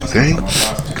gang.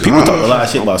 People talk a lot of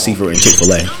shit about Seaford and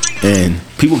Chick-fil-A, and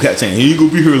people kept saying, "You ain't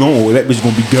gonna be here long. That bitch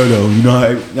gonna be ghetto." You know how?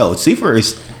 Yo, Seaford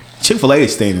is Chick-fil-A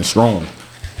is standing strong.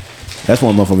 That's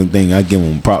one motherfucking thing I give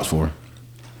them props for.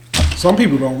 Some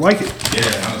people don't like it.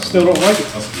 Yeah, Still don't like it.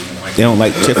 They don't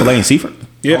like Chick-fil-A and Seaford.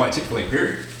 Yeah, I like Chick-fil-A.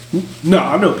 Period. No,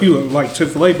 I know people that like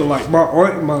Chick-fil-A, but like my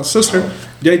aunt and my sister,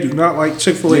 they do not like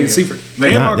Chick-fil-A and Seaford.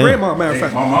 And my grandma, matter of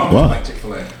fact. My mom don't like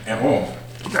Chick-fil-A at all.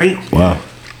 Damn. Wow.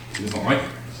 She just don't like it.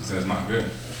 She says it's not good.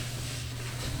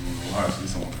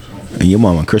 And your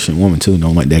mom a Christian woman too.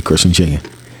 Don't like that Christian chicken.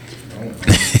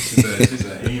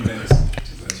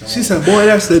 She said, "Boy,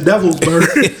 that's the devil's bird."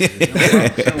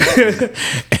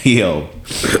 Yo.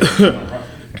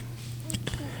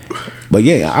 But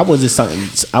yeah, I was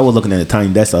looking at the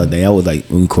Tiny Desk the other day. I was like,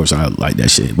 of course, I like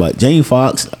that shit. But Jamie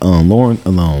Foxx, Lauren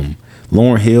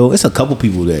Hill, it's a couple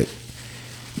people that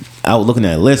I was looking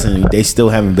at a list and they still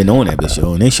haven't been on that bitch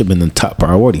show, and they should have been the top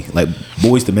priority. Like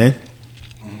Boys to Men.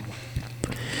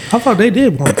 I thought they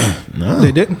did one. No,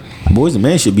 they didn't. Boys to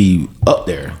Men should be up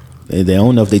there. They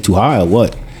don't know if they too high or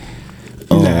what.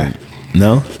 Nah.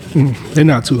 No, They're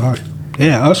not too high.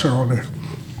 Yeah, Usher on there.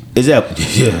 is that?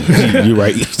 Yeah, you're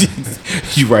right.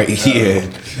 You're right. Yeah,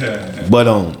 but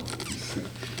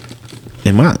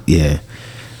yeah,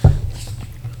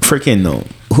 freaking no.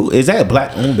 Who is that? A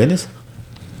black owned business?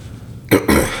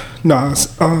 Nah, it's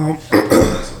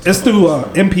through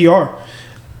NPR,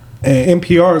 and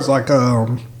NPR is like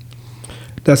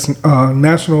that's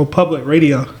National Public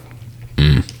Radio.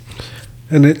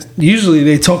 And usually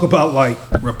they talk about like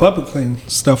Republican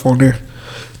stuff on there.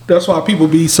 That's why people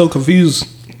be so confused.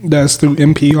 That's through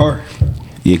NPR.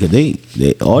 Yeah, cause they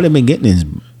all they've been getting is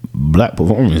black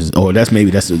performers. Or that's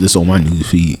this on my news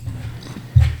feed.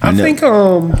 I think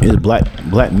it's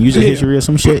black music history or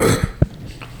some shit.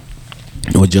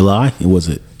 Or July? Was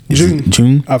it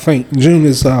June? I think June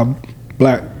is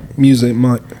Black Music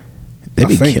Month. They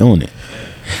be killing it.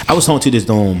 I was talking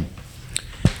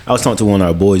to one of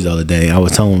our boys the other day. I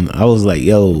was like,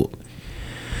 yo,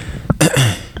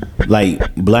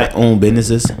 like black owned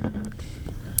businesses,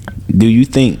 do you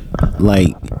think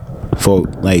like for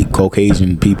like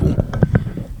Caucasian people,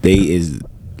 they is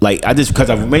like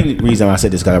the main reason I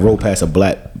said this because I rode past a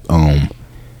black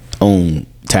owned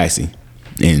taxi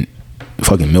in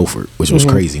fucking Milford, which was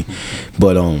crazy,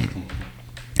 but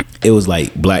it was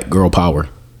like Black Girl Power,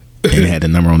 and it had the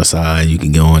number on the side. You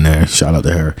can go on there. Shout out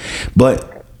to her, but.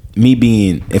 Me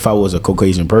being, if I was a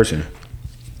Caucasian person,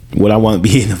 would I want to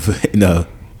be in a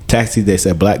taxi that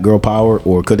said Black Girl Power,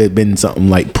 or could it have been something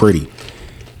like pretty,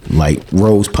 like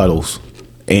Rose Puddles,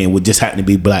 and would just happen to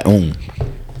be black owned?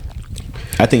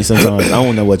 I think sometimes, I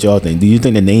don't know what y'all think. Do you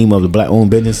think the name of the black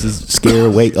owned businesses scare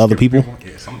away other people?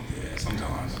 Yeah,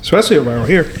 sometimes. Especially around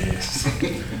here.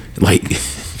 Like,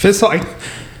 if it's like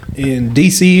in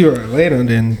DC or Atlanta,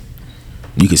 then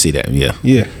you can see that,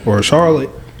 yeah, or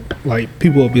Charlotte. Like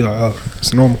people will be like, "Oh,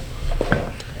 it's normal."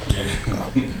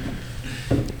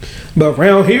 But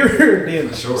around here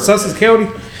in Sussex County,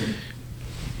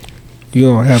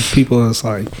 you're gonna have people that's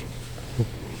like,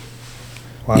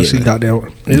 "Wow, she got that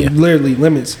one." It literally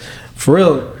limits. For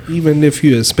real, even if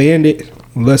you expand it,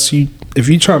 if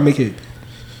you try to make it,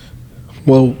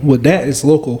 well, with that it's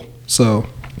local, so,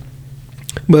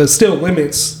 but it still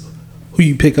limits who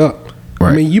you pick up.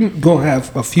 Right. I mean, you gonna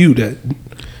have a few that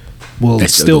will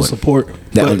still support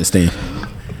that. Understand,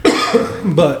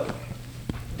 but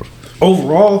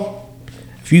overall,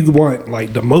 if you want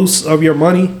like the most of your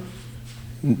money,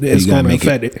 it's gonna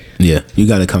affect it. Yeah, you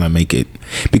gotta kind of make it,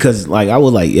 because like I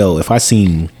was like, yo, if I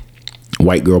seen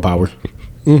White Girl Power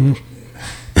on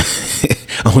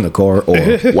a car,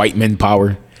 or White Men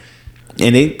Power,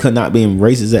 and it could not be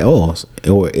racist at all,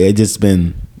 or it just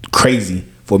been crazy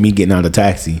for me getting out of a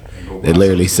taxi that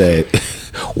literally said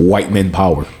White Men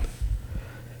Power.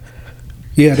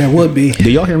 Yeah, that would be. Do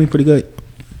y'all hear me pretty good?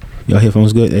 Y'all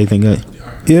headphones good? Everything good?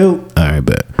 Yeah. All right,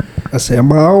 bet. I said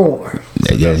my own.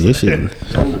 Yeah, your shit.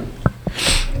 I'm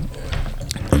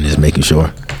just making sure.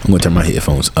 I'm gonna turn my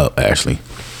headphones up. Actually,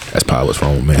 that's probably what's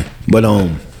wrong with me. But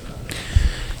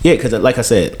yeah, because like I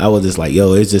said, I was just like,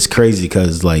 yo, it's just crazy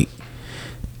because like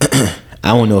I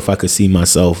don't know if I could see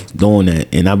myself doing that.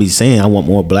 And I be saying I want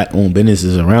more black owned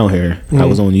businesses around here. I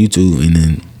was on YouTube and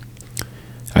then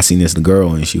I seen this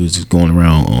girl and she was just going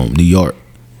around New York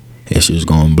and she was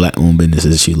going black owned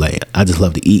businesses. She like, I just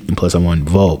love to eat and plus I want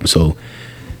to evolve. So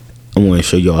I want to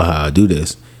show y'all how I do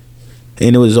this.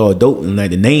 And it was all dope, and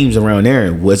like the names around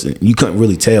there wasn't, you couldn't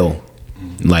really tell.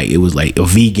 Like it was like a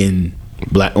vegan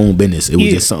black owned business. It was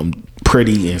just something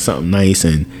pretty and something nice,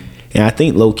 and I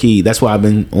think low key that's why I've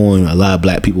been on a lot of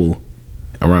black people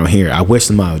around here. I wish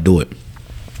somebody would do it.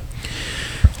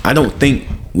 I don't think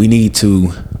we need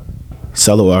to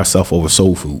sell ourselves over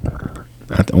soul food.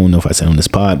 I don't know if I said on this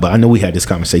pod, but I know we had this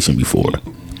conversation before.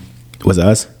 Was it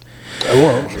us?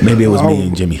 Well, Maybe it was me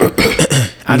and Jimmy.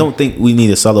 I don't think we need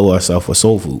to sell ourselves for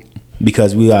soul food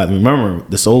because we got remember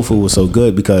the soul food was so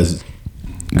good because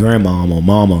grandma or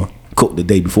mama cooked the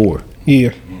day before.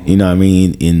 Yeah, you know what I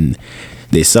mean. And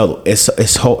they sell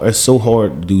it's hard, it's so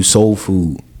hard to do soul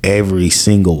food every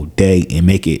single day and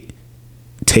make it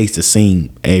taste the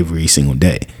same every single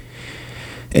day.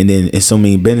 And then there's so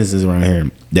many businesses around here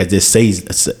that just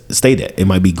stay that it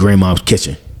might be grandma's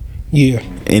kitchen. Yeah,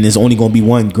 and it's only gonna be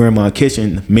one grandma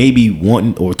kitchen, maybe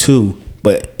one or two,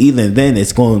 but even then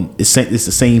it's the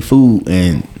same food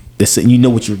and you know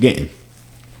what you're getting.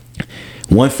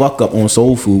 One fuck up on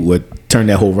soul food would turn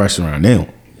that whole restaurant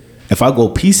down. If I go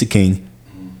Pizza King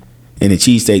and the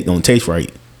cheesesteak don't taste right,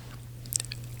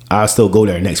 I'll still go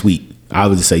there next week. I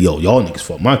would just say, yo, y'all niggas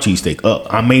fuck my cheesesteak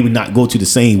up. I maybe not go to the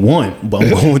same one, but I'm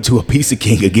going to a Pizza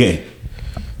King again.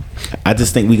 I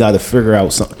just think we got to figure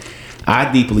out something.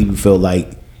 I deeply feel like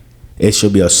it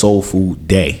should be a soul food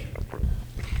day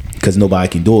because nobody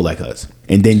can do it like us.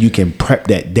 And then you can prep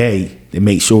that day to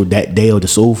make sure that day of the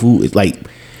soul food is like,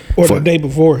 or the day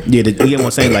before. Yeah, you get what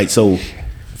I'm saying? Like, so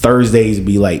Thursdays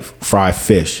be like fried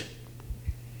fish,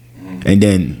 and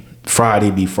then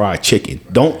Friday be fried chicken.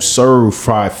 Don't serve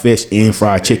fried fish and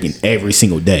fried chicken every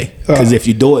single day because if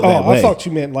you do it that way, I thought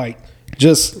you meant like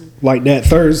just like that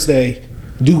Thursday,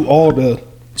 do all the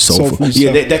soul food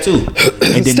yeah, stuff. that too.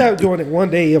 And Instead then of doing it one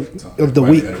day of the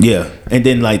week. Yeah, and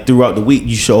then like throughout the week,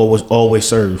 you should always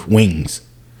serve wings,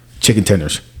 chicken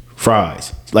tenders,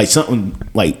 fries, like something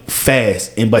like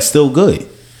fast and but still good,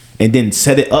 and then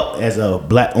set it up as a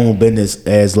black-owned business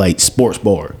as like sports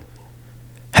bar.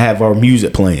 Have our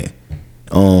music playing,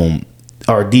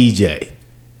 our DJ.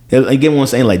 Again, what I'm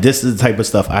saying, like this is the type of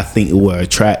stuff I think it will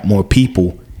attract more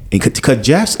people, and cause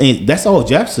Jeff's and that's all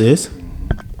Jeff's is.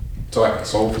 So like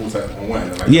soul food type on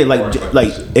one. Yeah, like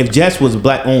if Jeff's was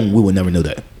black-owned, we would never know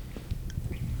that.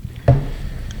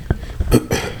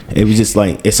 It was just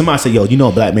like if somebody said, "Yo, you know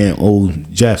a black man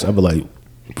owned Jeff's," I'd be like,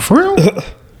 "For real?"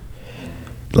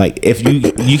 Like if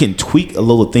you can tweak a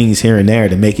little things here and there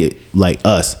to make it like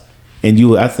us, and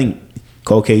I think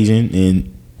Caucasian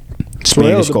and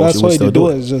Spanish the culture best would way still to do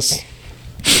it is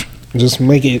just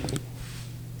make it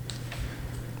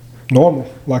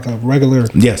normal, like a regular.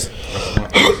 Yes.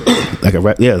 Like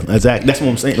exactly. That's what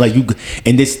I'm saying. Like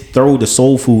and just throw the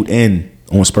soul food in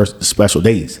on special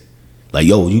days. Like,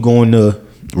 yo, you going to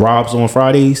Rob's on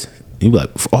Fridays? You be like,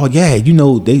 oh yeah, you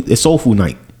know it's soul food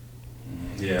night.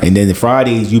 Yeah. And then the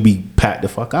Fridays you be packed the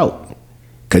fuck out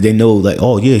because they know like,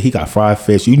 oh yeah, he got fried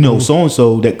fish. You know, so and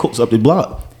so that cooks up the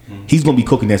block, he's gonna be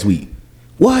cooking next week.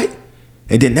 What?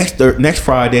 And then next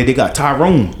Friday they got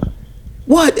Tyrone.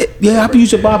 What? Yeah, I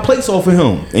used to buy plates off of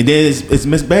him. And then it's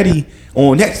Miss Betty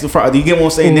on next Friday. You get what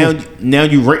I'm saying? Now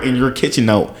you renting your kitchen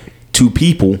out to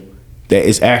people that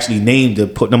is actually named to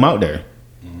put them out there.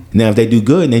 Now if they do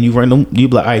good, then you run them. You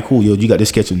be like, all right, cool, yo, you got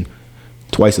this kitchen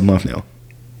twice a month now.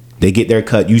 They get their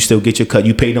cut. You still get your cut.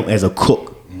 You pay them as a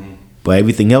cook, but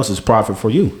everything else is profit for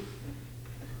you.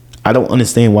 I don't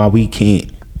understand why we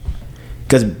can't.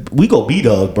 Because we go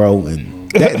B-Dub, bro, and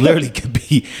that literally could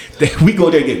be that we go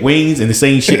there and get wings and the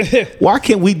same shit. Why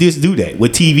can't we just do that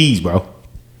with TVs, bro?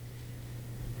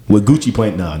 With Gucci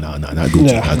playing? No, not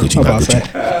Gucci. Yeah, not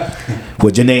Gucci.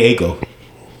 With Janae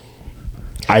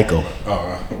Aiko.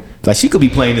 Like she could be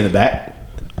playing in the back.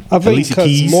 I think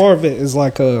because more of it is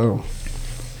like a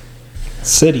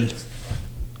city.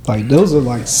 Like those are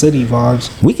like city vibes.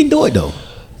 We can do it though.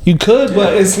 You could,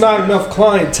 but it's not enough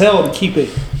clientele to keep it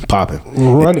popping,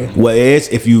 running. Well, it's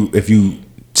if you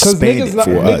spend it for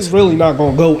us. Niggas really not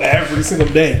gonna go every single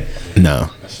day. No,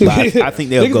 but I think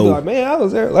they'll niggas go. Be like, man, I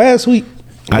was there last week.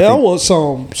 I want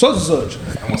some such and such.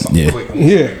 I want something quick. I want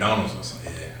some McDonald's or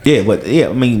something. Yeah.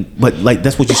 I mean, but like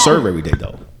that's what you serve every day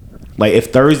though. Like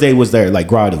if Thursday was there, like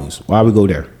Grotto's, why we go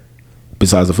there?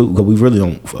 Besides the food, because we really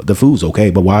don't. The food's okay,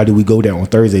 but why do we go there on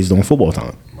Thursdays during football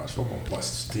time? Watch football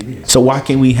plus TV. So why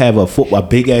can't we have a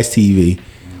big ass TV?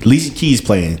 Alicia Keys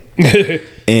playing,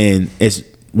 and it's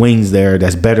wings there.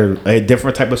 That's better. A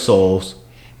different type of sauce.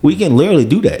 We can literally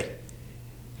do that.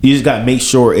 You just gotta make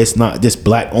sure it's not just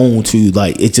black owned to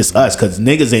like it's just us because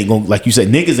niggas ain't gonna like you said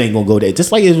niggas ain't gonna go there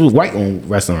just like it was white owned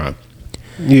restaurant.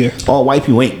 Yeah, all white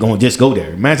people ain't gonna just go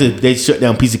there. Imagine if they shut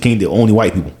down Pizza King to only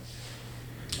white people.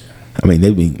 I mean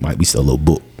might be still a little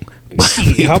book.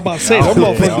 How about saying them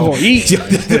motherfuckers gonna eat?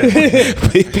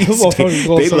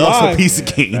 They lost a Pizza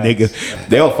King, nigga.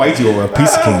 They'll fight you over a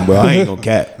Pizza King, bro. I ain't gonna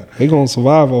cap. They gonna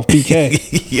survive off PK.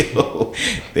 Yo,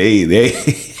 they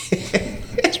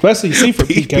Especially Seaford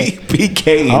PK.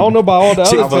 PK. I don't know about all the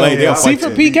other Chick-fil-A, things.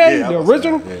 Seaford PK, the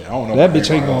original, I don't know that bitch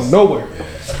ain't going nowhere.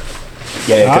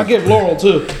 Yeah, I get Laurel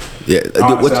too. yeah. I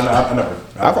fuck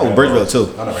with Bridgeville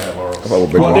too. I never had Laurel. I fuck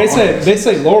with Well, Bridgeville. they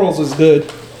say Laurel's is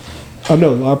good. I know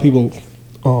a lot of people.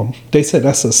 They said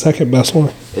that's the second best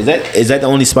one. Is that the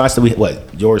only spots that we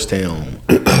what? Georgetown.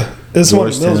 It's one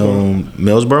in Millsboro.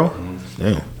 Millsboro.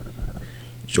 Damn.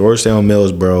 Georgetown,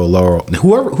 Millsboro, Laurel.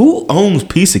 Who owns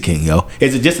Pizza King, yo?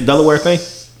 Is it just a Delaware thing?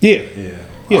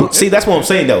 Yeah. See, that's what I'm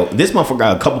saying though. This motherfucker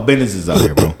got a couple businesses out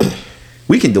here, bro.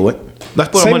 We can do it. Let's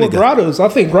put our Same money with down. Grottos. I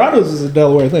think Grottos is a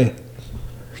Delaware thing.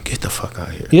 Get the fuck out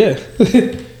of here. Yeah.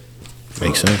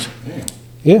 Makes sense.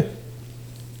 Yeah.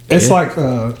 It's Yeah. like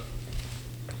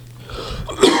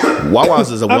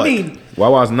Wawa's is a what? I mean-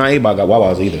 Wawa's not everybody got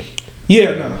Wawa's either.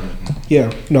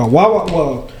 no.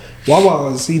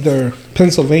 Wawa is either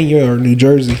Pennsylvania or New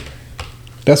Jersey.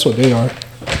 That's what they are.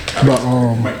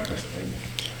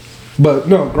 But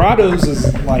no, Grottos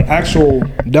is like actual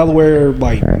Delaware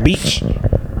like beach.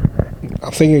 I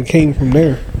think it came from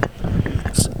there.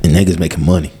 And niggas making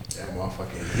money. That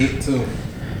motherfucking hit too.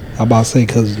 I about to say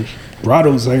because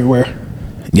Grottos everywhere.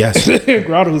 Yes.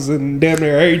 Grottos in damn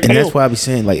near every town. And that's why I be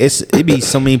saying like it be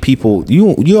so many people.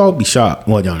 You all be shocked.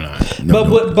 Well, y'all not. No.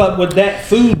 But with that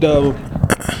food though,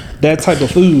 that type of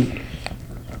food,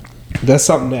 that's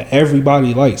something that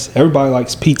everybody likes. Everybody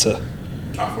likes pizza.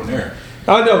 Not from there.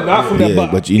 I know, not from Yeah,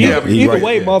 that, but you know, either right.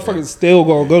 way, motherfuckers still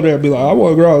gonna go there and be like, I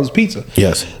want Grotto's pizza.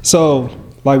 Yes. So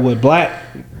like with black,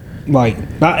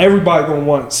 like not everybody gonna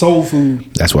want soul food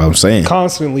That's what I'm saying.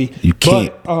 constantly. You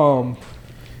can't.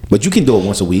 But you can do it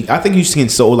once a week. I think you can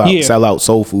sell out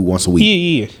soul food once a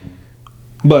week. Yeah.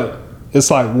 But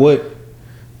it's like what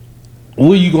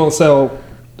are you gonna sell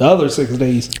the other 6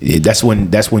 days? Yeah, that's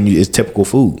when it's typical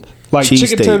food. Like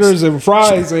chicken tenders and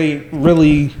fries ain't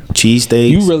really. Cheesesteaks.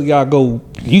 You really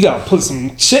you gotta put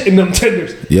some shit in them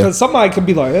tenders. Yeah. Because somebody could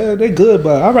be like, they good,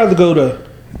 but I'd rather go to.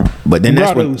 But then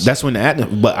Grottos. that's when the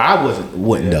but I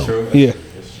wouldn't though. True. Yeah.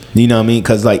 You know what I mean?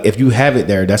 Because like if you have it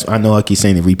there, I know I keep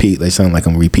saying it repeat. They sound like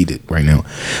I'm repeated right now.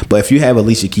 But if you have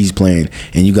Alicia Keys playing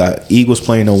and you got Eagles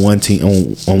playing on one team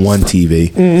on one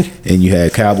TV, and you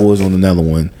had Cowboys on another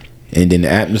one, and then the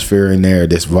atmosphere in there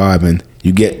that's vibing.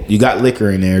 You got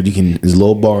liquor in there. There's a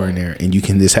little bar in there, and you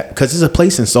can just because there's a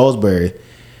place in Salisbury.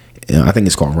 I think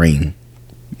it's called Rain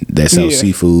that sells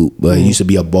seafood, but it used to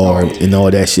be a bar and all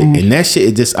that shit. And that shit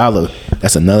is just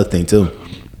that's another thing too.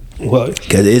 What?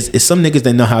 Because it's some niggas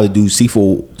that know how to do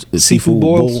seafood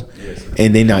boils? bowl,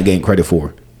 and they not getting credit for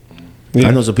it. Yeah.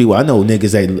 I know some people. I know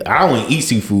niggas that I don't eat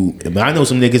seafood, but I know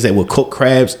some niggas that will cook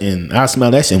crabs, and I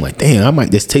smell that shit. I'm like, damn, I might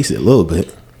just taste it a little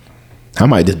bit. I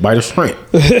might just bite a shrimp.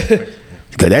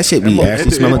 Cause that shit be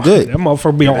actually smelling good. That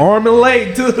motherfucker be on arm and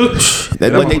leg too.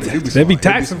 They be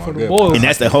taxing for the boils. and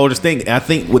that's the hardest thing. I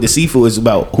think with the seafood is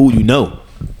about who you know.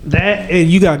 That and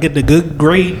you gotta get the good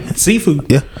grade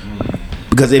seafood. Yeah.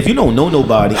 Because if you don't know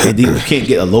nobody and then you can't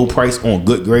get a low price on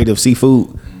good grade of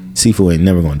seafood ain't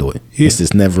never gonna do it. Yeah. It's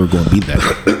just never gonna be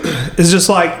that. It's just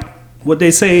like what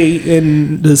they say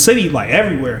in the city, like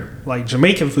everywhere, like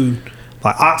Jamaican food,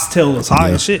 like oxtail is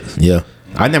high as shit. Yeah.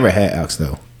 I never had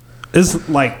oxtail. It's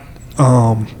like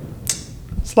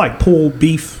pulled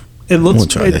beef. It I looks.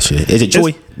 want to try that shit. Is it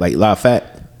chewy? Like a lot of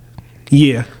fat?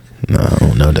 Yeah, No, I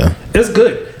don't know though. it's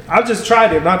good. I just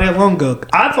tried it not that long ago.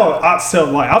 I thought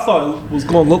oxtail I thought it was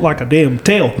gonna look like a damn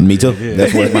tail. Me too.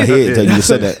 That's what's in my head until you just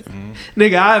said that.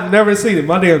 Nigga, I've never seen it.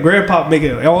 My nigga grandpa make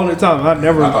it all the time. I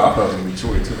never. I thought it was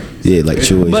gonna be chewy too. Yeah, like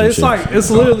chewy. But it's like it's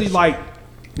literally like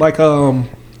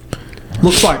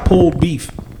looks like pulled beef.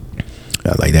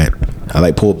 I like that. I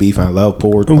like pulled beef. I love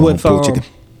pulled chicken.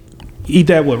 Eat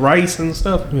that with rice and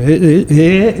stuff.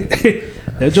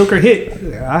 That joker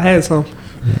hit. I had some.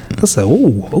 I said,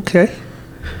 "Oh, okay,"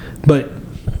 but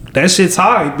that shit's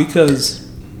high because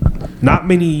not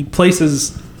many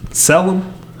places sell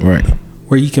them. Right.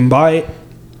 Where you can buy it.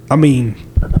 I mean,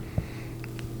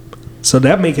 so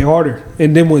that make it harder.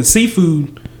 And then with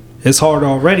seafood, it's hard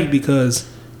already because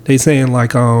they saying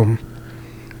like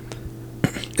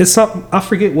it's something I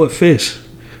forget what fish,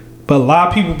 but a lot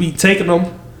of people be taking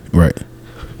them. Right.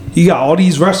 You got all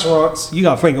these restaurants. You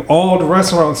got to think of all the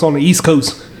restaurants on the East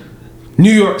Coast,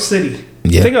 New York City.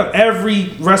 Yeah. Think of every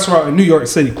restaurant in New York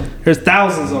City. There's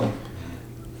thousands of them.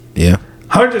 Yeah.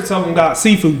 Hundreds of them got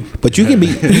seafood. But you can be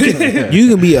you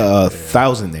can be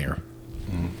 1,000 there,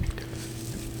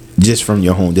 just from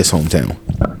your hometown.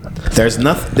 There's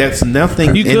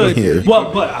nothing You in could, here.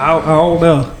 well, but I don't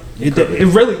know. It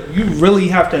really, you really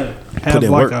have to have Put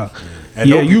in like work.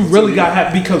 you really got to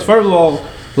have, because first of all,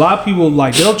 a lot of people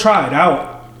like they'll try it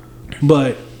out,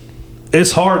 but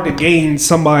it's hard to gain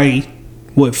somebody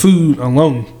with food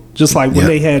alone. Just like when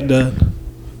they had the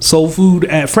soul food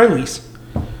at Friendly's.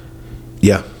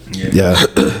 Yeah.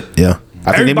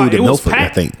 I think they moved to Milford. I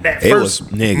think it was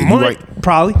nigga. You right?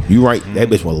 Probably. You right. That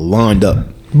bitch was lined up.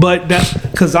 But that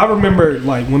because I remember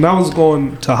like when I was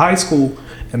going to high school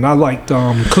and I liked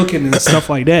cooking and stuff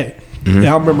like that. And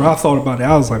I remember I thought about it.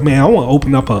 I was like, man, I want to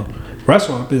open up a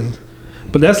restaurant business.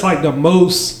 But that's like the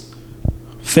most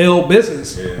failed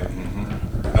business. Yeah.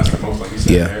 That's the most, like you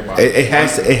said. Yeah,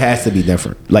 it has to be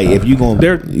different. Like if you gonna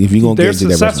get into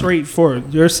that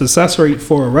restaurant, your success rate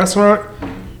for a restaurant,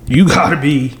 you gotta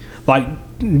be like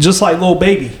just like Lil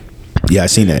Baby. Yeah, I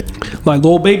seen that. Like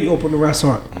Lil Baby opened a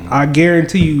restaurant. I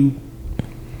guarantee you,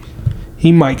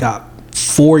 he might got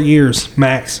 4 years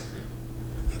max.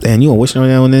 Damn, you gonna wish on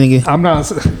that one then again? I'm not.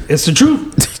 It's the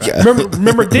truth. Yeah.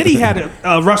 Remember, Diddy had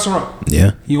a restaurant.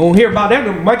 Yeah, you won't hear about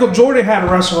that. Michael Jordan had a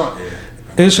restaurant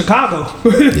in Chicago.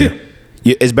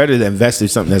 Yeah, it's better to invest in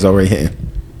something that's already hitting.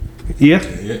 Yeah.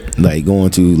 Like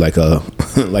going to like a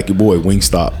like your boy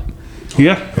Wingstop.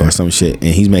 Yeah. Or some shit,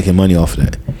 and he's making money off of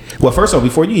that. Well, first off,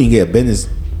 before you even get a business,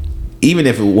 even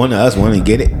if one of us want to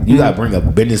get it, you gotta bring a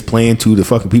business plan to the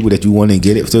fucking people that you want to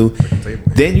get it to.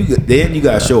 Then you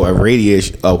gotta show a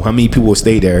radius of how many people will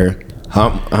stay there,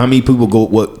 how many people go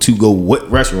what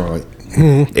restaurant.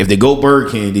 If they go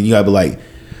Burger King, then you gotta be like,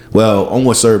 well, I want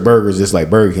to serve burgers just like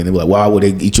Burger King. They be like, why would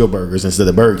they eat your burgers instead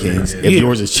of Burger King's? If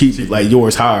yours is cheap, like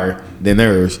yours higher than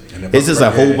theirs. It's just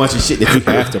a whole bunch of shit that you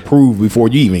have to prove before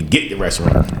you even get the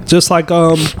restaurant. Just like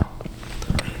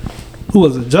who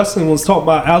was it? Justin was talking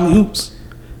about alley oops.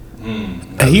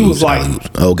 And he was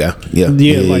like, okay, yeah,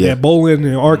 that bowling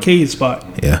and arcade spot.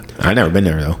 Yeah, I never been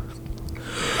there though.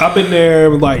 I've been there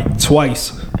like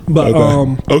twice. But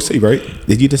OC, right?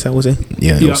 Did you just say OC?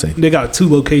 Yeah, OC. They got 2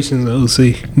 locations in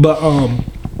OC. But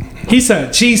he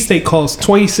said cheesesteak costs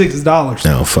 $26.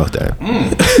 No, fuck that.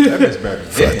 That is better.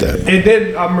 Fuck that. And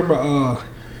then I remember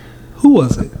who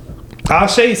was it?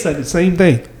 Ashay said the same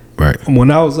thing. Right.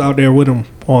 When I was out there with him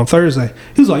on Thursday,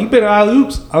 he was like, "You been to Alley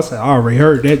Oops?" I said, "I already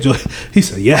heard that joint." He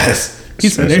said, "Yes." He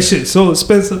said, "That shit's so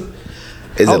expensive."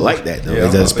 Is it like that though?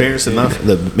 Is the experience enough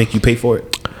to make you pay for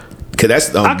it? Cause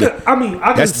that's I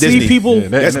can see Disney. people.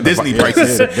 That's Disney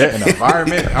prices. That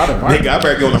environment, Nigga, I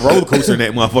better go on a roller coaster in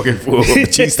that motherfucking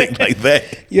cheesesteak like that.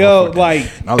 Yo, like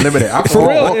unlimited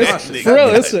alcohol. For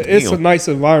real, it's a nice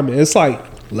environment. It's like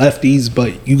lefties,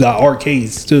 but you got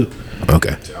arcades too.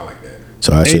 Okay.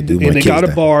 So I should do my and they kids got a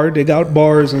day. bar. They got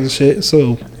bars and shit.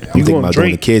 So I'm thinking about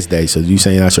doing the kids day. So you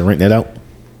saying I should rent that out?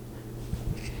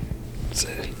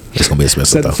 It's gonna be expensive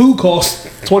said though. the food costs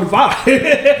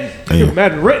 $25. You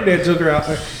imagine renting that joker out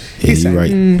there. Yeah, you right.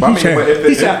 He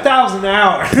said $1,000 an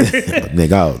hour.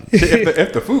 Nigga,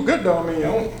 if the food good though,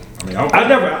 I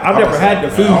never had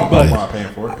the food, I don't but mind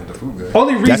paying for it if the food good.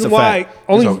 only reason why,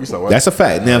 that's a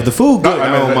fact. Now if the food good,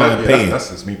 I don't mind paying. That's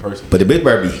just me personally. But the bitch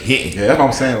better be hitting. Yeah, that's what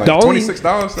I'm saying. Like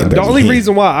 $26. The only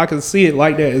reason why I can see it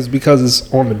like that is because it's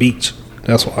on the beach.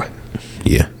 That's why.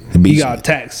 Yeah, the beach. You got a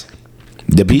tax.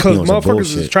 The beach Because on some motherfuckers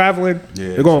bullshit. is traveling,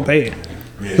 they're gonna pay it.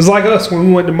 Yeah. It's like us when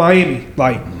we went to Miami.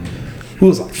 Like, who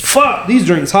was like, "Fuck, these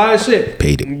drinks high as shit."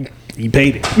 Paid it. He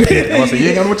paid it. You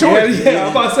ain't got no choice. Yeah,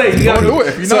 I'm about to say you gotta do it.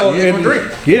 If you're not, you ain't gonna drink.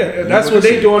 Yeah, that's what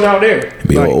they doing out there.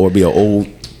 Or be an old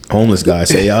homeless guy.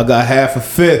 Say, y'all got half a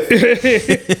fifth.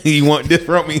 You want this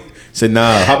from me? Said,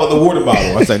 nah. How about the water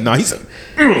bottle? I said, nah. He said,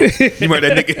 you remember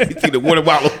that nigga? He took the water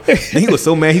bottle. And he was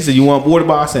so mad. He said, you want water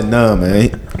bottle? I said, nah, man.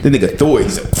 The nigga threw it. He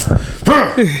said,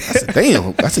 I said,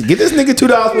 damn. I said, get this nigga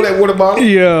 $2 for that water bottle.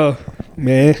 Yeah,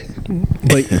 man.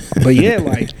 But yeah,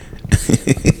 like.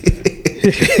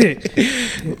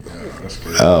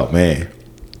 Oh man.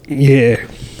 Yeah,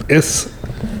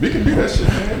 we can do that shit,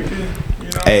 man. We can,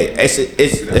 Hey, it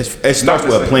starts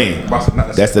with a plan.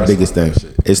 That's the biggest thing.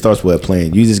 It starts with a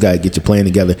plan. You just gotta get your plan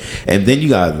together, and then you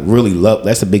gotta really love.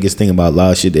 That's the biggest thing about a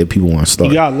lot of shit that people want to start.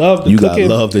 You gotta love. You gotta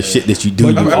love the shit that you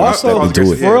do. But you also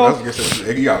into it.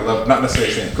 You gotta love, not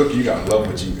necessarily saying cooking. You gotta love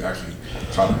what you actually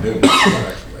trying to do. You gotta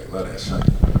actually love that shit.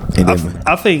 And then,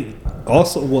 I think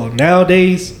also,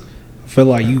 nowadays, I feel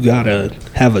like you gotta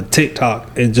have a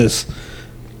TikTok and just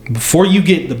before you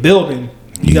get the building,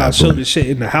 you gotta show the shit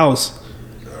in the house.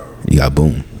 You got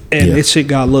boom. And this shit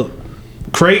gotta look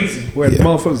crazy. Where the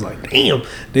motherfuckers like, damn.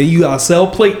 Then you gotta sell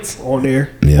plates on there,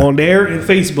 and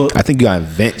Facebook. I think you gotta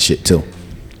invent shit too.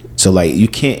 So like you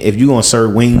can't, if you gonna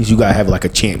serve wings, you gotta have like a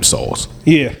champ sauce.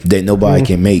 Yeah. That nobody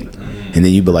can make, and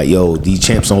then you be like, yo, these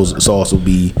champ sauce will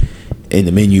be in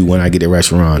the menu when I get the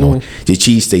restaurant, or the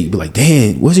cheesesteak. You be like,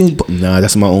 damn, what's it? Nah,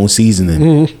 that's my own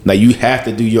seasoning. Like you have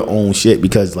to do your own shit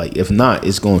because like if not,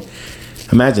 it's going.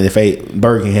 Imagine if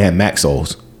Burger King had Mac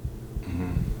sauce.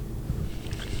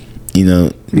 You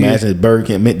know, imagine if Burger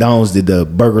King, McDonald's did the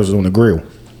burgers on the grill,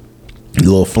 the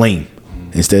little flame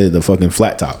instead of the fucking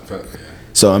flat top.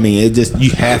 So I mean, it just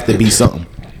you have to be something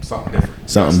different.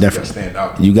 Something different. Stand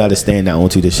out. You got to stand out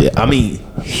onto the shit. I mean,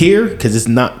 here because it's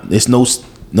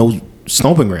no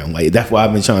stomping ground. Like that's what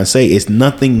I've been trying to say. It's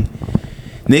nothing.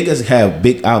 Niggas have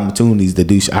big opportunities to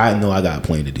do. I know I got a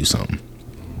plan to do something.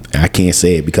 I can't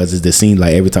say it because it just seems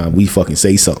like every time we fucking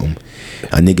say something,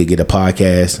 a nigga get a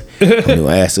podcast and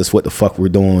ask us what the fuck we're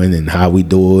doing and how we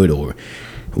do it, or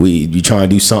you trying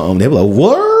to do something. They be like,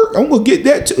 "What? I'm gonna get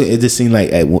that too." It just seemed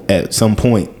like at some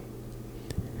point.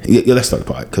 Yeah, let's start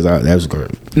the pod because that was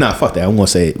great. Nah, fuck that. I'm gonna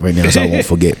say it right now so I won't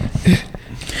forget.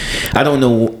 I don't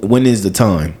know when is the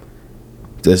time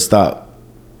to stop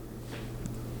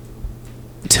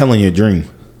telling your dream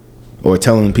or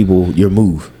telling people your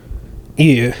move.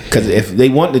 Yeah, because if they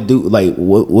want to do like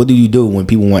what do you do when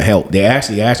people want help? They're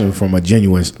actually asking from a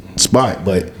genuine spot.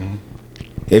 But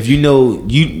if you know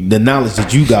the knowledge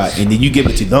that you got and then you give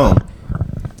it to them,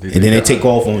 and then they take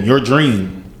off on your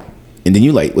dream, and then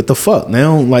you like, what the fuck?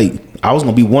 Now like I was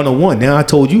gonna be 1-on-1. Now I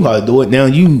told you how to do it. Now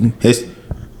it's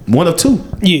 1 of 2.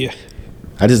 Yeah,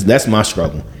 that's my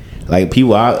struggle. Like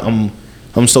people, I'm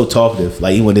so talkative.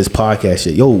 Like even with this podcast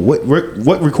shit, yo, what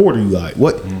recorder you got?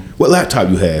 What laptop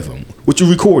you have? What you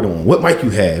record on? What mic you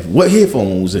have? What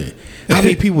headphones? And how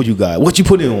many people you got? What you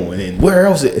put it on? And where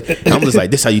else? And I'm just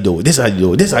like, this how you do it. This how you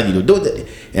do it. This how you do it.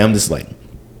 And I'm just like,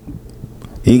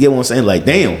 you get what I'm saying? Like,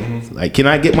 damn. Like, can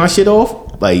I get my shit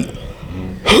off? Like,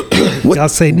 what? Y'all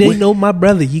say, they know my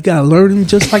brother. You gotta learn him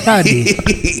just like I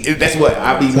did. That's what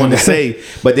I be wanting to say.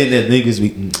 But then the niggas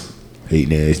be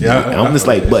hating ass. Yeah, I'm just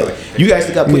like, but you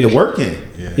actually got to put the work in.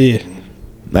 Yeah.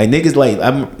 Like niggas, like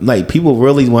I'm like people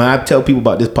really when I tell people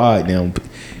about this pod now,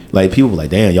 like people be like,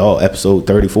 damn, y'all episode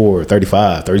 34,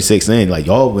 35, 36 in, like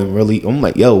y'all been really. I'm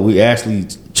like, yo, we actually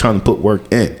trying to put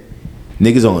work in.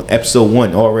 Niggas on episode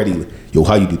 1 already. Yo,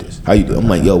 how you do this? How you do? I'm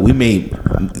like, yo, we made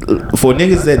for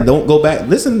niggas that don't go back.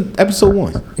 Listen, episode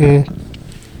 1.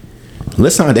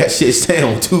 Listen how that shit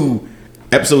sound to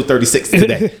episode 36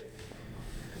 today.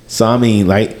 So I mean,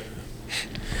 like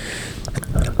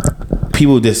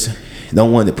people just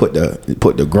don't want to put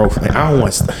the growth. Like, I don't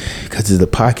want because it's the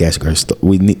podcast girl.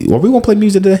 We gonna play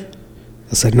music today.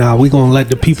 I said, nah, we gonna let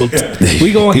the people.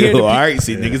 We gonna hear. All right,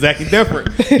 see, niggas acting different.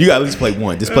 You gotta at least play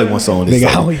one. Just play one song. Nigga,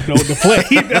 I don't even know what to play.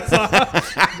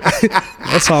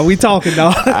 That's all we talking,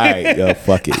 dog. All right, yo,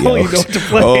 fuck it, yo. I don't even know what to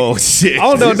play. Oh shit.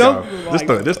 I don't know.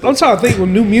 I'm trying to think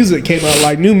when new music came out.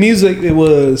 Like new music, it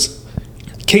was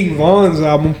King Von's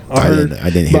album. I heard. I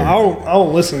didn't hear. But I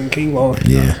don't listen to King Von.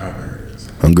 Yeah.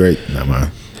 I'm great. Nah,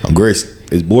 man. I'm great.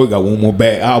 His boy got one more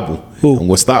bad album. Who? I'm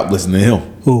gonna stop listening to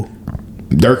him. Who?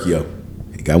 Dirk, yo.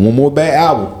 He got one more bad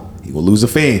album. He gonna lose a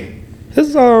fan.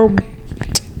 His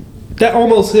that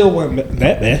Almost Hill wasn't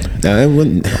that bad. Nah, it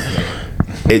wasn't.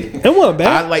 It wasn't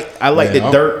bad. I like the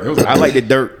Dirt. I like the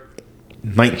Dirt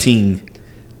 19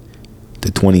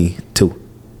 to 22.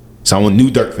 So I'm a new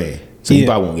Dirt fan. So you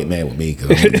probably won't get mad with me because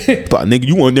nigga,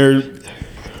 you on there.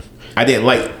 I didn't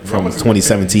like from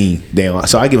 2017 down,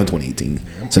 so I give him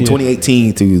 2018. So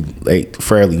 2018 to like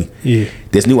fairly,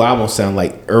 this new album sound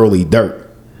like early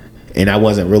Dirt, and I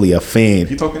wasn't really a fan.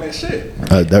 You talking that shit?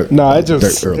 Dirt. No, it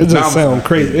just sound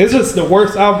crazy. It's just the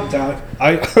worst album title.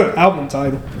 Album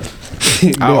title.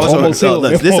 I also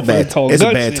look, this is a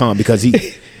bad time because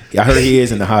I heard he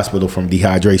is in the hospital from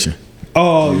dehydration.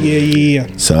 Oh yeah.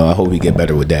 So I hope he get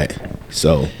better with that.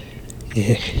 So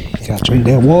yeah, you gotta drink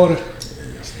that water.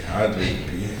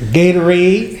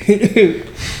 Gatorade,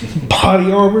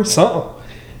 body armor, something.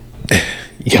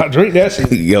 You gotta drink that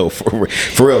shit. Yo, for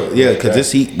real, yeah. Because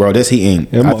this heat, bro, this heat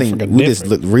ain't. I think we just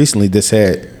recently just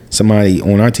had somebody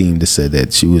on our team that said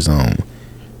that she was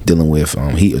dealing with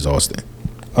heat exhaustion.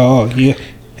 Oh yeah,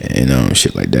 and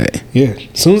shit like that. Yeah,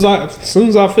 as soon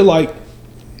as I feel like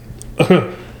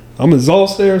I'm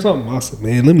exhausted or something, I said,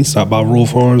 man, let me stop by Roll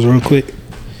Farms real quick.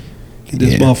 Get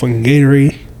this motherfucking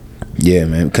Gatorade. Yeah,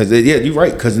 man. Because you're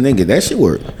right. Because nigga, that shit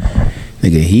work.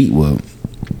 Nigga, heat will.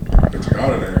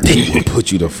 He will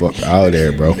put you the fuck out of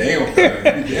there, bro.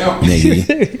 Damn.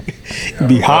 Nigga.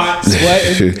 Be hot,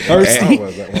 sweating, thirsty,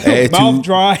 mouth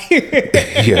dry.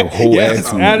 Yeah, whole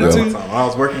attitude. I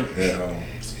was working at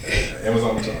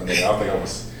Amazon.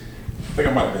 I think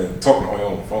I might have been talking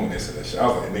on the phone this and that shit. I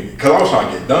was like, nigga, because I was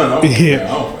trying to get done. I was like, man, I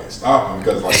don't fucking stop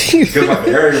because the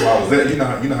area where I was at, you know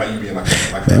how you be in like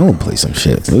man, I want to play some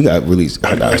shit. We got released.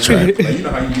 I gotta try. Like, you know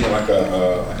how you be in like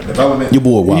a development. Your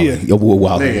boy wild. Yeah. Your boy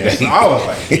wild. Nigga, so I was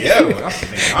like, yeah. I said,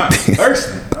 nigga, I'm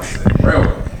thirsty. I said, bro,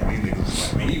 these niggas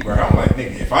was like, man, you bro. I'm like,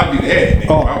 nigga, if I do that,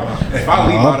 nigga, if I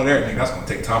leave out of there, nigga, that's gonna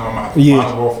take time. I'm out to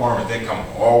find a world farm and then come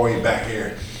all the way back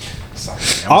here. So,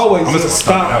 always just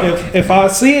stop. If I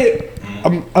see it,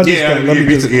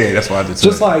 that's why I did.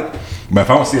 Just like, but if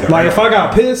I don't see it, like if I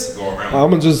got pissed, I'm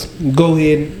gonna just go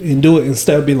ahead and do it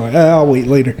instead of being like, I'll wait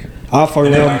later. I'll fuck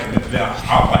around.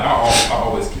 I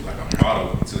always keep like a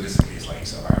bottle until this is like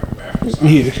so I go bathroom.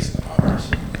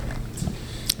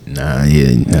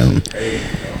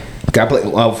 Gotta play.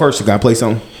 First, you gotta play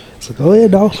something. So go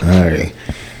ahead, dog. All right.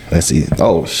 Let's see.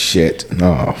 Oh shit.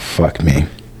 Oh fuck me.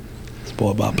 This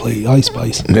boy about to play Ice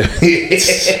Spice.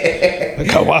 I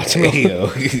gotta watch him.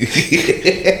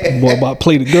 Boy about to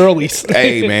play the girlies.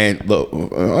 Hey man, look.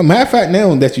 Matter of fact,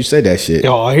 now that you said that shit.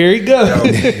 Oh, here he go. I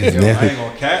ain't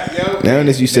gonna cap, yo. Now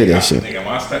that you said that shit. Nigga,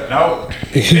 when I stepped out,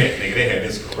 nigga, they had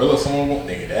this gorilla song.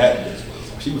 Nigga, that bitch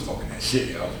was, she was talking that shit,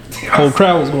 yo. Whole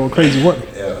crowd was going crazy, wasn't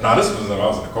it? Yeah, nah, this was when I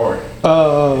was in the car.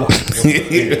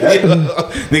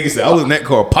 Nigga said I was in that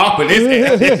car popping this.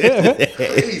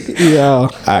 Yeah. All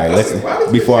right, let's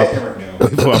before I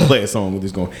play a song, we're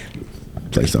just gonna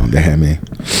play something that man.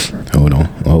 Hold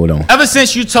on. Ever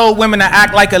since you told women to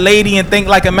act like a lady and think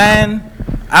like a man,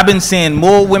 I've been seeing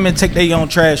more women take their own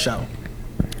trash out.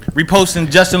 Reposting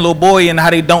Justin Lil Boy and how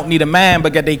they don't need a man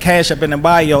but got their cash up in the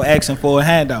bio asking for a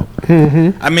handout.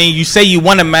 I mean, you say you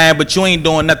want a man but you ain't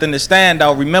doing nothing to stand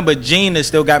out. Remember, Gina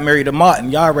still got married to Martin.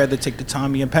 Y'all rather take the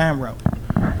Tommy and Pam route.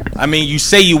 I mean, you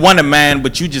say you want a man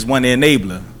but you just want an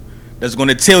enabler that's going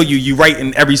to tell you right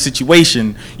in every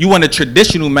situation. You want a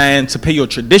traditional man to pay your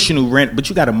traditional rent, but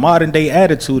you got a modern day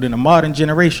attitude in a modern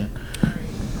generation.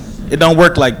 It don't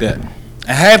work like that.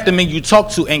 And half the men you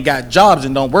talk to ain't got jobs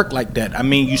and don't work like that. I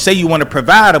mean, you say you want a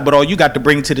provider, but all you got to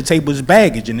bring to the table is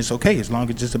baggage, and it's okay as long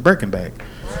as it's a Birkin bag.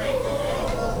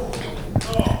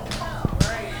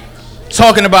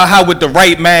 Talking about how with the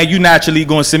right man, you naturally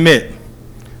gonna submit.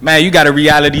 Man, you got a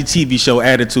reality TV show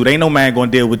attitude. Ain't no man gonna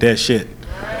deal with that shit.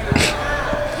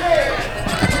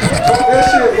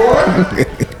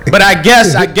 But I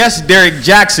guess Derek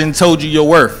Jackson told you your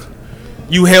worth.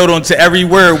 You held on to every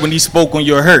word when he spoke on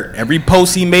your hurt. Every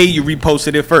post he made, you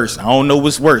reposted it first. I don't know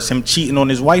what's worse, him cheating on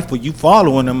his wife or you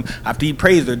following him after he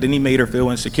praised her, then he made her feel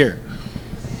insecure.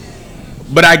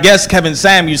 But I guess Kevin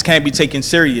Samuels can't be taken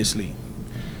seriously.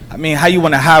 I mean, how you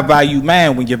want a high-value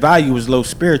man when your value is low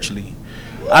spiritually?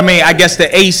 I mean, I guess the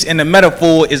ace in the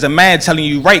metaphor is a man telling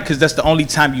you right because that's the only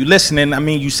time you listening. I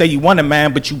mean, you say you want a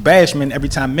man, but you bash men every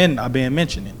time men are being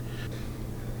mentioned.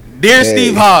 Dear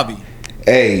Steve Harvey.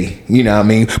 Hey, you know what I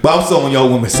mean? But I'm still on your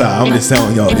women's side. I'm just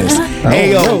telling y'all this.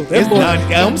 Hey, yo,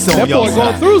 I'm still on your side.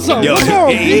 Going through something. Yo,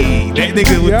 hey, that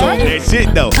nigga was talking that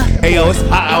shit, though. Hey, yo, it's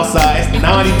hot outside. It's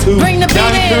 92,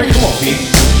 93. Come on, B.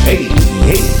 Hey.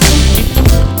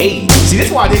 See, that's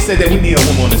why they said that we need a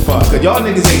woman on this pod. Because y'all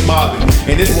niggas ain't bothered.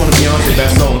 And this is one of Beyonce's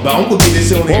best songs. But I'm going to get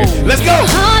this shit on here. Let's go.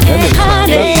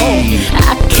 Honey,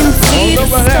 I can see the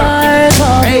stars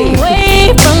all the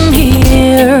way from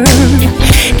here.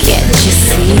 Can't you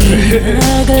see the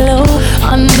glow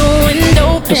on the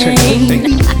window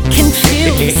pane? I can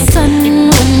feel the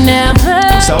sun whenever.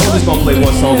 So I'm just gonna play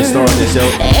one song to start this show.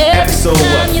 Episode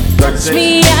what? 36?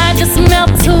 Me, I just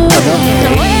melt away.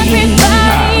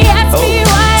 Everybody asks me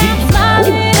why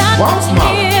I'm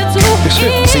smiling.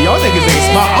 See, y'all niggas ain't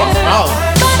smile. I'm smiling.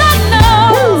 But I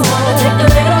know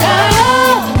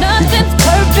nothing's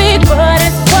perfect, but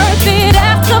it's worth it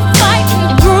after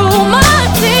fighting through my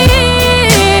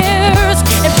tears.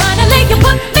 And finally you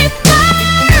put me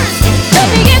first.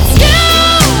 Baby, it's you.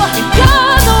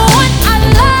 You're the one I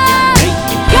love.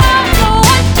 You're the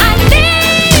one I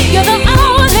need. You're the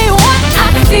only one I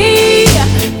see.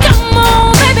 Come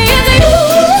on, baby, it's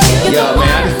you. Yo, man,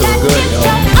 I just feel good, yo.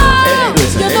 Hey,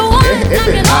 listen, it's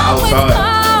been hot outside.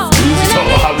 We used to talk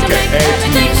about how we can't add to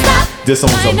this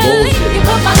on some bullshit.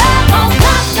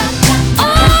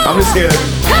 I'm just here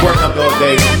working up all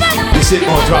day. This shit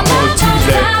gonna drop on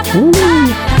Tuesday.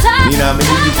 You know what I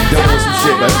mean? We used to deal with some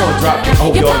shit, but it's gonna drop. I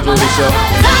hope y'all enjoy the show.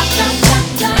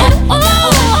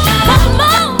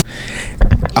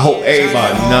 I hope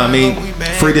everybody, you know what I mean?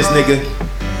 Free this nigga.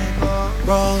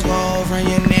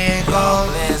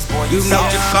 You know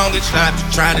the longest not to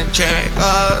try to check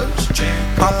us.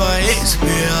 Papa X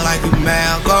feel like a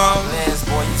Malcolm.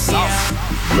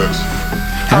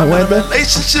 However,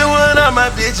 Relationship with all my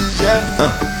bitches,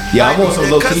 yeah. Yeah, I want some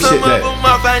low key shit that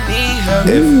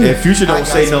if Future don't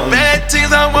say nothing bad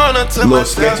things I want her to a little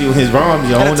myself. sketchy on his rhymes,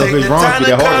 I don't know if his rhymes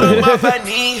be that hard.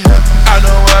 I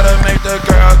know how to make the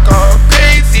girl go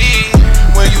crazy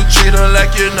when you treat her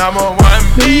like your number one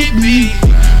baby.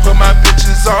 Put my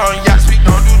bitches on yachts, we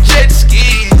don't do jet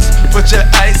skis. For put your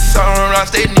ice on rocks,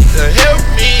 they need to help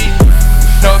me.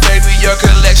 No, baby, your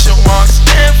collection won't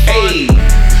stand for it.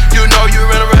 You know you're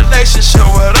in a relationship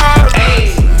with all of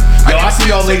us. Yo, I see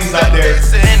y'all ladies out there.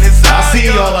 I see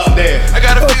y'all out there. I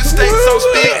got a few steaks on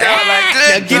speed out like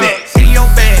good. Get it. Get in your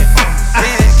bag.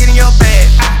 Get in your bag.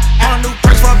 On a new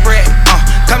purse for bread.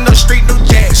 Come to the street, new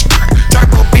jazz. Drop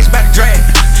a bitch back to drag.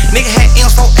 Nigga had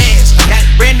M's for ass. Got a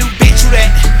brand new bitch, who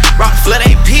that? Rock flood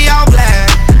AP all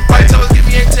black. White toes give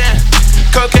me a 10.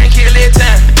 Cocaine kill it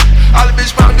 10. All the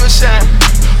bitch pound do a shine.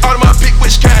 All of my pick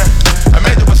which kind. I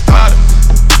made it with starter.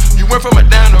 You went from a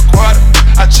down to a quarter.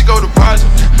 I Chico the project.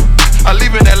 I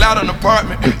live in that loud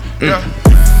apartment. Yeah.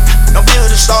 No bill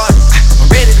to start it. I'm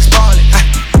ready to spoil it.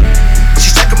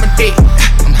 She stuck on my dick.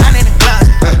 I'm hot in the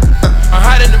closet. I'm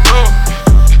hot in the room.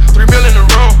 3 mil in the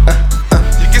room.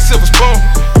 You get silver spoon.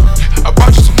 I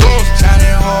bought you some booze. Shot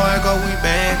it hard, go we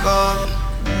back up.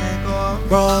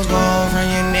 Rose gold from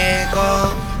your neck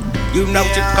up. You know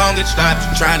you gon' get stopped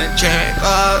trying to check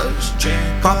us.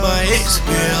 Papa X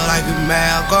feel like a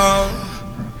Malcolm.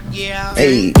 Yeah.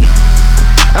 Hey.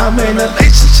 I'm in a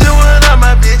relationship with all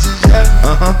my bitches, yeah.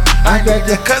 I got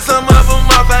to cut some of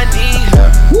them off, I need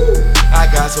help.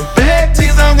 I got some bad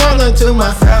things I'm rolling to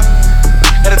myself.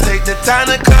 Gotta take the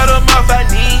time to cut them off, I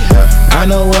need help. I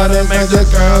know what it makes the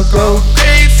girls go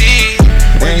crazy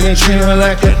when you treat her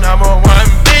like the number one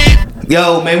babe.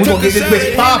 Yo, man, we gonna get this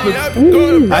bitch poppin'.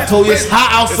 I told you it's hot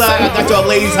outside. I got y'all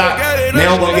ladies hot.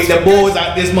 Now I'm gonna get the boys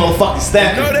out this motherfucking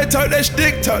stack. You know they talk that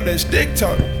stick talk, that stick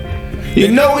talk. You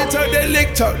know it. Talk that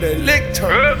lick talk, that lick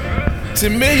talk.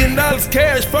 $10 million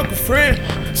cash, fuck a friend.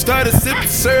 Started sipping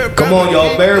syrup. Come on,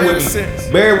 y'all, bear with me.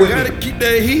 Bear with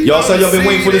me. Y'all said y'all been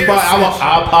waiting for this part.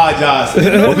 I apologize.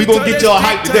 But we gonna get y'all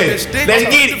hyped today. Let's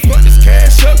get it. Fuck this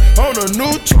cash up on a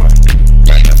new toy.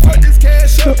 Fuck this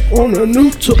cash up On a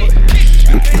new toy.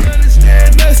 You can't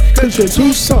understand us, cause you're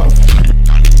too soft.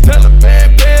 Tell the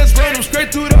bad bands, run them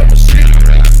straight through the machine.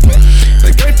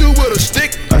 They came through with a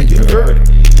stick, like you heard it.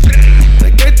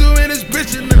 They came through in this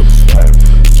bitch and never started.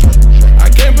 I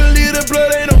can't believe the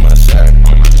blood ain't on my side.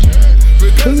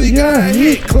 Because he got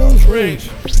hit close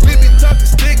range. We be talking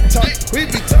stick talk, we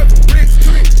be talking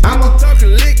bricks. I'm a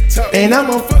talking lick talk, and I'm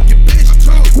a fucking bitch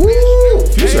too. Woo!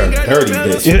 Future a dirty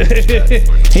bitch.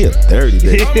 He a dirty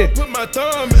bitch. I'ma put my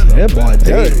thumb in him. That boy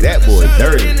dirty. Hey, that boy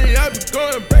dirty. I be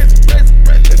going crazy.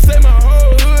 They say my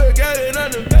whole hood got it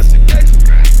under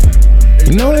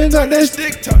investigation. You know they got that.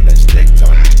 Stick talk, that stick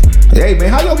talk. Hey man,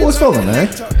 how y'all boys feeling, man?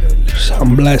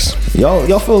 I'm blessed.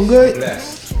 Y'all feeling good?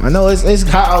 I know it's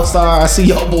hot outside. I see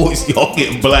y'all boys, y'all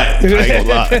getting black. I ain't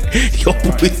gonna lie. Y'all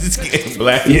boys is getting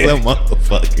black as a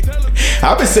motherfucker.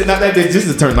 I've been sitting out that bitch just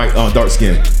to turn like dark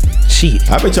skin. Shit.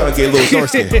 I've been trying to get a little dark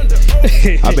skin.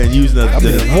 I've been using the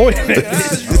avoiding it.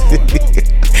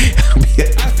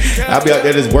 I'll be out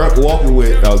there just walking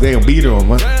with damn beater on,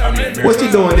 man. What you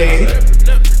doing, Danny?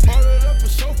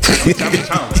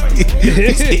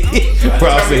 Bro, I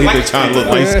said he been trying to look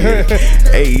light skinned.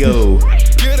 Hey yo.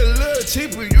 Get a little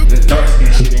cheaper, you can Dark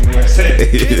skin shit ain't what I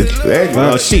said.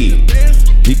 Well, shit.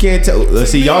 You can't tell.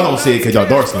 See, y'all don't say it because y'all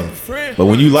dark skinned. But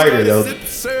when you lighter, though,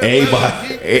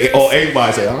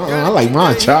 everybody say, I like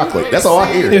mine chocolate. That's all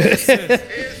I hear.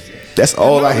 That's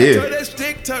all I hear.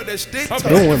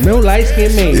 Don't want no light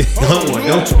skinned man. Don't want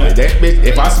no that bitch.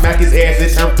 If I smack his ass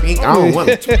and turn pink, I don't want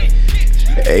it.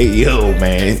 Hey yo,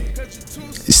 man.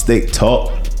 Stick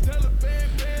talk.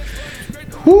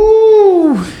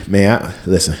 Whoo, man.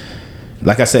 Listen,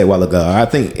 like I said a while ago, I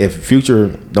think if Future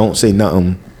don't say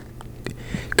nothing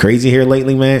crazy here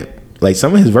lately, man, like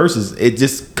some of his verses, it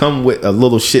just come with a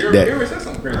little shit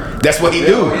that's what he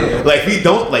do. Like he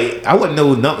don't like. I wouldn't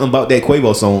know nothing about that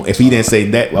Quavo song if he didn't say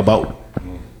that about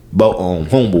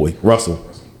homeboy Russell.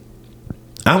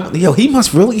 Yo, he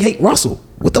must really hate Russell.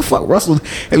 What the fuck, Russell?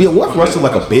 I mean, what Russell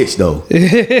like a bitch though?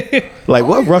 Like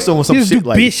what Russell was some He shit do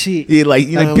like bitch shit. Yeah, like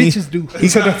you know like what I mean? bitches do.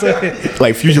 He's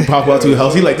like Future pop out to your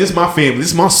house. He like, this is my family. This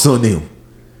is my son.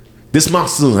 This is my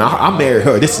son. I married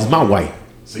her. This is my wife.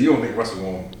 So you don't think Russell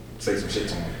gonna say some shit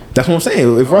to him? That's what I'm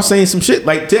saying. If Russ saying some shit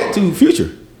like that to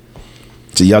Future,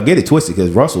 so y'all get it twisted because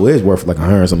Russell is worth like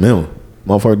 $100 some million.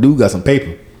 Motherfucker dude got some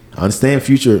paper. I understand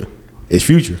Future is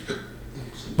Future,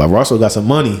 but Russell got some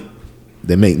money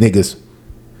that make niggas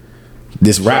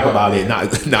just rap about it,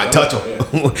 not touch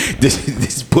them.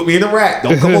 Just put me in the rap.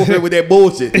 Don't come over here with that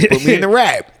bullshit. Just put me in the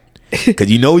rap. Cause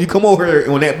you know you come over here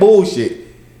on that bullshit.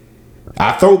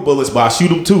 I throw bullets, but I shoot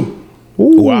them too.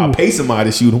 Ooh. Or I'll pay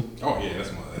somebody to shoot them. Oh yeah,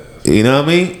 that's my ass. You know what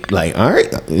I mean? Like, all right,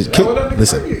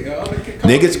 listen,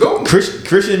 niggas,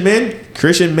 Christian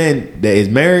men that is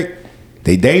married,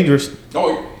 they dangerous.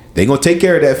 Oh, They gonna take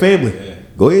care of that family. Yeah.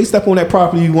 Go ahead, step on that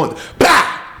property you want.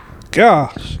 Bah!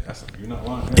 Gosh. You're not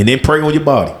lying. And then pray on your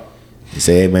body. He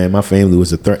said, hey, man, my family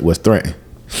was threatened.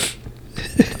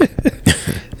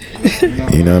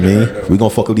 You know what I mean? We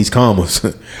gonna fuck up these commas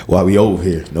while we over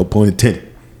here. No point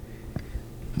intended.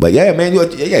 But yeah, man,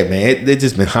 it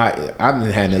just been hot. I've been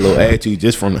having a little attitude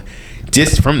just from the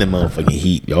motherfucking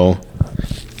heat, y'all.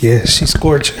 Yeah, she's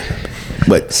scorching.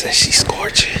 But Says she's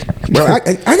scorching. bro,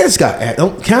 I just got.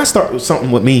 Can I start with something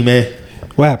with me, man?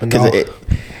 What happened, dog?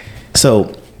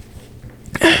 So,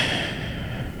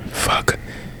 fuck.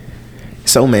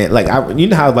 So man, like you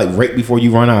know how like right before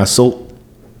you run out of soap,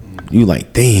 you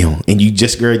like damn, and you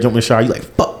just jump in the shower, you like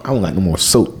fuck, I don't like no more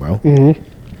soap, bro. Mm-hmm.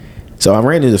 So I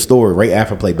ran to the store right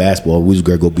after I played basketball. We was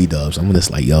gonna go B-dubs. I'm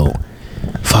just like, yo,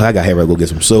 fuck, I got here to go get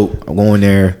some soap. I'm going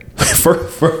there. First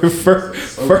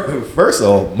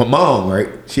off, my mom, right?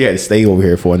 She had to stay over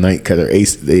here for a night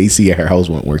because the AC at her house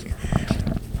wasn't working.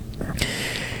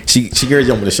 She gets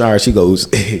jump in the shower. She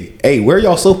goes, hey, where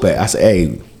y'all soap at? I said,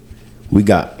 hey, I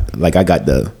got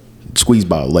the squeeze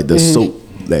bottle, like the soap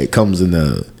that comes in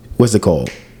the, what's it called?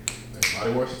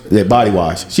 Body wash? That body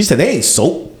wash. She said, they ain't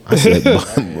soap. I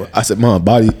said, Mom,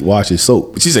 body wash is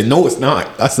soap. She said, no, it's not.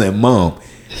 I said, Mom,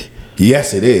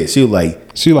 yes, it is. She was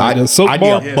like, the soap I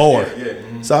bar? need a bar. Yeah.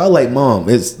 So I was like, Mom,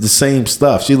 it's the same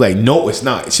stuff. She's like, no, it's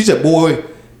not. She said, boy,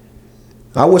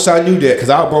 I wish I knew that because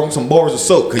I brought some bars of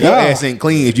soap because your ass ain't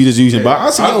clean if you just using bar. I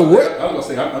said, yo, what? I was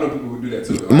gonna say, I know people who do that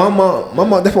too. My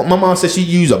mom, that's what my mom said. She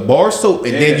used a bar soap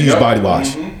and then use body wash.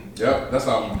 Mm-hmm. Yeah, that's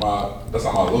how my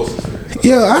little sister is.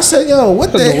 Yeah, I said, yo,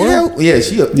 what the hell? Yeah,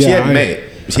 she had me mad.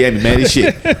 She had me mad as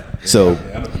shit. So,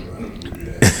 I know people who do that.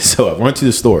 so I run to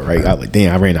the store, right? I was like,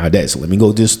 damn, I ran out of that. So let me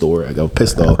go to the store. I got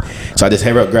pissed off. So I just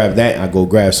hurry up, grab that. And I go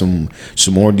grab some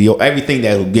more deal. Everything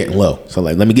that was getting low. So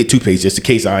like, let me get toothpaste just in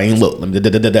case I ain't low. Let me I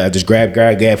just grab,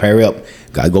 hurry up.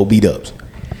 Gotta go B-dubs.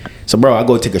 So bro, I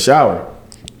go take a shower.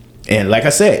 And like I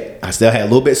said, I still had a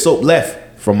little bit of soap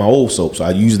left from my old soap. So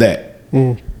I used that.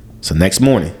 So next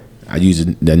morning, I used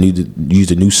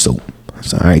the new soap.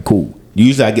 So all right, cool.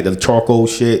 Usually I get the charcoal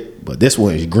shit, but this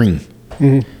one is green.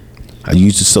 I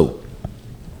use the soap.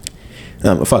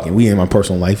 Fucking, we in my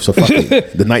personal life, so fuck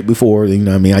it. The night before, you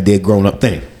know what I mean, I did grown up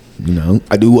thing. You know,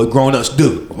 I do what grown ups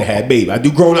do. I had baby. I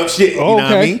do grown up shit. You know what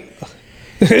I mean?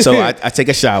 So I take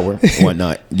a shower,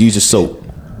 whatnot, use the soap.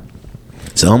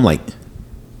 So I'm like,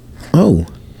 oh.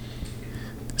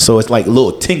 So it's like a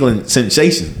little tingling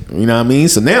sensation. You know what I mean?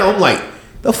 So now I'm like,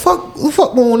 the fuck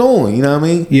going on? You know what I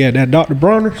mean? Yeah, that Dr.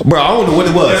 Bronner. Bro, I don't know what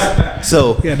it was.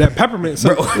 So Yeah, that peppermint.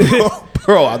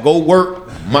 bro, I go work.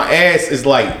 My ass is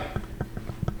like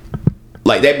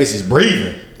that bitch is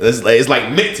breathing. It's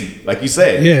like minty, like you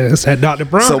said. Yeah, that's that Dr.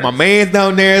 Bronner. So my man's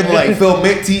down there like feel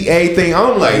minty, everything.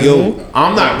 I'm like, yo,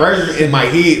 I'm not registering in my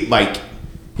head like,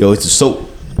 yo, it's a soap.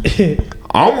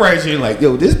 I'm registering like,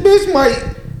 yo, this bitch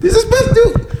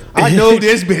do. I know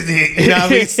this bitch, you know what I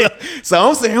mean? So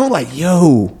I'm saying, I'm like,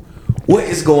 yo, what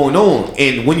is going on?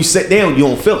 And when you sit down, you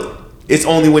don't feel it. It's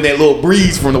only when that little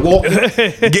breeze from the walk get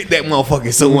that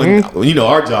motherfucker. So when you know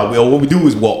our job, what we do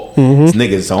is walk.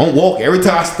 Nigga, so I'm walking every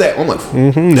time I step. I'm like,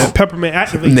 that peppermint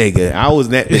activate. nigga, I was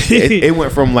that. It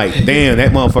went from like, damn,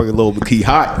 that motherfucker a little key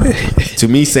hot, to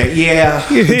me saying, yeah.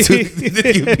 I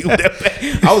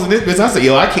was in this bitch. I said,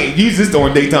 yo, I can't use this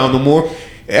during daytime no more.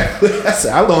 I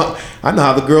said, I know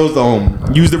how the girls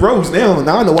use the roads now.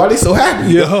 Now I know why they so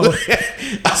happy. Yo.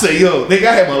 I said, yo, nigga,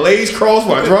 I had my legs crossed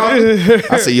while I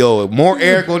drive. I said, yo, more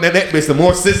air going than that bitch, the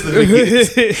more sensitive it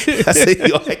gets. I said,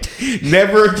 yo,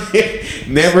 never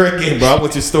again, bro. I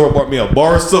went to the store, bought me a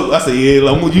bar of soap. I said, yeah,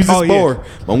 I'm gonna use this bar.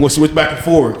 I'm gonna switch back and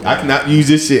forth. I cannot use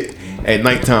this shit at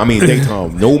nighttime. I mean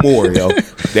daytime, no more, yo.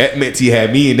 That meant he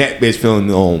had me and that bitch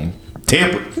feeling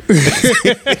tampered.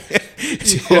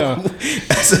 Yeah.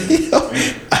 I said, yo,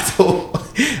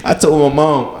 I told my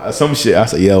mom some shit. I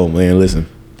said, yo, man, listen,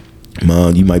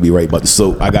 Mom, you might be right about the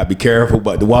soap. I gotta be careful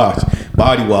about the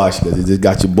body wash, because it just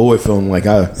got your boy feeling like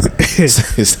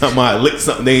somebody licked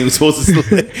something they ain't supposed to.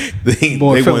 They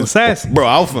feeling sassy, bro.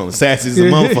 I was feeling sassy as a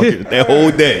motherfucker that whole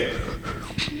day.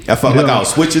 I felt like I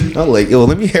was switching. I was like, yo,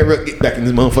 let me get back in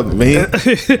this motherfucking man.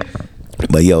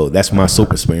 But yo, that's my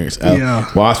soap experience.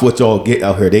 Watch what y'all get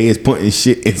out here. They is putting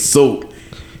shit in soap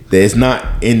that's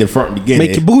not in the front beginning.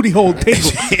 Make your booty hole tingle.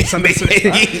 Stop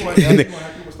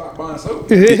buying soap.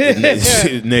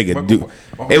 Nigga, dude.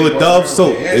 It was Dove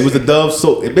soap. It was a Dove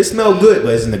soap. It smelled good,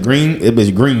 but it's in the green. It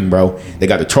was green, bro. They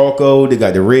got the charcoal. They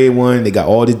got the red one. They got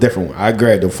all these different ones. I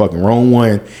grabbed the fucking wrong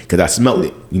one because I smelled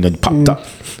it. You know, it popped up.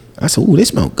 I said, ooh, this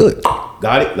smell good.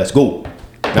 Got it. Let's go.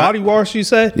 Body wash, you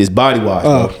say? It's body wash,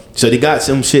 bro. So they got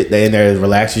some shit that in there that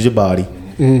relaxes your body.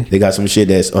 They got some shit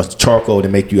that's charcoal to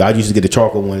make you. I used to get the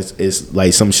charcoal one. It's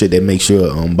like some shit that makes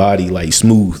your body like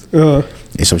smooth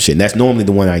and some shit. And that's normally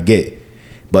the one I get.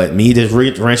 But me just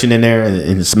wrenching in there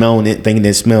and smelling it, thinking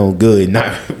it smelled good,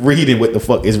 not reading what the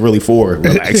fuck it's really for,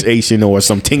 relaxation or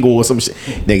some tingle or some shit.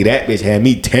 Nigga, that bitch had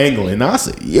me tangling. And I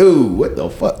said, yo, what the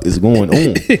fuck is going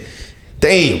on?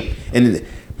 Damn. And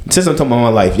since I'm talking about my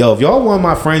life, yo, if y'all want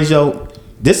my friends, yo,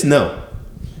 just know.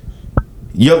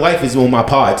 Your life is on my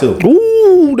pod too.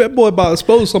 Ooh, that boy about to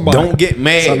expose somebody. Don't get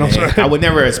mad, man. I would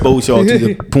never expose y'all to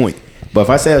the point. But if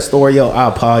I say a story, yo, I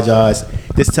apologize.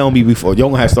 Just tell me before. Y'all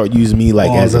gonna have to start using me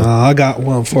like as a... I got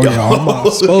one for y'all. I'm about to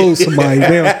expose somebody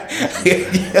now.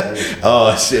 Yeah.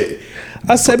 Oh, shit.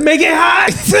 I said, make it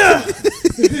hot.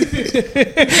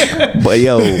 But,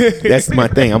 yo, that's my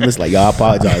thing. I'm just like, yo, I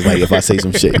apologize. Like, if I say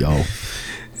some shit, yo.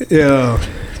 Yeah.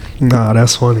 Nah,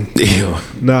 that's funny. Yeah.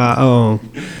 Nah,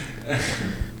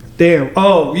 damn.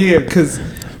 Oh, yeah, because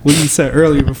when you said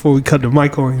earlier before we cut the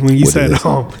mic on, when you What said, is it?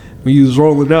 when you was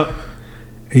rolling up,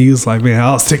 and you was like, man,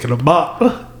 I was taking a bop.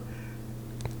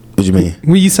 What you mean?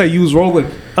 When you say you was rolling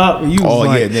up, and you was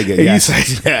like, yeah, nigga. and Yes. you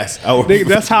say, Yes. nigga,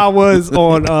 that's how I was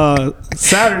on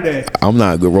Saturday. I'm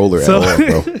not a good roller at So- all,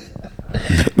 bro.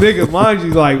 Nigga, mind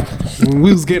you, like, when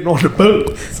we was getting on the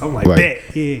boat, so I'm like, Right.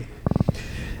 bet, yeah.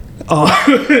 Y'all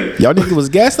niggas was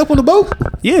gassed up on the boat?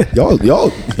 Yeah.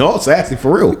 Y'all sassy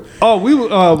for real. Oh, we were,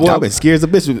 Y'all been scared as a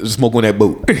bitch to smoke on that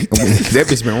boat. That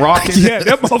bitch been rocking. yeah,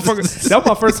 that motherfucker, that was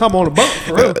my first time on the boat,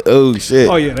 for real. Oh, shit.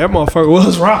 Oh, yeah, that motherfucker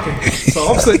was rocking. So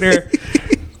I'm sitting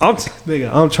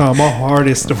there, I'm trying my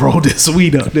hardest to roll this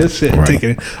weed up. This shit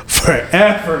taking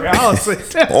forever. I was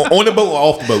sitting On the boat or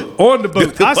off the boat? on the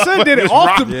boat. I said did it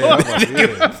off the boat.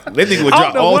 That nigga would I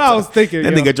drop don't know all what I the- was thinking,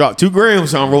 That yo. nigga dropped 2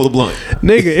 grams on roll the blunt.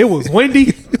 Nigga, it was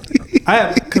windy.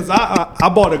 Because I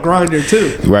bought a grinder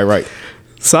too. Right.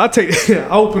 So I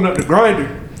open up the grinder.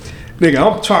 Nigga,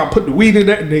 I'm trying to put the weed in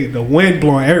there. Nigga, the wind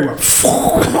blowing everywhere.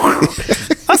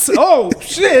 I said, oh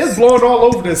shit, it's blowing all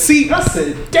over the seat. I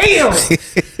said, damn.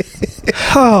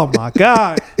 Oh my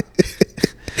God.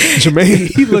 Jermaine,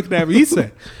 he looked at me. He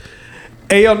said,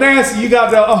 hey, yo, Nancy, you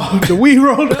got the weed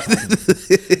roller?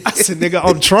 I said, nigga,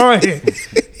 I'm trying.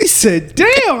 He said,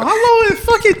 damn, how long did it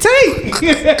fucking take?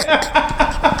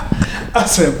 I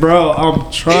said, bro,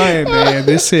 I'm trying, man.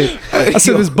 This shit. I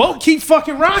said, this boat keep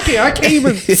fucking rocking. I can't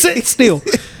even sit still.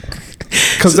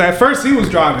 Because at first he was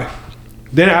driving.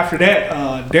 Then after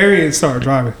that, Darian started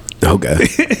driving. Okay.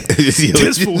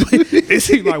 This fool, it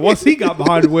seemed like once he got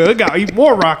behind the wheel, it got even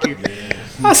more rocky.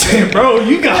 I said, bro,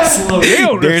 you got to slow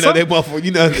down. Darren, that motherfucker,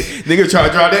 nigga try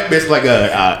to drive that bitch like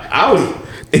a Audi.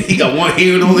 He got one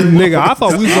hand on it. Nigga, I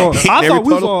thought we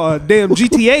was on a damn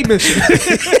GTA mission.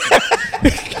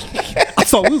 I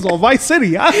thought we was on Vice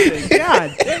City. I said,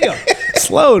 God damn,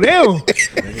 slow down.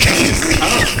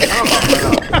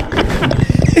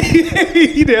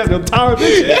 He didn't have no time.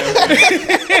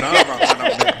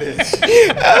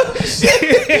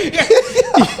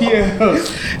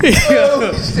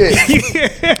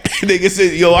 Nigga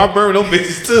said, yo, I burn them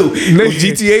bitches too. Those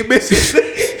GTA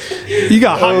bitches. You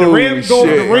got hot in the rim, go in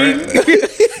the ring.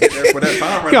 For that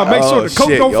time You gotta make sure the coke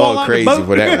don't fall out the crazy boat.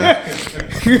 for that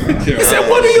He said,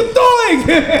 what are you doing? one.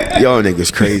 Y'all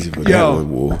niggas crazy for that one,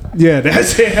 boy. Yeah,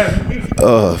 that's it.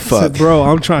 Oh, I fuck. said, bro,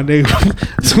 I'm trying to.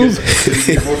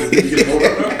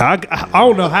 I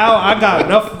don't know how I got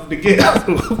enough to get out.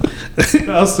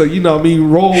 So you know,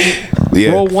 roll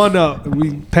one up and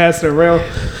we pass it around.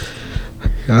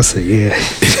 I said, yeah.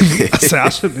 I said I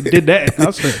shouldn't have did that.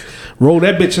 I said, roll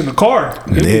that bitch in the car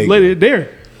and Nigga. let it there.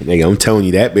 Nigga, I'm telling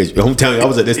you that bitch. I'm telling you, I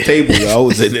was at this table. Yo, I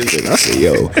was in this. I said,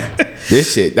 yo,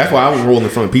 this shit. That's why I was rolling in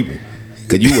front of people.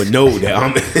 Cause you would know that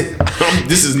I'm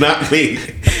this is not me.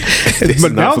 This But is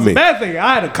that not for was me. a bad thing.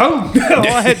 I had a cone. All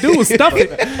I had to do was stuff it.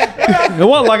 It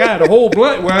wasn't like I had a whole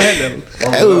blunt where I had to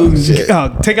Oh, shit.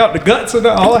 take out the guts and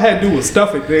all I had to do was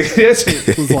stuff it. That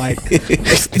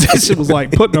shit was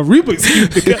like putting a Rubik's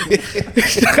Cube together.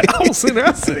 I was sitting there.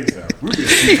 I said,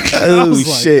 Oh,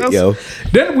 shit, yo.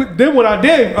 Then when I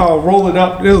did roll it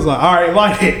up, it was like, all right,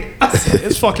 light it. I said,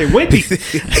 it's fucking windy.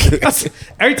 I said,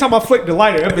 every time I flick the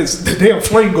lighter, the damn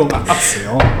flame go out. I said,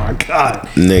 oh my God.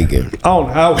 Nigga. I don't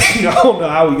know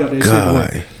how we got that shit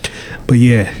God. going. But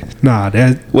yeah, nah,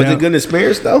 Was it good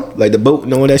experience though? Like the boat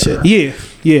and all that shit? Yeah.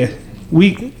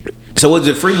 So was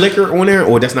it free liquor on there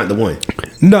or that's not the one?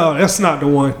 No, that's not the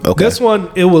one. Okay. This one,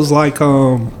 it was like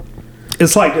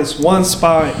it's like this one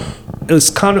spot. It's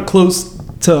kind of close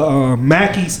to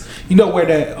Mackey's. You know where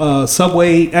that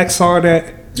Subway Exxon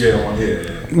at?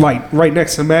 Yeah. Like right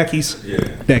next to Mackey's. Yeah.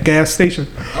 That gas station.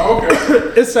 Oh,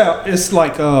 okay. It's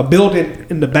like a building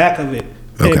in the back of it.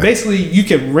 And Okay. basically, you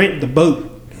can rent the boat,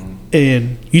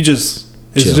 and it's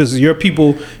Chill. just your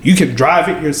people. You can drive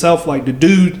it yourself. Like the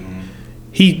dude,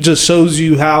 he just shows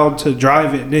you how to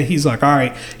drive it, and then he's like, all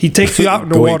right, he takes you out in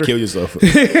the Go ahead water. and kill yourself.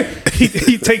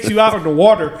 he takes you out in the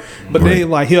water, but then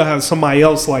like he'll have somebody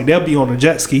else, like they'll be on a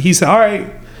jet ski. He said, all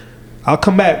right, I'll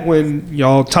come back when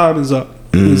y'all time is up.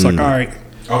 He's like, all right.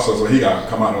 Also, so he got to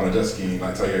come out on a jet ski and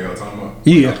like tell you your time up.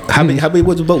 Yeah. How big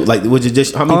was the boat? Like, was it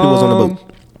just how many people was on the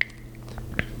boat?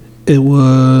 It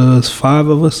was 5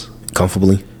 of us.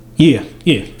 Comfortably. Yeah.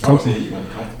 Obviously, he went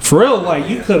comfortable. For real, like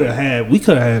we could have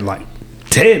had like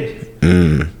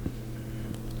 10.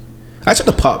 I should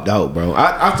have popped out, bro.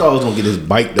 I thought I was gonna get this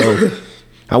bike though.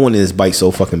 I wanted this bike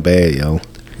so fucking bad, yo.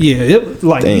 Yeah, it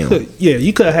like Damn.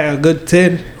 you could have had a good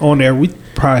 10 on there. We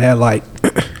probably had like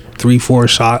 3-4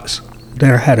 shots.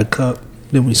 Then I had a cup.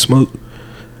 Then we smoked.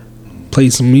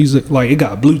 Played some music. Like it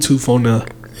got Bluetooth on the.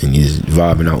 And you just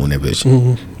vibing out on that bitch.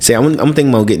 See, I'm thinking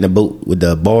about getting a boat with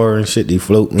the bar and shit. They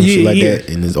float and shit like that,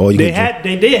 and it's all you. They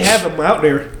did have them out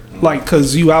there, like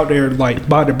cause you out there like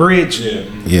by the bridge.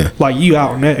 Yeah. Like you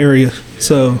out in that area.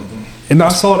 So, and I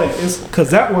saw that it's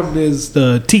cause that one is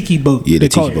the tiki boat. Yeah, the they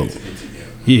call tiki it. boat.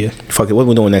 Yeah. Fuck it. What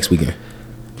we doing next weekend?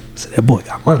 So that boy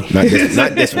got money. Not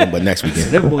this one, but next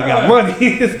weekend. That boy got money.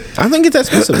 I think it's that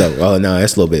expensive though. Oh no,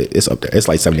 it's a little bit. It's up there. It's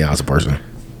like $70 a person.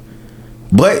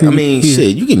 But I mean,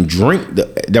 shit, you can drink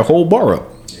the whole bar up.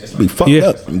 Be fucked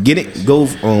up. Get it. Go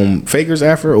Fakers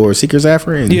after or Seekers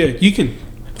after. And Yeah, you can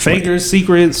Fakers,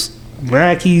 Secrets,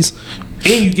 Rackies,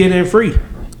 and you get in free.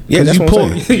 Yeah, that's you what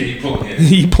I'm saying.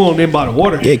 you pulling in by the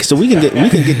water. Yeah, so we can get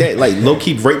that like low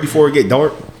key right before it get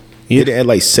dark. Get it at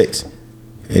like 6,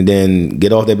 and then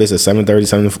get off that bitch at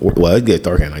 7:30, 7:40. Well, it get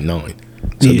dark at like 9.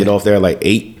 So get off there at like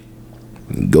 8.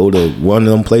 Go to one of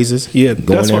them places. Yeah,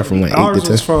 go in there from like 8 to 10. Ours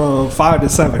was from 5 to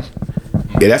 7.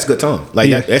 Yeah, that's a good time. Like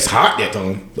Yeah. that's hot that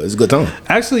time, but it's a good time.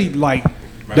 Actually, like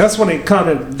that's when it kind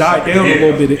of died down a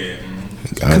little bit.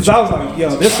 Because I was like,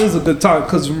 yo, this is a good time.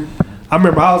 Because I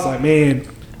remember I was like, man,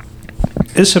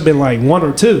 it should have been like 1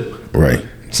 or 2. Right.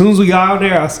 As soon as we got out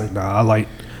there, I said, nah, I like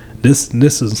this.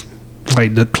 This is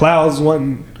like the clouds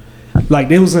wasn't like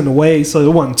they was in the way, so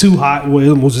it wasn't too hot. Where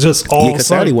it was just all Because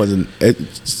sun. Saturday wasn't.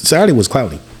 Saturday was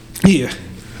cloudy. Yeah,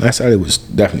 That Saturday was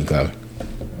definitely cloudy.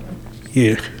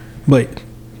 yeah, but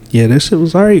yeah, that shit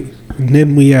was alright. And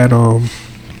then we had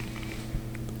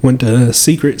went to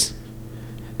Secrets.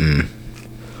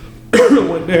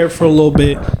 Went there for a little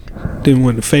bit. Then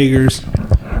went to Fakers.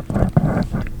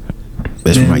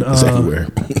 That's Then, right. It's everywhere.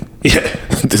 Yeah,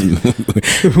 this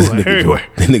everywhere.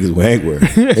 The niggas were everywhere.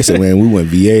 They said, man, we went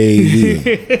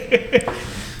VA.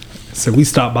 So we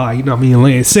stopped by, you know what I mean,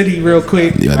 Land City real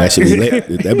quick. Yeah, that should be lit.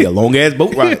 That'd be a long ass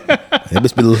boat ride. That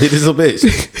bitch be lit as a bitch.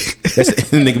 That's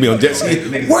nigga be on jet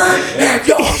ski. Where have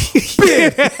y'all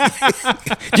been?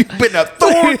 You been a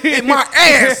thorn in my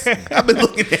ass. I've been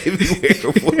looking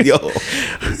everywhere for y'all.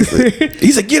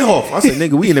 He said, get off. I said,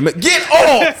 nigga, we in the middle. Get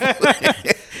off.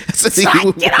 I said,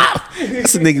 nigga, get off. I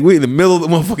said, nigga, we in the middle of the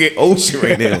motherfucking ocean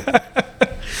right now.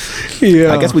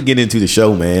 Yeah, I guess we get into the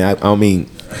show, man. I mean,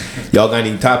 y'all got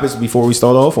any topics before we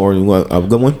start off, or you want a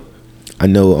good one? I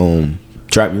know,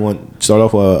 Trap, you want to start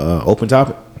off with an open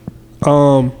topic?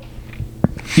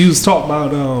 You was talking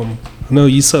about I know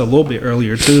you said a little bit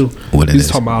earlier too. What it you was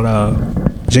is? talking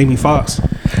about Jamie Foxx.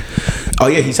 Oh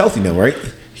yeah, he's healthy now, right?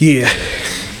 Yeah,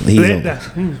 He's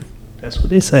that's what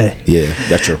they say. yeah,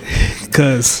 that's true.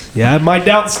 Cause yeah, I had my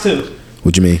doubts too.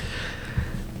 What you mean?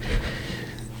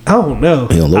 I don't know.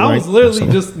 He on low I was rank? literally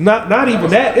Something? just not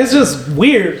even that. It's just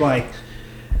weird. Like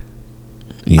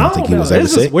You I don't think he know. was ever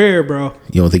It's just sick? weird, bro.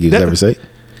 You don't think he was That- ever sick?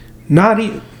 Not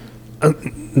even.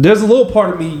 There's a little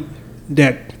part of me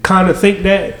that kind of think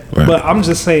that, Right. but I'm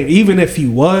just saying, even if he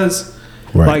was,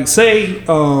 Right. like, say,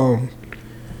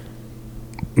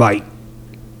 like,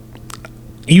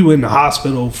 you in the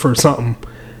hospital for something.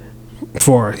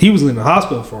 He was in the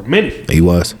hospital for a minute. He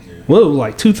was. Well, it was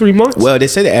like 2-3 months. Well, they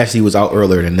said that actually he was out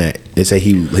earlier than that. They say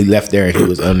he left there and he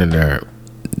was under their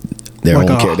Like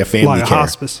own a- care, their family like a care.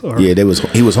 hospice or- Yeah,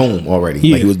 he was home already.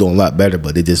 Yeah. Like he was doing a lot better,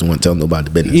 but they just wouldn't tell nobody the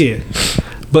business. Yeah,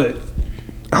 but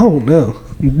I don't know.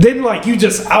 Then like you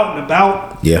just out and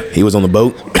about. Yeah, he was on the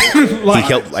boat. Like, He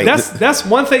helped, like, that's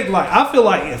one thing. Like I feel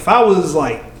like if I was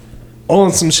like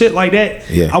on some shit like that,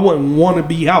 Yeah. I wouldn't want to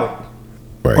be out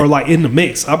Right. or like in the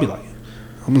mix. I'd be like,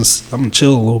 I'm gonna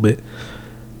chill a little bit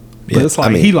But it's like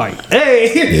I mean, he like,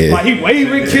 hey, Yeah. like he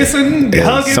waving, kissing,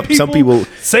 hugging people, some people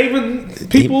saving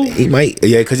people. He might,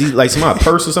 because he like somebody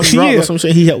purse or something drop Yeah. or some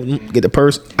shit. He helped him get the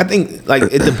purse. I think like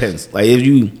it depends. Like if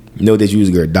you know that you was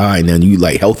gonna die and then you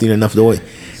like healthy enough to do it.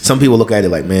 Some people look at it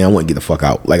like, man, I want to get the fuck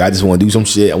out. Like I just want to do some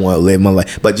shit. I want to live my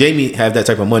life. But Jamie have that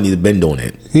type of money to been doing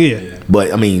it. Yeah.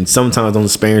 But I mean, sometimes those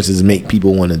experiences make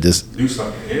people want to just Do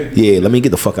something. yeah, let me get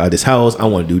the fuck out of this house. I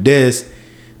want to do this.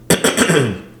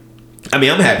 I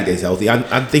mean, I'm happy that he's healthy.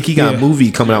 I think he got a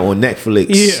movie coming out on Netflix.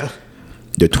 Yeah.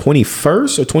 The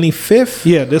 21st or 25th.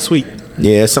 Yeah, this week.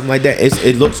 Yeah, something like that.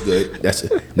 It looks good. That's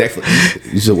it.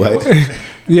 Netflix. You said what?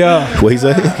 Yeah. What he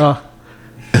say?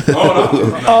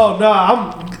 Oh no,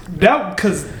 I'm that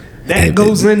because that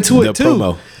goes into the it too.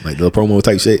 Promo, like the promo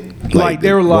type shit. Like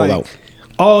they were roll like, out.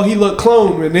 oh, he looked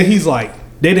cloned, and then he's like,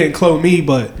 they didn't clone me,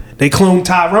 but they cloned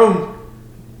Tyrone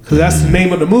because that's the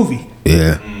name of the movie.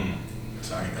 Yeah.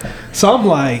 So I'm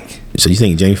like, So you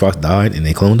think Jamie Foxx died and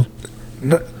they cloned him?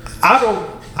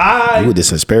 You with this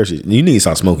conspiracy? You need to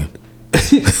stop smoking.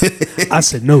 I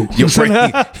said no.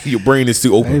 Your brain is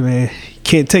too open. Hey man, you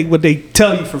can't take what they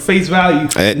tell you for face value.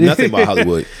 Nothing about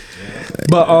Hollywood.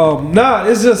 But nah,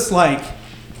 it's just like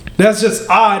that's just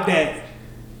odd that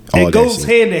All it that goes shit.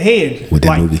 hand to hand With that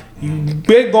like, movie. You've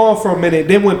been gone for a minute.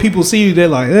 Then when people see you, they're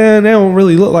like, they don't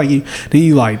really look like you. Then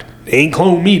you like, they ain't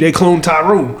clone me. They clone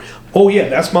Tyrone. Oh yeah,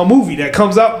 that's my movie that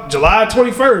comes out July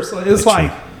 21st. It's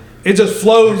like it just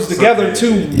flows together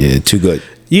too. Yeah, too good.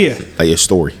 Yeah, Like your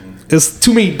story. it's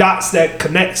too many dots that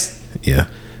connects. Yeah.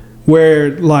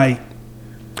 Where like,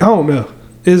 I don't know.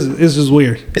 It's just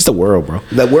weird. It's the world, bro.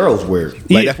 The world's weird. Like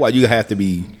Yeah. that's why you have to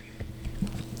be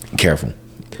careful.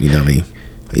 You know what I mean?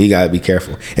 You gotta be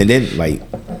careful. And then like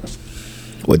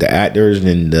with the actors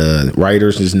and the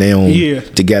writers is now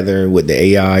together with the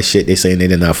AI shit, they saying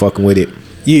they're not fucking with it.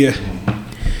 Yeah.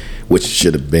 Which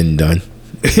should have been done.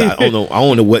 I don't know. I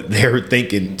don't know what they were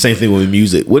thinking. Same thing with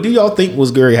music. What do y'all think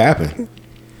was going to happen?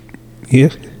 Yeah.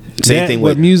 Same thing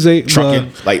with music,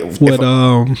 trucking. Like with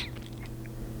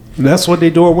that's what they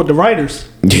doing with the writers,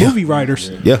 movie writers.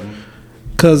 Yeah.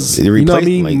 Because They you know what I replaced,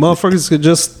 mean, like- motherfuckers could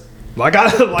just like I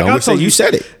Don't say told you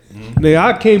said it. Yeah,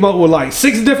 I came up with like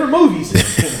 6 different movies.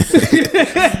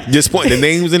 Just point the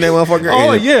names in that motherfucker.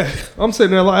 Oh and- yeah, I'm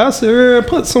sitting there like I said, man,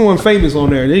 put someone famous on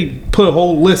there. They put a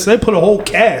whole list. They put a whole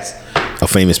cast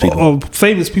Of famous people. of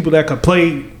famous people that could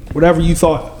play whatever you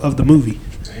thought of the movie.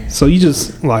 So you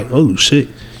just like, oh shit.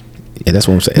 Yeah, that's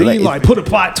what I'm saying. Then Like, you like put a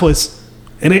plot twist,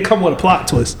 and they come with a plot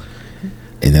twist.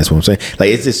 and that's what I'm saying. Like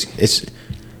it's just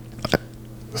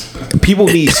people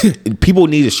need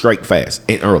to strike fast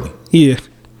and early. Yeah,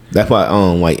 That's why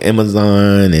like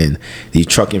Amazon and these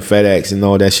trucking FedEx and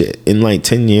all that shit in like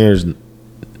 10 years,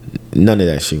 none of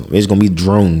that shit. It's gonna be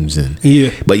drones and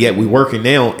Yeah. But yet we working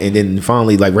now, and then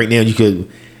finally like right now you could,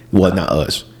 well not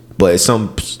us, but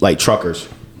some like truckers,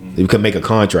 they could make a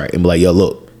contract and be like, yo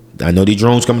look, I know these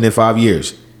drones coming in 5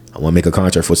 years. I want to make a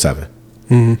contract for 7.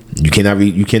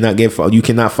 You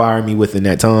cannot fire me within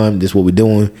that time. This is what we're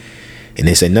doing. And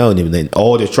they said no. And then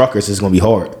all the truckers is gonna be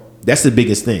hard. That's the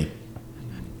biggest thing.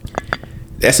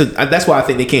 That's why I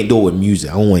think they can't do it with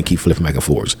music. I don't want to keep flipping back and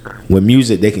forth. With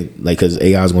music, they can like because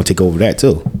AI is gonna take over that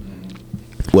too.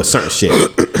 With certain shit,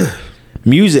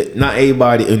 music, not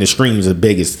everybody in the streams is the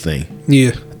biggest thing.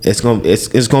 yeah, It's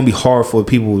gonna be hard for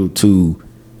people to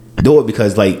do it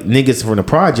because like niggas from the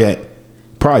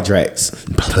projects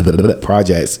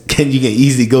can you can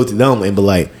easily go to them and be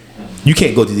like, you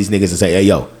can't go to these niggas and say, hey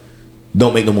yo,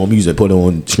 don't make no more music, put it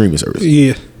on streaming service.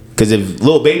 yeah, Because if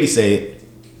Lil Baby said,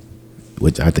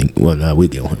 which I think, well, nah, we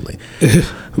get on him. Like,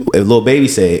 if Lil Baby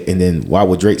said, and then why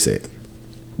would Drake say it?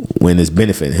 When it's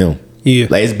benefiting him. Yeah.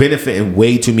 Like, it's benefiting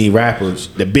way too many rappers,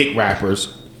 the big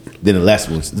rappers, than the less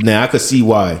ones. Now, I could see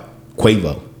why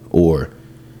Quavo or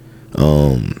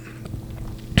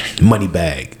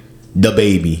Moneybag, The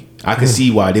Baby, I could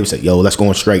see why they would say, yo, let's go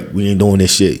on strike. We ain't doing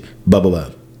this shit. Blah, blah, blah.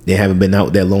 They haven't been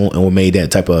out that long or made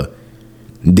that type of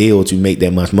deal to make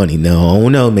that much money. No, I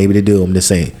don't know. Maybe they do. I'm just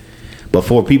saying. But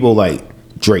for people like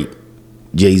Drake,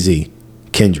 Jay-Z,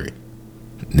 Kendrick,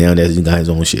 now that he got his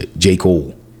own shit, J.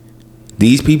 Cole,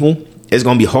 these people, it's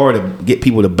gonna be hard to get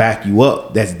people to back you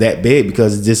up. That's that big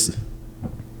because it's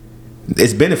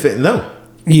benefiting them.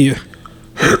 yeah.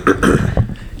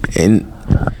 And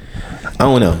I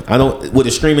don't know. With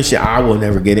the streaming shit, I will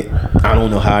never get it. I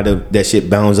don't know how that shit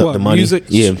bounds up What, the money. music?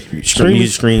 Yeah, Streaming?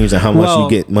 music streams and how much you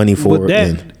get money for With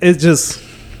it. that,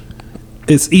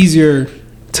 it's easier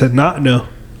to not know.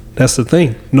 That's the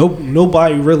thing.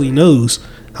 Nobody really knows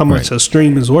how much Right. a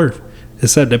stream is worth,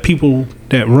 except the people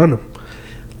that run them.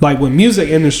 Like with music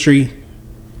industry,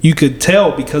 you could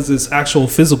tell because it's actual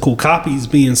physical copies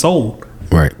being sold.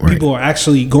 Right. People are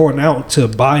actually going out to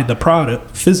buy the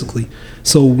product physically.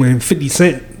 So when 50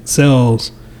 Cent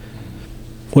sells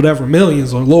whatever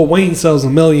millions, or Lil Wayne sells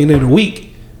 1 million in a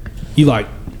week, you like,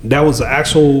 that was an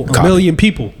actual a million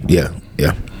people. Yeah.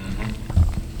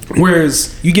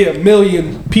 Whereas you get 1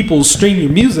 million people stream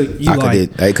your music, you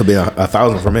It could be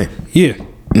 1,000 for me. Yeah.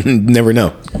 Never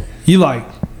know. You like,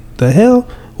 the hell?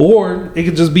 Or it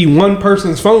could just be one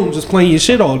person's phone just playing your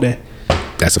shit all day.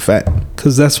 That's a fact.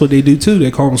 Because that's what they do too.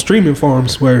 They call them streaming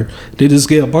farms, where they just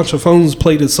get a bunch of phones,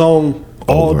 play the song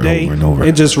all day, over and over.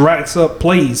 and just racks up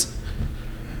plays.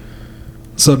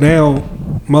 So now,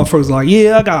 motherfuckers like,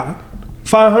 yeah, I got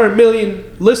 500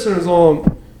 million listeners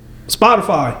on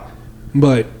Spotify,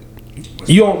 but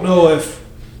you don't know if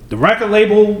the record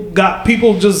label got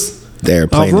people just They're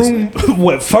playing room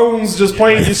with phones just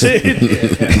playing your shit.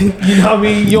 You know what I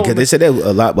mean? Because they said that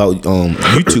a lot about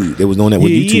YouTube. They was doing that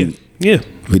with YouTube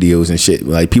videos and shit.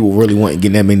 Like people really weren't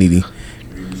getting that many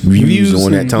views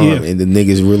on that time, and the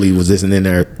niggas really was listening in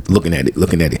there looking at it.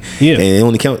 Yeah, and it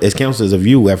only counts as a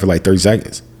view after like 30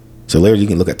 seconds. So later you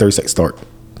can look at 30 seconds start,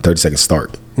 30 seconds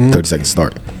start, 30 seconds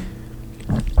start.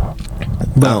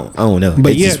 But I don't know.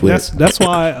 But it's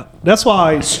that's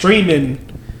why streaming,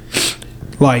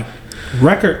 like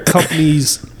record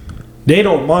companies, they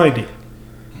don't mind it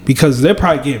because they're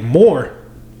probably getting more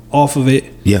off of it.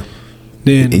 Yeah.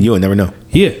 And you'll never know.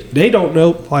 Yeah, they don't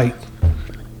know. Like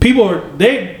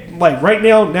right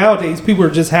now, nowadays, people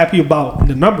are just happy about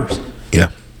the numbers.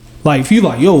 Yeah. Like if you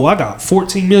like, yo, I got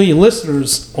 14 million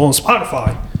listeners on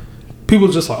Spotify. People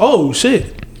just like, oh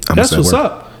shit, that's what's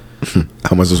up.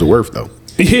 How much is it worth though?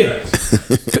 Yeah.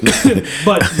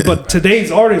 but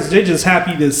today's artists, they're just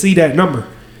happy to see that number.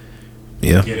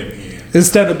 Yeah.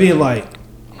 Instead of being like,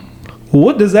 well,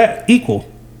 what does that equal?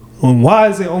 And why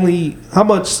is it only, how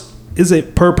much is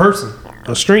it per person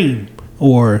a stream?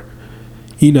 Or,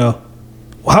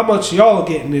 how much y'all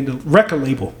getting in the record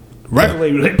label?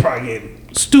 Label, they probably getting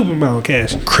stupid amount of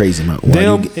cash. Crazy amount.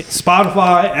 Them,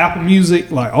 Spotify, Apple Music,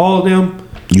 like all of them.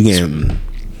 You getting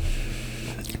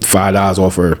 $5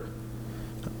 off for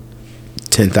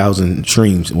 10,000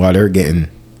 streams while they're getting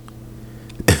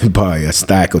probably a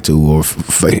stack or two or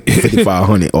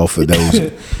 5,500 off of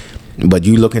those. But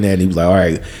you looking at it, you like, all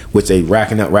right, which they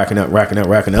racking up.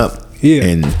 Yeah.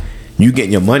 And you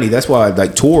getting your money. That's why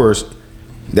like tours,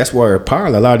 that's where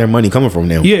probably a lot of their money coming from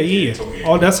now. Yeah.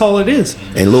 Oh, that's all it is.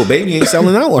 And Lil Baby ain't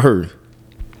selling out with her.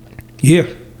 Yeah.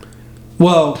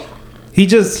 Well, I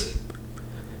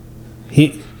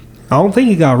don't think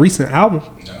he got a recent album.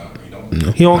 No, he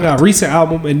don't. He don't got a recent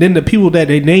album, and then the people that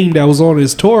they named that was on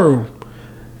his tour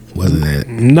wasn't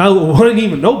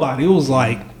even nobody. It was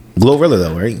like Glorilla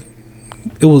though, right?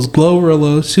 It was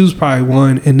Glorilla. She was probably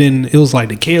one, and then it was like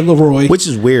the Kid Leroy. Which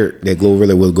is weird that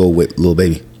Glorilla will go with Lil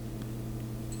Baby.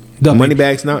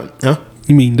 Moneybags not, huh?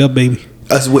 You mean Dub Baby?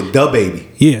 Us with Dub Baby.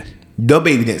 Yeah. Dub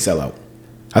Baby didn't sell out.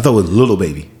 I thought it was Little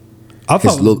Baby. I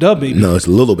thought it was Dub Baby. No, it's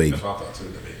Little Baby. That's what I thought too.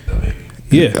 The baby.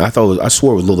 Yeah. I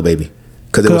swore it was Little Baby.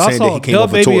 Because it was saying that he came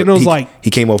off a tour. And it was he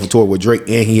came off a tour with Drake,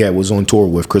 and he was on tour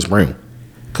with Chris Brown.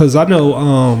 Because I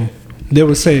know they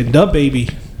were saying Dub Baby,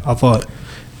 I thought.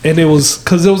 And it was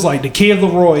because it was like the Kid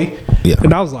Leroy. Yeah.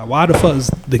 And I was like, why the fuck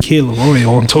is the Kid Leroy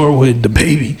on tour with the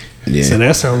Baby? Yeah. So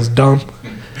that sounds dumb.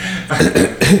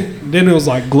 Then it was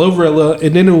like Glorilla,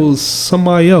 and then it was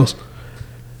somebody else.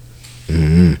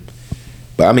 Mm-hmm.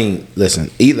 But I mean, listen,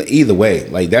 either way,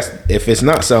 like that's if it's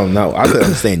not selling out, I could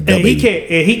understand. And he's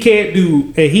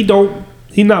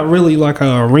not really like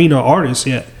an arena artist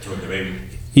yet. With the baby.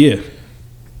 Yeah.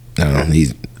 No,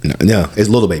 it's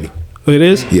Little Baby. It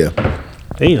is? Yeah.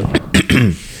 Damn.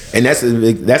 And that's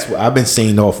what I've been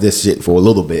saying off this shit for a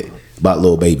little bit about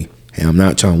Lil Baby, and I'm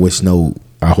not trying to wish no.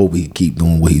 I hope he keep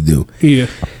doing what he do. Yeah.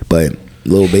 But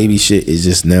Lil Baby shit is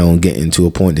just now getting to a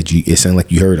point that it sounds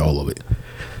like you heard all of it.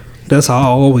 That's how I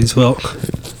always felt.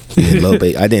 Yeah, Lil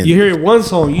Baby, I didn't. You hear one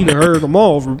song, you done heard them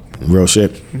all. Real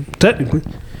shit. Technically.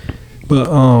 But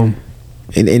and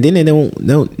then they don't.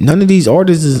 No, none of these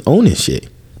artists is owning shit.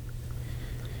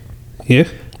 Yeah.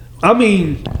 I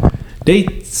mean, they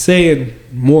saying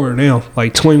more now.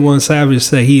 Like 21 Savage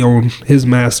say he owned his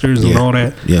masters and all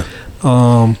that. Yeah.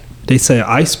 They say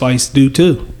Ice Spice do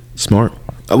too. Smart.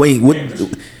 Oh wait, what?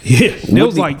 Yeah, it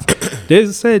was like they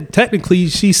said technically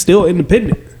she's still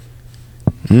independent.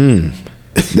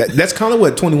 That's kind of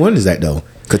what 21 is at though.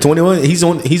 Cause 21 he's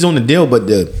on the deal, but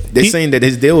they're saying that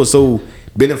his deal is so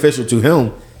beneficial to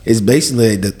him. It's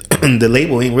basically the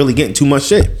label ain't really getting too much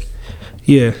shit.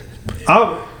 Yeah,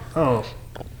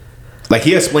 like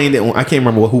he explained it on, I can't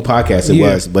remember who podcast it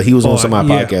was, but he was on some of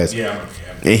my podcasts. Yeah.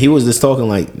 And he was just talking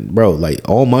like, bro, like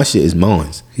all my shit is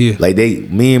mine. Yeah. Like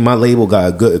me and my label got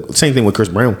a good. Same thing with Chris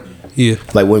Brown. Yeah.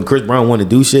 Like when Chris Brown want to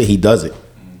do shit, he does it.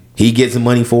 He gets the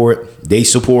money for it. They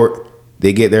support.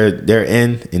 They get their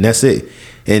end, and that's it.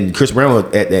 And Chris Brown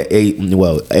at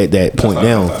that point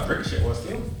now.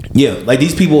 Yeah, like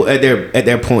these people at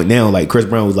their point now, like Chris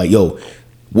Brown was like, yo,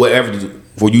 whatever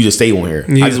for you to stay on here.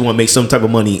 Yeah. I just want to make some type of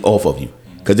money off of you.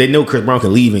 Because they know Chris Brown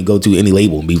can leave and go to any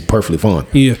label and be perfectly fine.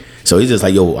 Yeah. So he's just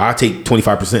like, yo, I'll take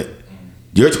 25%.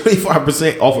 Your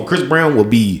 25% off of Chris Brown will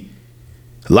be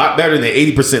a lot better than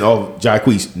 80% off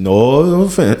Jacquees. No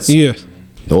offense. Yeah.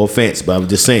 No offense, but I'm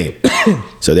just saying.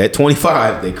 So that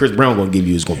 25 that Chris Brown gonna give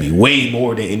you is gonna be way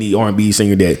more than any R&B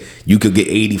singer that you could get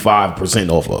 85%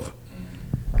 off of.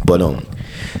 But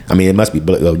I mean, it must be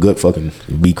a good fucking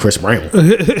be Chris Brown.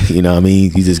 You know what I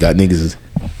mean? He just got niggas.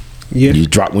 Yeah. You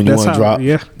drop when you want to drop.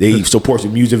 Yeah. They support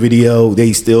your music video.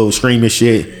 They still stream your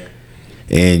shit,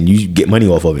 and you get money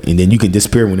off of it. And then you can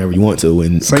disappear whenever you want to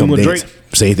and Same come with dance. Drake.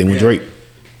 Same thing with Drake.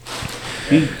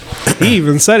 He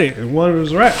even said it in one of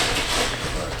his raps.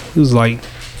 He was like,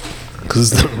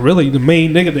 because really the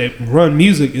main nigga that run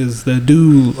music is the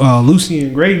dude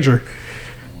Lucian Granger.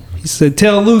 He said,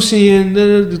 "Tell Lucian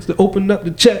to open up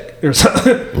the check or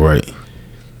something." Right.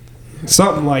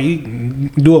 Something like you can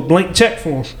do a blank check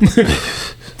for him.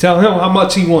 Tell him how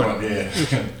much he want.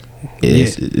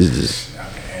 It's just,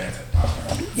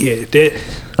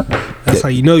 that's how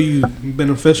you know you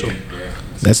beneficial.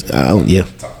 That's yeah.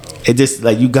 It just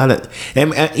like you gotta,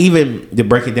 and even to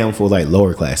break it down for like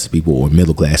lower class people or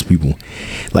middle class people,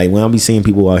 like when I be seeing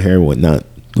people out here and whatnot,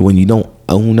 when you don't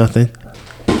own nothing.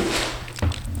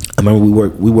 I remember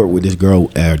we work with this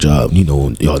girl at our job. You know,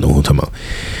 y'all know who I'm talking about.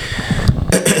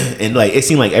 And like it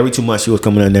seemed like every 2 months she was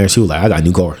coming in there and she was like, "I got a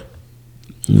new car."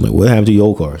 I'm like, "What happened to your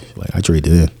old car?" She's like, "I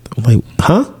traded it in." I'm like,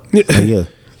 "Huh?" Like, yeah.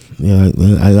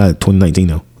 I got 2019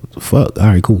 now. Fuck. All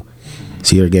right, cool.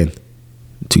 See her again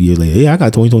 2 years later. Yeah, I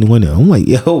got 2021 now. I'm like,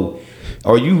 yo,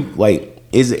 are you like?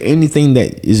 Is there anything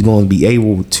that is going to be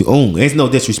able to own? There's no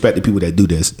disrespect to people that do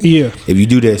this. Yeah. If you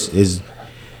do this, is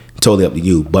totally up to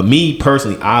you. But me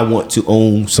personally, I want to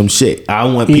own some shit. I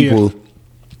want people.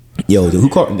 Yo, who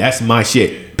called? That's my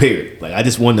shit. Period. Like I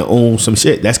just want to own some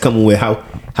shit. That's coming with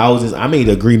houses. I made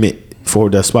an agreement for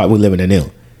the spot we're living in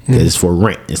now. Because it's for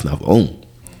rent. It's not for own.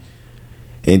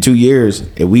 In 2 years,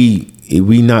 if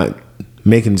we not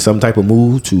making some type of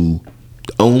move to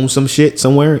own some shit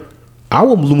somewhere, I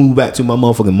will move back to my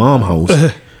motherfucking mom house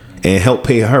and help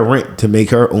pay her rent to make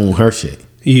her own her shit.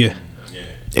 Yeah.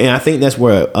 And I think that's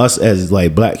where us as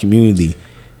like black community,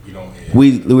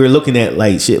 we're looking at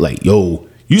like shit like, yo,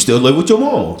 you still live with your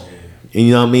mom. And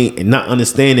you know what I mean? And not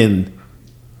understanding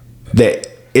that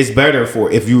it's better for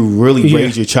if you really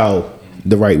raise your child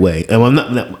the right way. And I'm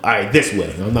not all right, this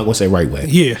way. I'm not gonna say right way.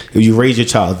 Yeah. If you raise your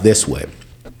child this way.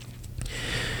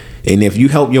 And if you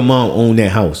help your mom own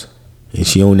that house and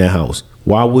she own that house,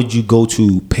 why would you go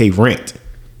to pay rent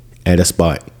at a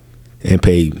spot and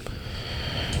pay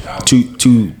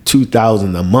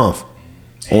 $2,000 a month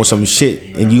on some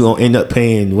shit and you gonna end up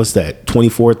paying what's that,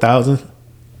 $24,000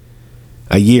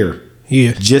 a year?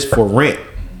 Yeah. Just for rent.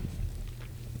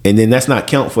 And then that's not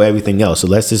count for everything else. So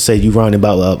let's just say you run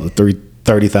about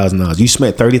 $30,000. You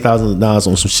spent $30,000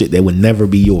 on some shit that would never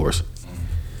be yours.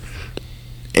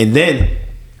 And then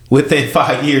within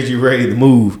 5 years, you're ready to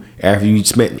move after you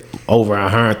spent over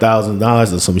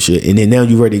 $100,000 or some shit. And then now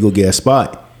you're ready to go get a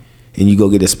spot. And you go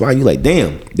get a spot. You're like,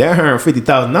 damn, that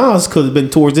 $150,000 could have been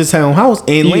towards this house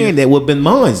and land that would have been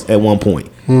mine at one point.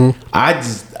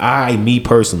 Me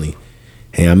personally,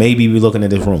 and I may be looking at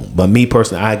this wrong, but me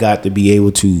personally, I got to be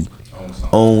able to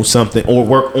own something or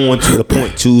work on to the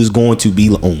point to is going to be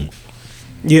owned.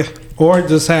 Yeah. Or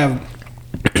just have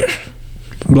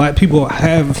black people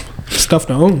have stuff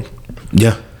to own.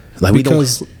 Yeah. Like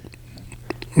because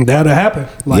that'll happen.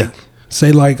 Like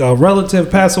say like a relative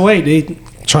pass away, they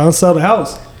trying to sell the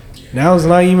house. Now it's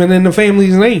not even in the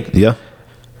family's name. Yeah.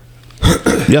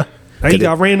 Yeah. Now you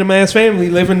got random ass family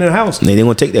living in the house. They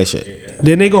gonna take that shit.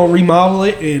 Then they gonna remodel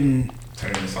it and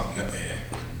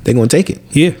they gonna take it.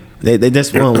 Yeah.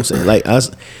 That's what I'm saying. Like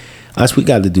us, we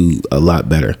got to do a lot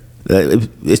better.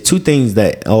 It's two things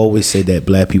that I always say that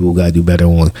black people got to do better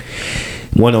on.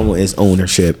 One of them is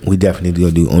ownership. We definitely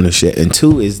gonna do ownership. And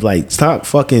two is like stop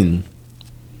fucking.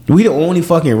 We the only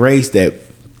fucking race that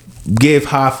give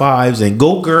high fives and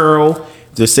go girl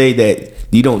to say that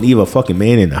you don't need a fucking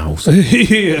man in the house.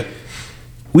 Yeah.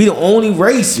 We the only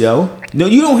race, yo. No,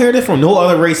 you don't hear that from no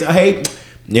other race. Hey,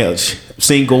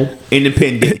 single,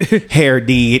 independent, hair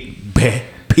did,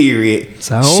 Period.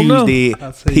 So I don't Shoes know. dead.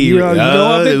 I say, Period.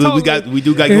 I've been talking. We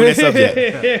do got to go on that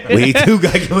subject. We do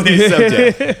got to go on that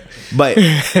subject. But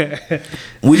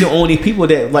we the only people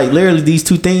that like literally these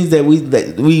two things that we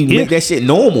make that shit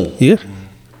normal. Yeah.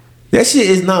 That shit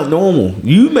is not normal.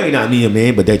 You may not need a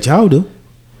man, but that y'all do.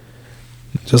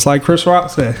 Just like Chris Rock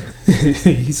said.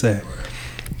 He said,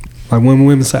 like when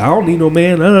women say, I don't need no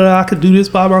man. I could do this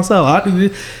by myself. I do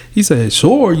this. He said,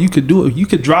 sure, you could do it. You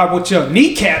could drive with your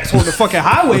kneecaps on the fucking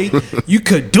highway. You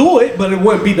could do it, but it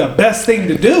wouldn't be the best thing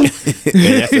to do.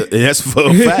 And that's for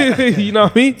a fact. You know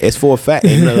what I mean? It's for a fact.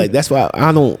 And like that's why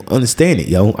I don't understand it,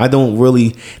 yo. I don't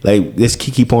really like this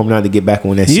Kiki Palmer not to get back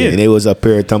on that shit. Yeah. And they was up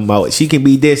here talking about she can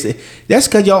be this. That's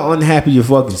cause y'all unhappy your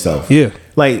fucking self. Yeah.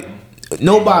 Like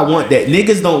nobody want that.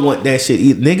 Niggas don't want that shit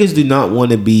either. Niggas do not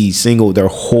want to be single their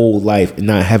whole life and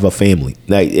not have a family.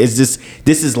 Like it's just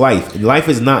this is life. Life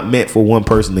is not meant for one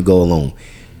person to go alone.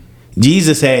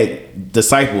 Jesus had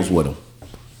disciples with him,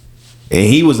 and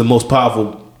he was the most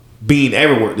powerful being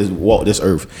ever walked this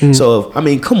earth. So I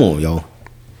mean, come on, y'all.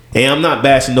 And I'm not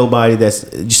bashing nobody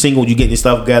that's single. You getting your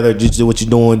stuff together, just do what you're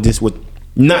doing. This what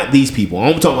not these people.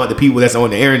 I'm talking about the people that's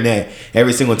on the internet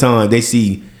every single time they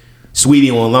see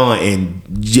Sweetie online and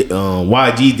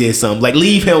YG did something like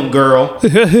leave him, girl.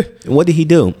 What did he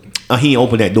do? He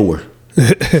opened that door.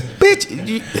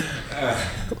 Bitch.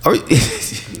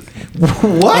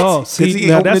 What? Oh, see, he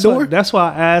now opened the door? that's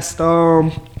why I asked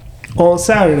on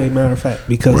Saturday, matter of fact,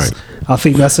 because Right. I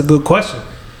think that's a good question.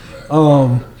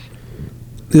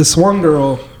 This one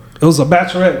girl, it was a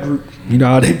bachelorette group. You know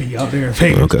how they be out there in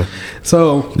Vegas. Okay.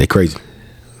 So They crazy.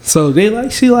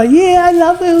 she like, yeah, I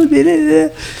love him.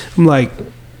 I'm like,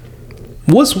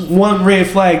 what's one red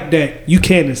flag that you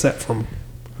can't accept from him?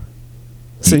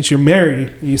 Since you're marrying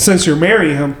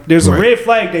him, there's a Right. red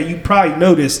flag that you probably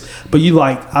noticed, but you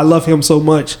like, I love him so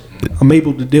much, I'm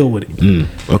able to deal with it.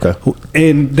 Okay.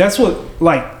 And that's what,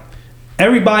 like,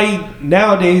 everybody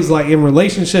nowadays, like in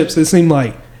relationships, it seems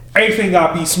like everything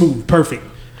gotta be smooth, perfect,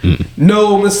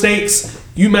 no mistakes.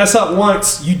 You mess up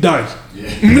once, you done.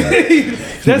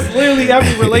 That's literally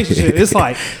every relationship. It's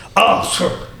like, oh,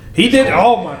 sure, he did.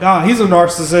 Oh my god, he's a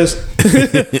narcissist.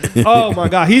 Oh my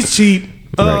god, he's cheap.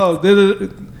 Oh,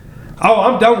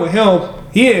 I'm done with him.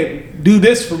 He didn't do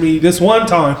this for me this one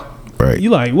time. Right. You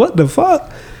like, what the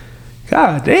fuck?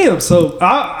 God damn. So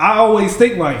I always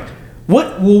think like,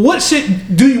 what shit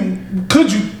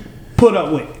could you put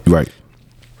up with? Right.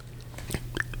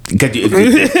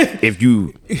 If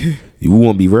you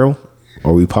want to be real,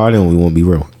 or we partying, we want to be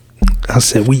real. I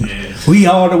said we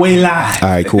all the way live. All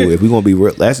right, cool. If we want to be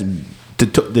real, that's to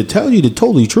tell you the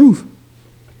totally truth.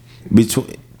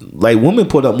 Between like women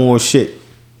put up more shit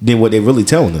than what they really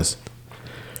telling us.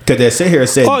 Cause they sit here and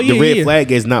said the red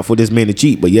flag is not for this man to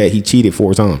cheat, but yet he cheated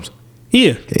 4 times.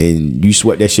 Yeah. And you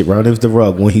sweat that shit right into the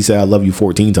rug when he said I love you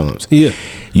 14 times. Yeah.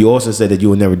 You also said that you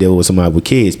would never deal with somebody with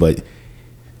kids, but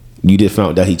you just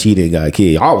found out that he cheated and got a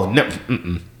kid. I would never.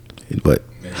 But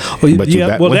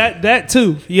yeah, well, that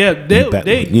too. Yeah,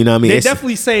 they you know what I mean? They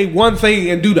definitely say one thing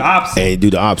and do the opposite. And do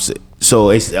the opposite.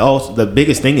 So it's also the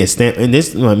biggest thing is and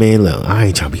this, my man. Look, I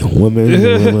ain't trying to be on women.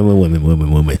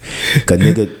 Cause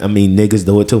niggas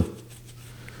do it too.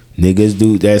 Niggas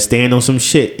do that. Stand on some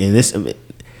shit. And this,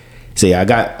 say I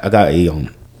got a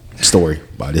story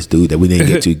about this dude that we didn't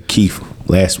get to Keith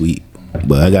last week,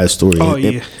 but I got a story. Oh,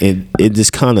 and it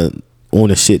just kind of on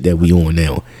the shit that we on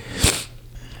now.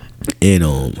 And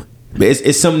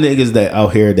it's some niggas that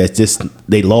out here that just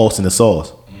they lost in the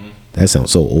sauce. That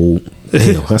sounds so old.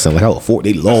 Damn, that sounds like how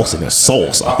they lost in the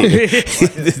sauce.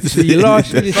 You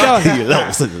lost in the sauce. You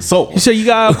lost in the sauce. You said you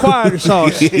got to acquire the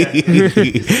sauce. I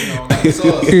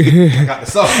got the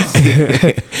sauce.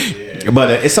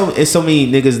 But it's so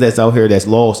many niggas that's out here that's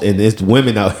lost, and there's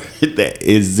women out here that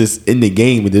is just in the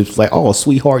game, and it's like, oh,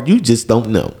 sweetheart, you just don't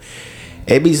know.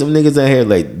 It be some niggas out here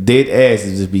like dead ass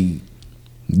and just be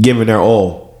giving their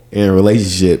all in a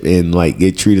relationship and like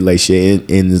get treated like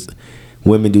shit, and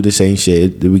women do the same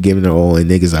shit. They be giving their all, and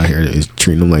niggas out here is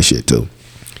treating them like shit too.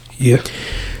 Yeah,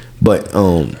 but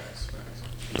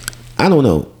I don't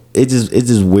know. It's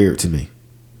just weird to me.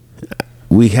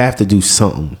 We have to do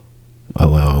something. Oh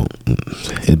well,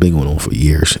 it's been going on for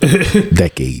years,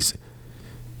 decades,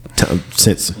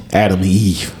 since Adam and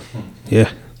Eve.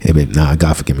 Yeah. Hey, babe, nah,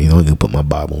 God forgive me. I don't even put my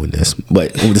Bible in this.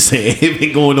 But I'm just saying, it's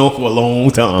been going on for a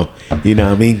long time. You know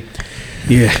what I mean?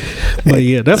 Yeah. But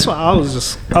yeah, that's why I was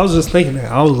just thinking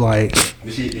that. I was like,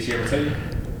 Did she ever tell you?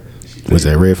 Was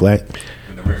that a red flag?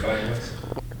 What the red flag was?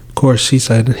 of course, she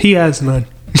said, he has none.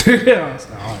 I was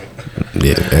like, all right.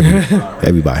 Yeah,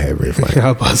 everybody had red flag.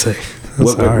 I was about to say.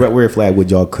 What red flag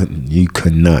would y'all you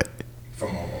could not? From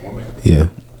a woman? Yeah.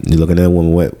 You looking at a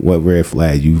woman, what red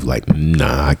flag you like?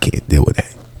 Nah, I can't deal with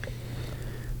that.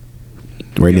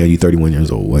 Right now, you 31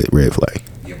 years old. What red flag?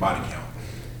 Your body count.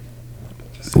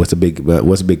 What's a big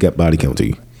body count to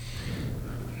you?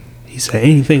 He said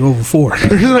anything over 4.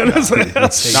 Shit.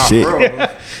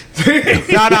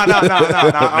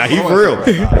 Nah, He for real.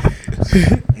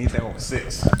 Anything over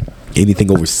 6.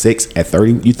 Anything over 6 at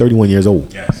 30? You 31 years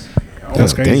old. Yes.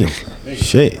 That's crazy. Damn.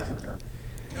 Shit. I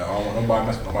don't want nobody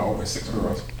messing with nobody over 6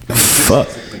 girls. Fuck.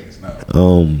 6 niggas,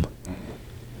 no.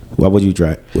 Why would you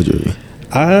try? Would you?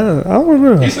 I don't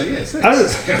know. You say yeah, 6. I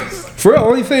just, for real,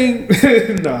 only thing,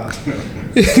 nah.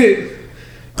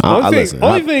 Only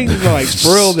thing like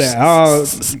for real that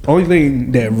only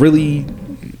thing that really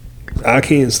I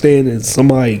can't stand is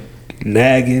somebody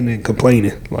nagging and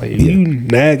complaining. Like if you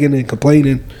nagging and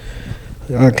complaining,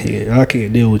 I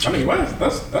can't deal with you. I mean,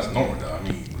 that's normal though. I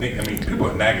mean, people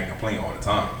are nagging and complaining all the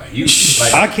time. Like you,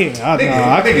 like I can't.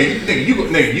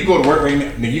 Nigga, you go to work right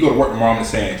now. Nigga, you go to work tomorrow. I'm the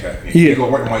sand trap. You go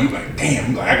to work tomorrow. You like,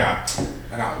 damn. You like,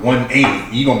 I got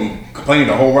 180. You gonna be complaining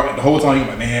the whole time. You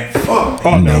like, man, fuck.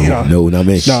 Oh No, not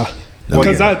me. Nah.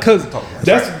 Because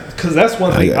that's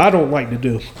one thing I don't like to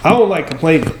do. I don't like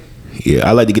complaining. Yeah,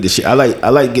 I like to get the shit. I like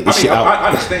to get the shit out. I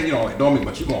understand you don't like doing me,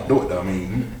 but you gonna do it though. I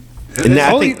mean, And now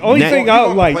I only think thing I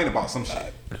like, complain about some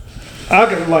shit. I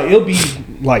can like it'll be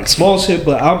like small shit,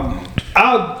 but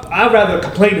I'd rather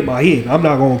complain in my head. I'm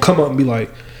not gonna come up and be like,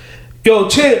 "Yo,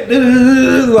 Champ,"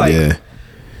 like. Yeah.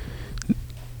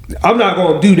 I'm not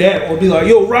gonna do that or be like,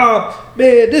 "Yo, Rob,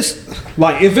 man, this."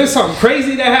 Like, if it's something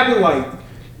crazy that happened,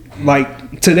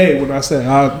 like today when I said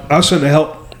I shouldn't have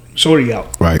helped Shorty out,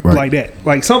 right, like that,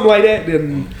 like something like that,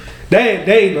 then they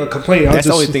ain't gonna complain. That's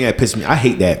the only thing that pisses me. I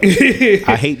hate that.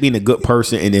 I hate being a good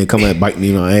person and then coming and biting me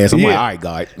in my ass. I'm like, all right,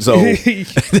 God. So I'm trying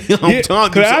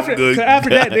to do something good. After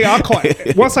that, nigga, I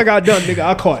caught. Once I got done, nigga,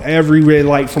 I caught every red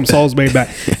light from Salisbury back.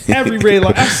 Every red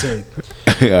light. I said,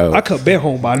 I could have been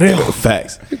home by now.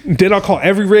 Facts. Then I caught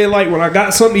every red light when I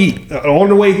got something to eat. On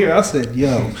the way here, I said,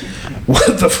 yo,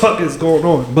 what the fuck is going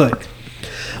on? But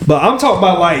I'm talking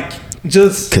about like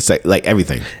just like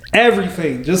everything,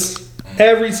 just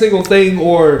every single thing,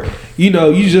 or you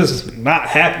just not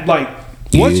happy. Like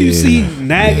once you see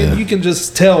nagging, you can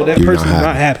just tell that person's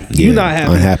not happy. You're not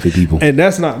happy. Unhappy people, and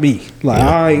that's not me. Like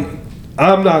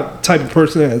I'm not the type of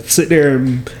person that sit there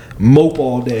and mope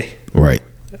all day. Right.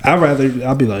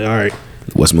 I'll be like, all right,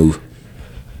 let's move.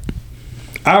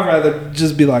 I'd rather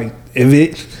just be like, if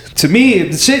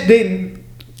the shit didn't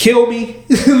kill me,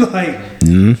 like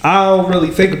I don't really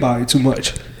think about it too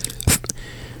much.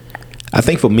 I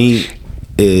think for me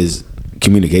is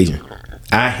communication.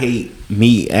 I hate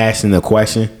me asking a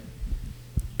question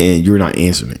and you're not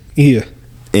answering it. Yeah.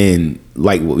 And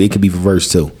like it could be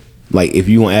reversed too. Like if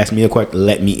you want to ask me a question,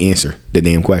 let me answer the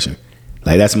damn question.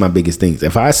 Like that's my biggest thing.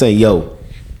 If I say, yo,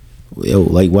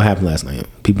 like what happened last night?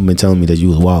 People been telling me that you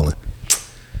was wilding.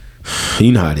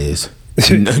 You know how it is.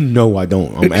 No, I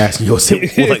don't. I'm asking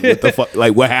yourself, like, what the fuck?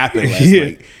 Like, what happened last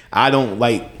night? I don't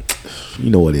like. You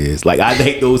know what it is. Like, I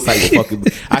hate those type of fucking.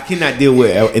 I cannot deal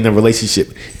with in a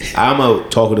relationship. I'm a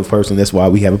talkative person. That's why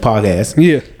we have a podcast.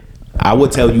 Yeah. I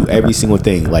would tell you every single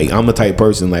thing. Like, I'm a type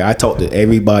person. Like, I talk to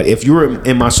everybody. If you're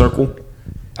in my circle,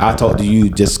 I talk to you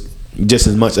just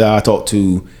as much as I talk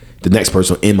to the next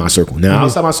person in my circle. Now,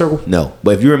 outside my circle, no.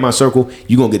 But if you're in my circle,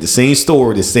 you're going to get the same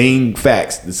story, the same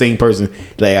facts, the same person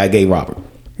that I gave Robert.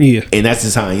 Yeah. And that's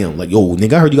just how I am. Like, yo,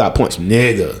 nigga, I heard you got punched.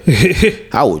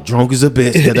 Nigga. I was drunk as a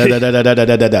bitch.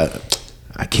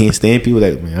 I can't stand people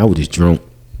that, man, I was just drunk.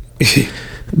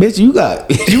 Bitch, you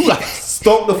got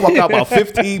stalked the fuck out about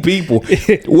 15 people.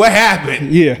 What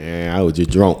happened? Yeah. Man, I was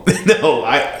just drunk. No,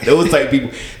 those type of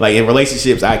people, like in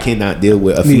relationships, I cannot deal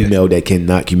with a female that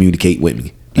cannot communicate with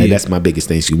me. Like that's my biggest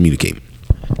thing, is communicate.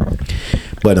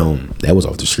 But that was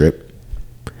off the script.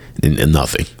 And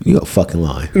nothing. You a fucking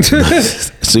lying.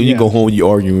 Soon you go home, you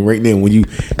arguing right now.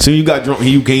 Soon you got drunk and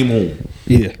you came home.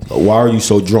 Yeah. Why are you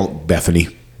so drunk, Bethany?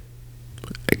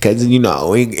 Because we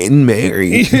ain't getting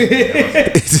married.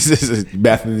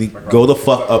 Bethany, go the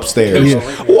fuck upstairs. Yeah.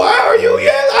 Why are you yelling?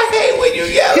 I hate when you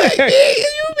yell at me.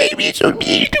 You make me so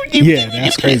mean. Yeah,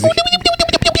 that's crazy.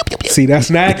 See, that's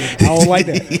nagging. I don't like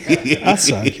that.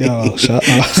 That's like, yo, shut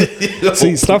up.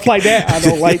 See, stuff like that, I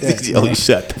don't like that. Yo,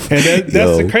 shut the fuck up. And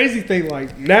that's the crazy thing.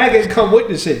 Like, nagging come with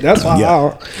the shit. That's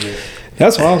why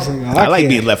that's what I was saying. I like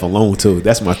being left alone too.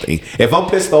 That's my thing. If I'm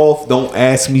pissed off, don't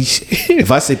ask me.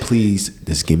 If I say please,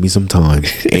 just give me some time,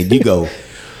 and you go,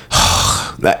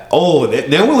 like, oh,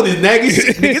 now we're on this nagging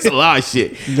shit. Nigga, it's a lot of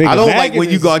shit. Nigga, I don't like when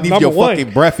you go underneath your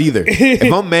fucking breath either.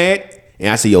 If I'm mad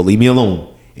and I say, yo, leave me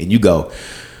alone, and you go,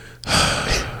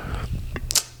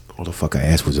 all the fuck I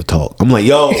asked was to talk. I'm like,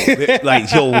 yo,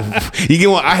 like, yo, you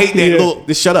get what? I hate that little.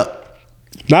 Just shut up.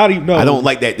 Not even. No, I don't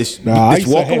like that. Just I used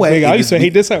walk to away. Nigga, I used to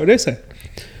hate this. What they say.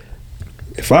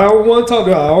 If I don't want to talk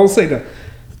to her, I don't say that.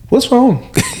 What's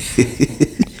wrong?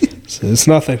 So it's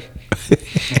nothing.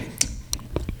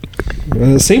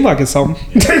 It seemed like it's something.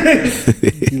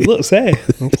 You look sad.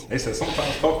 They said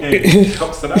sometimes talking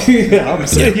helps it out. Yeah, I'm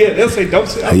saying, they'll say don't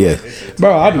say. Yeah.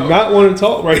 Bro, I do not want to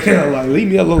talk right now. Like, leave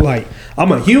me alone. Like,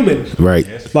 I'm a human. Right.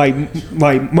 Like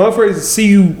motherfuckers see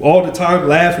you all the time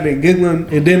laughing and giggling,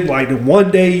 and then like the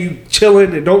one day you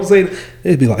chilling and don't say,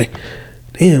 it'd be like,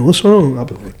 damn, what's wrong? I'll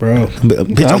be like, bro,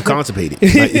 Bitch, I'm constipated.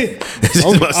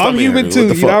 Like, I'm human too.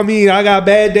 You know what I mean? I got a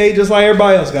bad day just like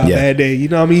everybody else got a bad day. You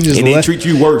know what I mean? Just and they treat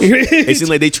you worse. It seems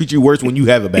like they treat you worse when you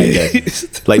have a bad day.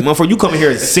 Like, motherfucker, you come in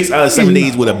here 6 out of 7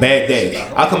 days with a bad day.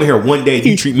 I come in here one day and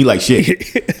you treat me like shit.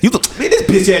 You go, man, this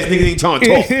bitch ass nigga ain't trying to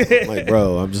talk. I'm like,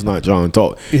 bro, I'm just not trying to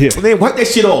talk. Man, wipe that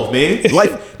shit off, man.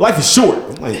 Life is short.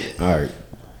 I'm like, all right.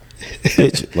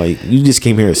 Bitch, like, you just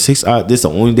came here 6 hours. This is the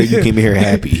only day you came in here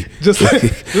happy. just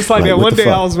like that one day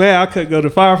I was mad I couldn't go to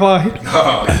Firefly.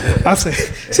 I said,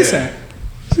 she said,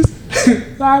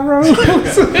 Lyra. She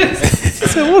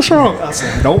said, what's wrong? I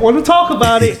said, I don't want to talk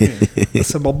about it. I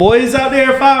said, my boy is out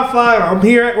there at Firefly. I'm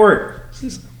here at work. She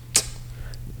said,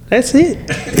 that's it.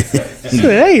 She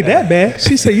said, it ain't that bad.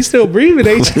 She said, you still breathing,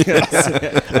 ain't you? I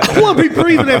said, I want to be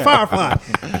breathing at Firefly.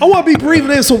 I want to be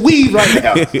breathing in some weed right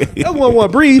now. I don't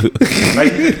want to breathe.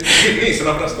 Like, you ain't sitting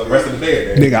up the rest of the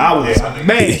day. Nigga, I was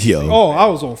mad. Yo. Oh, I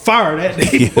was on fire that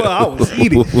day. Boy, I was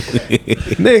eating.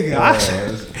 Nigga,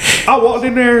 I walked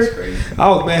in there. I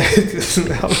was mad.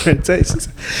 I was ready to tell you.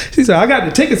 She said, I got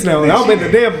the tickets now. And I'm in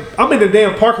the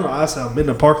damn parking lot. I said, I'm in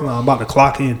the parking lot. I'm about to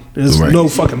clock in. There's no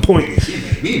fucking point. She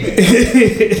made me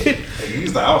mad.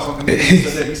 He's like, I was fucking nigga. He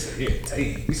said that. He said, yeah,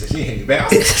 hey. He said, she ain't hit me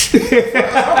back. I said,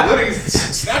 I'm literally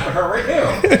snapping her right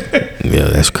now. Yeah,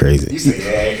 that's crazy. He said,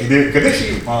 yeah. And then, cause then she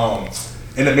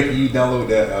ended up making you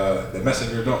download the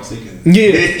messenger don't so you can.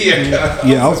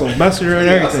 Yeah, I was on Messenger and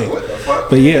everything. What the fuck?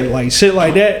 But yeah, like shit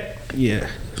like that. Yeah,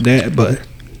 that. But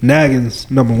nagging's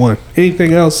number one.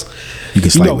 Anything else, You can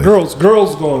slide with. girls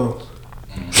gonna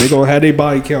have their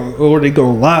body count, or they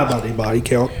gonna lie about their body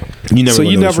count. You never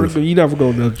gonna know the truth. You never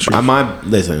gonna know the truth.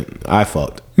 Listen, I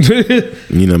fucked.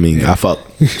 You know what I mean? I fucked.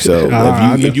 So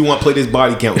if you want to play this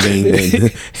body count game,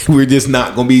 then we're just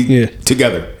not gonna be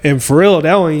together. And for real, that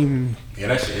don't even. Yeah,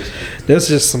 that shit is crazy. That's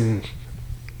just some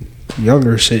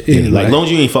younger shit. Yeah, Anyway. like, as long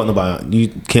as you ain't fuck nobody, you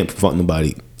can't fuck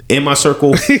nobody in my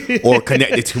circle or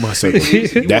connected to my circle.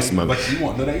 That's my. But you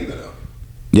won't know that either, though.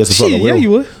 Yes, the fuck I will. Yeah, you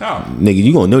would. No. Nigga,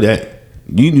 you gonna know that.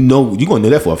 You know you gonna know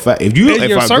that for a fact. If you In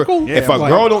your circle? if a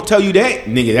girl don't tell you that,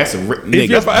 nigga, that's a nigga.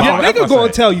 Your nigga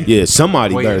gonna tell you. Yeah,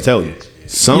 somebody better tell you. Your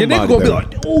Somebody nigga gonna be better.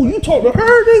 like, oh, you talk to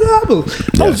her,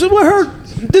 nigga. I was just with her.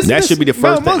 That should be the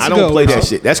first thing. I don't play that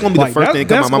shit. That's gonna be the first thing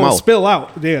that come out my mouth. Spill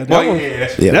out. Yeah,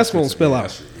 that's gonna spill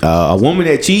out. A woman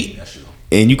that cheat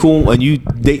and you cool and you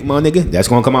date my nigga, that's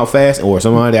gonna come out fast. Or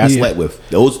somebody that I slept with.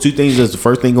 Those two things is the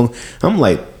first thing. I'm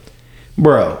like,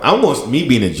 bro. Almost me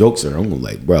being a jokester. I'm gonna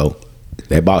like, bro,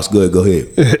 that box good. Go ahead.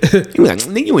 You like,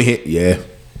 nigga, you ain't hit. Yeah,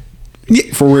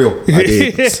 for real. I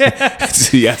did.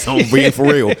 See, that's I'm being for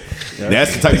real.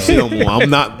 That's the type of shit I'm on. I'm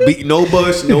not beating no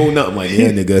bush, no nothing. Like, yeah,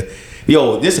 nigga.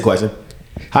 Yo, this is a question.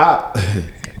 How,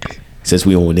 since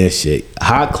we on this shit,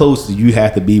 how close do you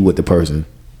have to be with the person?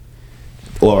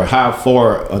 Or how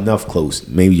far enough close?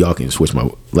 Maybe y'all can switch my,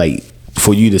 like,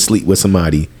 for you to sleep with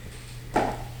somebody.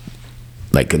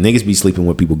 Like, cause niggas be sleeping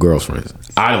with people, girlfriends.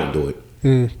 I don't do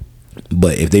it.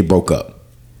 But if they broke up,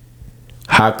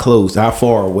 how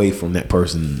far away from that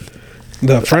person?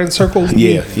 The friend circle?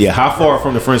 Yeah. How far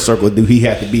from the friend circle do he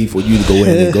have to be for you to go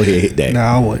in and go ahead and hit that?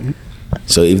 Nah, I wouldn't.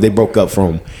 So if they broke up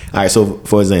from, all right. So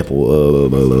for example,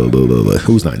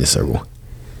 who's not in this circle?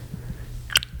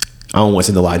 I don't want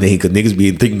to say no lie name because niggas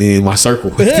be thinking they in my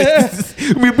circle. I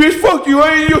mean, bitch, fuck you, I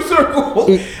ain't in your circle. All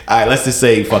right, let's just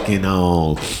say fucking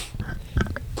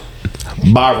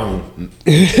Byron,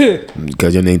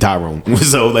 because your name Tyrone.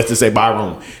 So let's just say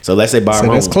Byron. So let's say Byron.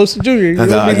 So that's close to Junior.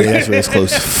 That's real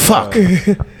close. Fuck.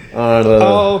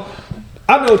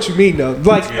 I know what you mean though.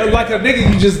 Like a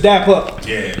nigga you just dap up.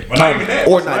 Yeah. But not even that.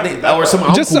 Or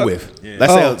someone I'm cool with.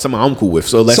 Let's say someone I'm cool with.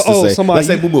 So let's just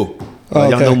say Moo.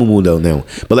 Y'all know Moo though now.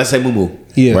 But let's say Moo.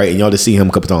 Yeah. Right? And y'all just see him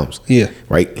a couple times. Yeah.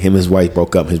 Right? Him and his wife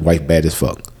broke up. His wife bad as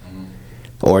fuck.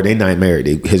 Or they not married.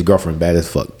 His girlfriend bad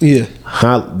as fuck. Yeah.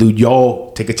 How do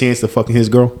y'all take a chance to fucking his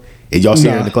girl? And y'all see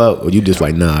her in the club? Or you just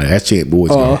like, nah, that's Chant Boys.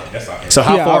 So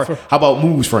how far? How about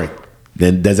Moo's friend?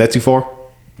 Then does that too far?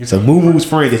 So Moo Moo's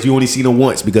friend that you only seen him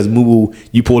once because Moo Moo,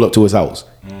 you pulled up to his house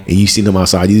and you seen him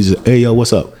outside. You just, hey yo,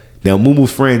 what's up? Now Moo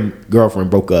Moo's girlfriend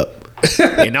broke up,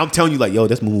 and I'm telling you like, yo,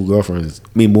 that's Moo Moo's girlfriend.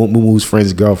 Moo Moo's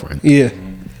friend's girlfriend. Yeah.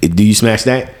 Do you smash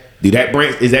that? Is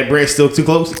that branch still too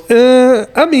close?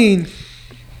 I mean,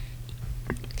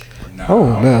 Nah,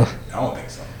 oh no. I don't think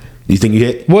so. You think you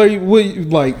hit? What you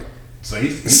like? So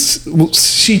he's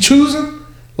She choosing?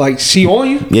 Like she on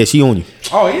you? Yeah, she on you.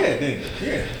 oh yeah, then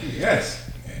yes.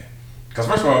 Because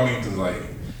first of all, I mean, cause like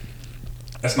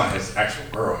that's not his actual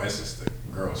girl. That's just the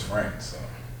girl's friend. So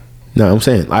No, I'm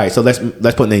saying. All right, so let's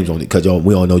put names on it because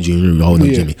we all know Junior. We all know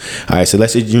Jimmy. All right, so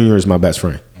let's say Junior is my best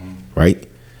friend, right?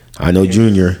 I know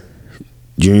Junior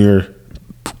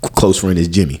close friend is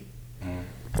Jimmy.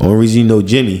 Only reason you know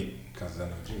Jimmy because I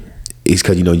know Junior. is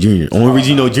because you know Junior. Only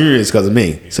reason you know Junior is because of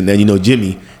me. So now you know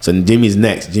Jimmy. So Jimmy's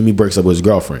next. Jimmy breaks up with his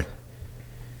girlfriend.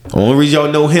 Only reason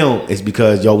y'all know him is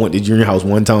because y'all went to Junior house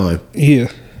one time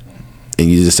Yeah. and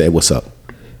you just said, "What's up?"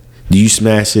 Do you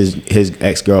smash his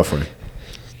ex girlfriend?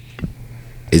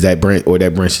 Is that branch or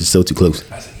that branch is still too close?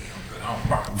 I said,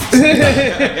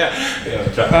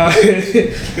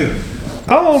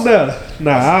 I don't know.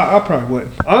 Nah, I probably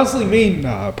wouldn't. Honestly,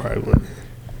 I probably wouldn't.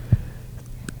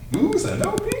 Who said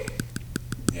no, B?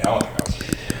 Yeah, I don't think I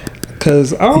was.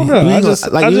 Cause I don't know. You I ain't just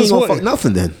gonna fuck wouldn't.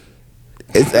 nothing then.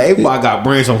 Everybody got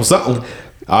branch on something.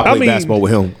 I play basketball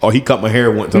with him. Or he cut my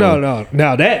hair one time. No.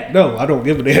 Now that I don't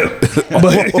give a damn.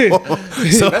 But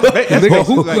So, nigga,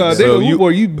 who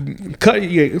were you cut?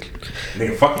 Yeah.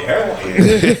 Nigga, fuck your hair.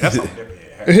 Yeah, that's something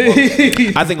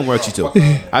different. I think I'm with you too.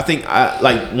 I think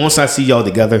like once I see y'all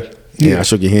together, and I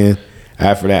shook your hand.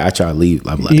 After that, I try to leave.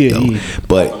 I'm like, yo. Yeah.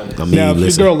 But I mean, Now if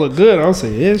listen. the girl look good, I'll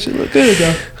say yeah, she look good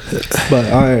though. But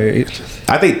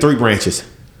I think 3 branches.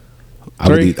 I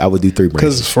would do 3 branches.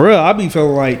 Because for real, I be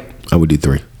feeling like I would do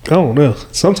 3. I don't know.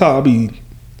 Sometimes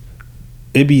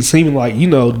it be seeming like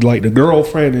like the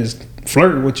girlfriend is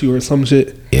flirting with you or some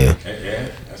shit. Yeah. Yeah,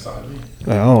 that's all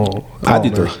I do. I do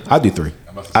 3. I do 3.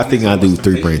 I think I do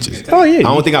 3 branches. Oh yeah.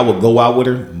 I don't think I would go out with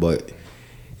her, but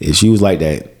if she was like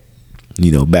that,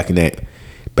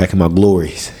 back in my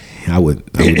glories, I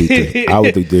would do 3. I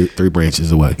would do 3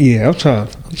 branches away. Yeah, I'm trying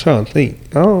to think.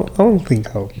 I don't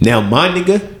think I would. Now my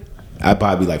nigga, I'd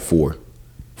probably be like 4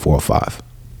 or 5.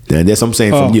 And that's what I'm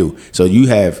saying from you. So you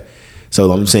have.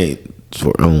 So I'm saying.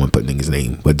 I don't want to put niggas'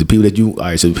 name, but the people that you. All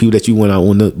right. So the people that you went out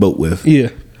on the boat with. Yeah.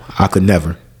 I could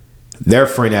never. Their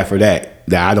friend after that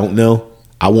I don't know.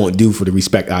 I won't do for the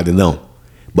respect I don't know.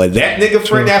 But that nigga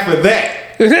friend after that.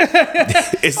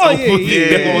 It's open. Yeah.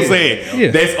 That's what I'm saying.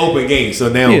 Yeah. That's open game. So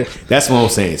now that's what I'm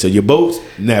saying. So your boats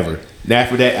never. And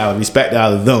after that, out of respect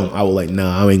out of them, I was like,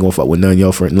 nah, I ain't gonna fuck with none of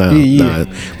your friends. Nah.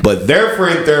 But their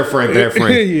friend,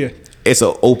 Yeah. it's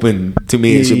an open to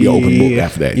me. It should be an open book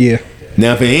after that. Yeah.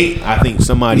 Now if it ain't, I think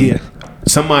somebody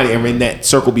in that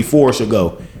circle before should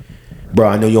go, bro.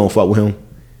 I know you don't fuck with him,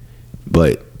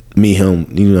 but me, him,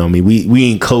 what I mean. We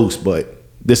ain't close, but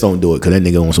this don't do it because that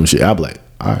nigga on some shit. I'm like,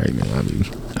 all right, man. I mean,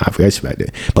 I respect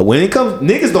that. But when it comes,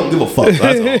 niggas don't give a fuck.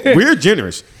 That's all. We're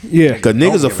generous. Yeah. Because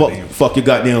niggas will fuck your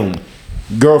goddamn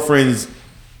girlfriends,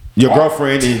 your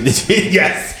girlfriend, and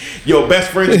yes, your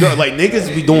best friend's girl. Like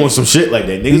niggas be doing some shit like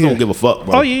that. Niggas don't give a fuck,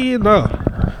 bro. Oh yeah, no.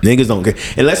 Niggas don't care.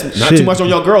 Unless not too much on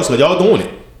y'all girls, because y'all doing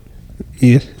it.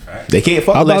 Yeah. They can't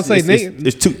fuck. I was about unless to say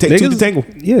it's two to tangle.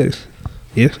 Yeah.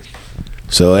 Yeah.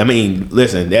 So I mean,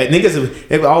 listen, that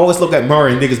niggas. If I always look at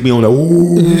Murray, and niggas be on the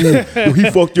ooh, he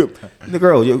fucked you. The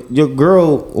girl, your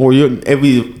girl, or your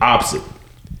every opposite.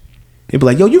 They be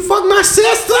like, yo, you fuck my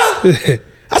sister.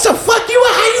 I said, fuck you.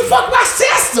 How you fuck my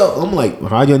sister? I'm like,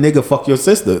 how your nigga fuck your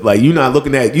sister? Like you not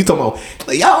looking at you talking about,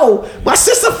 like, yo, my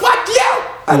sister fuck you.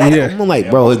 I'm like,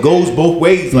 bro, it goes both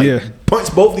ways. Like,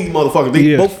 punch both these motherfuckers.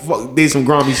 They both did some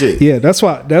grimy shit. Yeah, that's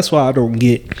why I don't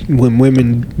get when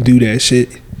women do that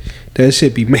shit. That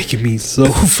shit be making me so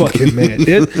fucking mad.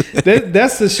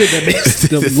 That's the shit that makes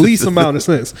the least amount of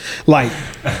sense. Like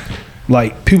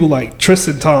people like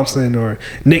Tristan Thompson or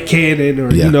Nick Cannon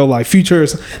or like Future.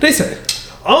 They say,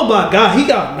 "Oh my God, he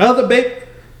got another baby."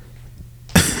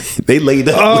 They laid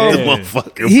up with the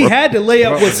motherfucker. He had to lay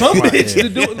up with some bitch to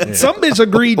do it. Some bitch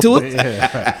agreed to it.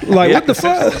 Like what the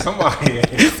fuck? Somebody.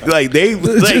 Like they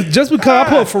just because I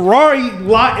put a Ferrari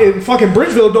lot in fucking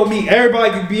Bridgeville don't mean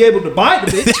everybody can be able to buy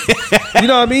the bitch. You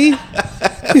know what I mean?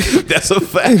 That's a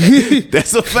fact.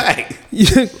 That's a fact.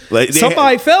 Like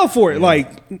somebody fell for it.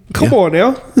 Like, come on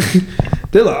now.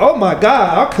 They're like, oh my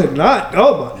God, I could not.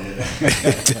 Oh my.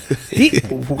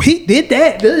 He did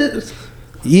that.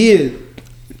 Yeah.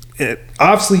 And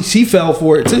obviously, she fell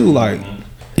for it too. Like,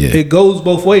 It goes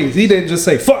both ways. He didn't just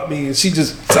say "fuck me" and she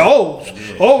just said,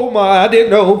 "Oh my, I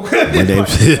didn't know."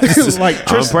 Like I'm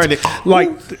Tristan, pregnant. like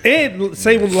and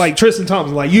same with like Tristan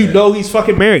Thompson. Like he's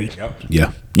fucking married.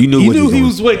 Yeah, you knew. You what knew he doing.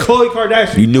 was with Khloe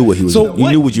Kardashian. You knew what he was doing. You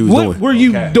knew what you was what doing. were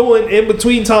you doing in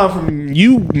between time from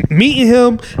you meeting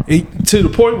him to the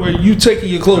point where you taking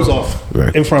your clothes off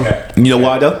Right. in front of him? You know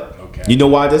why though? You know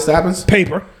why this happens?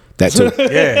 Paper. That too.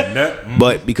 Yeah,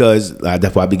 But because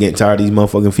that's why I be getting tired of these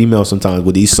motherfucking females sometimes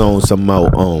with these songs. Something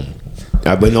about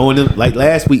I've been on them like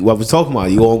last week. What I was talking about,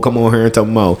 you all come on here and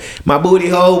talking about my booty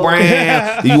hole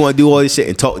brand. You want to do all this shit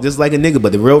and talk just like a nigga.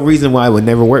 But the real reason why it would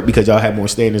never work because y'all have more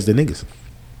standards than niggas.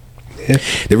 Yeah.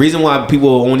 The reason why people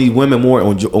only women more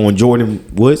on Jordan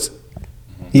Woods.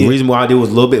 The reason why there was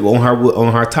a little bit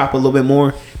on her top a little bit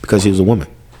more because she was a woman.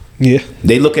 Yeah.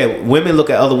 Women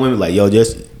look at other women like, yo,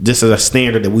 just as a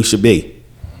standard that we should be.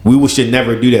 We should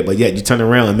never do that, but yet you turn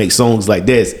around and make songs like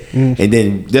this, and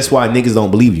then that's why niggas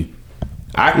don't believe you.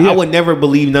 I would never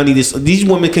believe none of this. These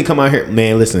women can come out here,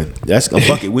 man. Listen, that's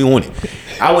fuck it. We want it.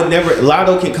 I would never.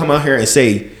 Lotto can come out here and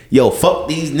say, yo, fuck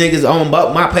these niggas on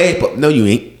about my paper. No, you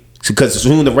ain't. Because as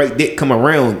soon as the right dick come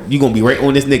around, you gonna be right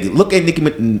on this nigga. Look at Nicki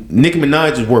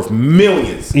Minaj is worth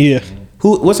millions. Yeah.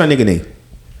 What's her nigga name?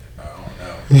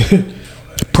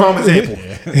 Prime example.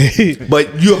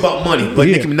 But you about money. But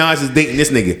Nicki Minaj is dating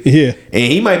this nigga. Yeah.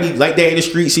 And he might be like that in the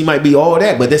streets. He might be all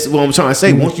that. But that's what I'm trying to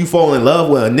say. Once you fall in love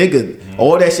with a nigga,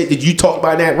 all that shit that you talk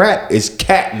about in that rap is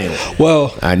cat now. Well,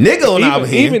 a nigga on our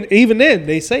hand. Even then,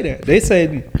 they say that. They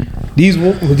said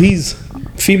these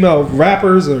female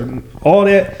rappers or all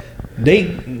that, they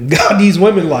got these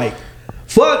women like,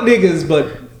 fuck niggas,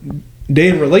 but they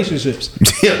in relationships.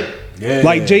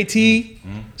 Like JT,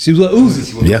 she was with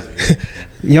Uzi. Yeah.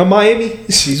 Young Miami,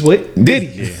 she's with Diddy.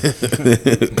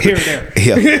 Here and there.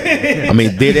 Yeah. I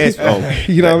mean, dead ass.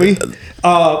 You know what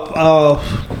I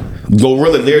mean?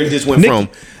 Gorilla literally just went from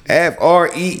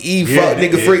FREE fuck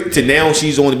nigga freak to now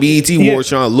she's on the BET Awards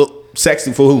trying to look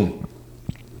sexy for whom?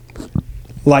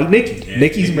 Like Nicki.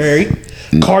 Nicki's married.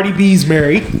 Cardi B's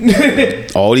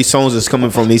married. All these songs is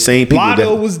coming from these same people.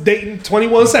 Lotto was dating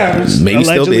 21 Savage. Maybe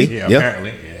allegedly. still be. Yeah,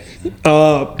 apparently.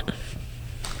 Yeah.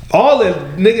 All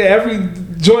that nigga, every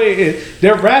joint,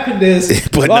 they're rapping this.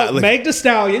 But not like- Meg Thee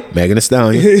Stallion. Megan Thee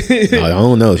Stallion. I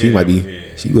don't know. She might be.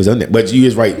 She was on there, but you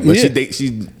is right. But she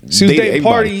was dating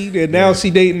Party, and now she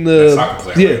dating the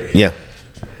Soccer player, right? Yeah.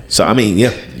 So I mean,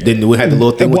 yeah. Then we had the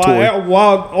little thing with Tori.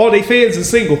 While all they fans are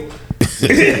single,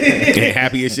 and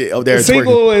happy and shit up there.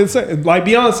 single and like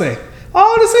Beyonce.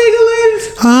 All the single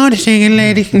ladies. Oh, the singing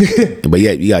lady. But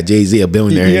yeah, you got Jay-Z, a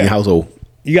billionaire in your household.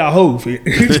 You got Hov. Like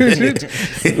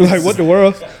what the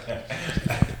world?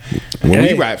 When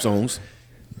we rap songs,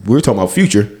 we're talking about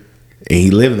Future, and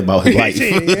he living about his life.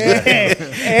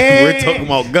 We're talking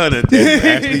about Gunna that's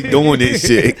actually doing this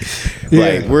shit.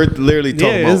 Like we're literally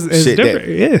talking about it's shit different.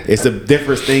 it's a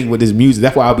different thing with his music.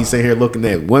 That's why I'll be sitting here looking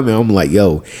at women. I'm like,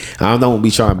 yo, I don't be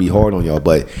trying to be hard on y'all,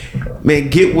 but man,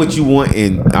 get what you want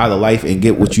out of life and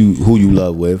get who you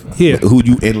love with, who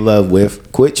you in love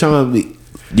with. Quit trying to be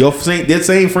the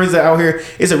same friends that out here.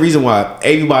 It's a reason why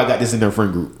everybody got this in their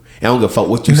friend group. I don't give a fuck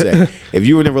what you say. If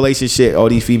you're in a relationship, all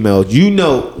these females, you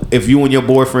know, if you and your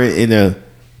boyfriend in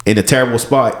a terrible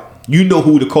spot, you know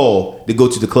who to call to go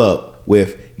to the club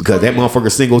with because that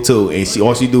motherfucker's single too, and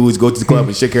all she do is go to the club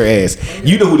and shake her ass.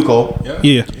 You know who to call.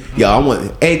 Yeah. I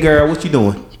want. Hey girl, what you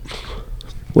doing?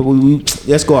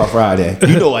 Let's go out Friday.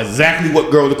 You know exactly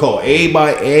what girl to call.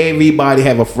 Everybody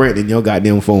have a friend in your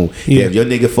goddamn phone. Yeah. If your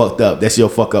nigga fucked up, that's your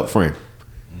fuck up friend.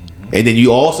 And then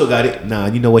you also got it. Nah,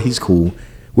 you know what? He's cool.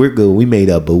 We're good. We made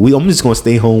up, but I'm just gonna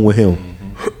stay home with him.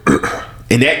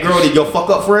 And that girl that your fuck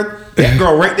up friend, that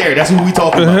girl right there, that's who we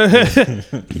talking about.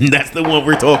 That's the one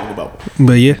we're talking about.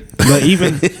 But yeah, but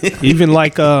even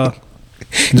like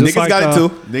niggas like, got it too.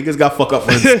 Niggas got fuck up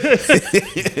friends.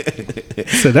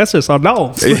 So that's just our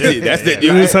dogs. That's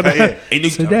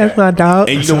it. So that's my dog.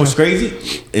 And you know what's crazy?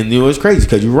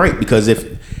 Because you're right. Because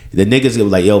if the niggas go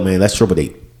like, yo man, let's triple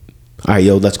date. All right,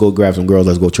 yo, let's go grab some girls.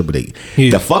 Let's go triple date.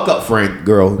 Yeah. The fuck up friend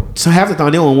girl. So half the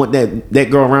time they don't want that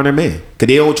girl around their man because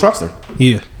they don't trust her.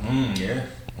 Yeah. Yeah.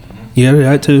 Yeah,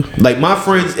 that too. Like my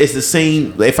friends, it's the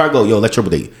same. If I go, yo, let's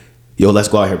triple date. Yo, let's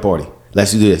go out here party.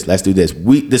 Let's do this. Let's do this.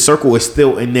 The circle is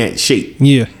still in that shape.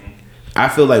 Yeah. I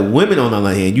feel like women on the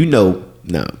other hand,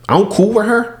 nah, I'm cool with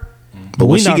her. But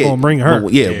we're not gonna bring her.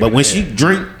 But when she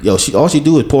drink, yo, all she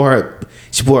do is pour her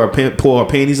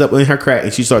panties up in her crack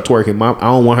and she start twerking. I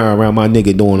don't want her around my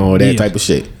nigga doing all that type of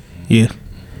shit. Yeah.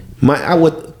 My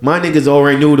niggas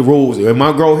already knew the rules. If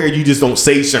my girl here, you just don't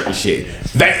say certain shit.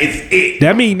 That is it.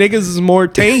 That mean niggas is more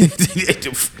tame.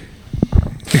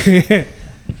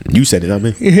 You said it, I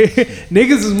mean.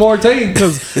 Niggas is more tame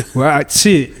because, right,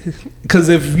 shit. Because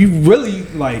if you really,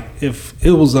 like, if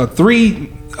it was us three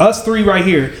right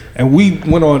here, and we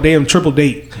went on a damn triple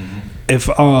date, if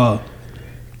that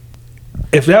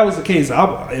was the case,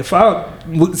 if I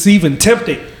was even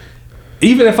tempted,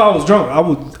 even if I was drunk, I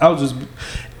would just,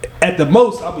 at the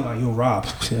most, I'll be like, yo, Rob,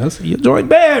 I said, your joint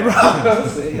bad, Rob. I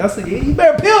said, yeah, you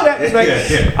better peel that.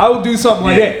 Like, I would do something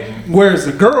like that. Whereas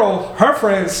the girl, her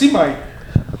friends, she might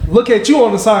look at you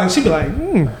on the side and she be like,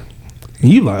 And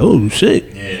you like, oh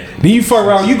shit. Yeah. Then you fuck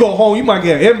around, you go home, you might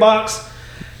get an inbox.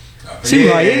 She be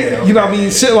like, you know what I mean?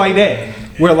 Shit like that.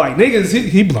 Where like niggas,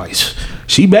 he be like,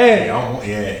 she bad.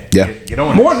 Yeah. Get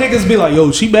on More niggas be like,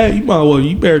 yo, she bad. You might well,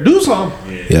 you better do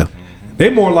something. Yeah. They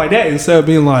more like that instead of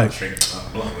being like,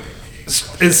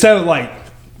 instead of like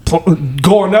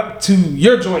going up to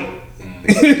your joint.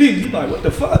 You like, what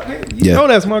the fuck, man? You know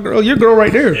that's my girl. Your girl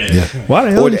right there. Yeah. Why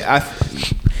the hell?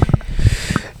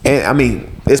 And I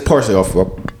mean, it's partially our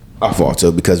fault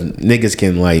too, because niggas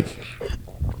can like,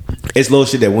 it's little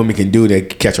shit that women can do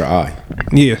that catch our eye.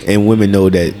 Yeah. And women know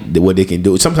that what they can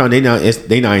do. Sometimes they not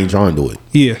even trying to do it.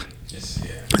 Yeah.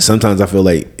 Sometimes I feel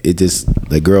like it just,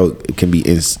 the girl can be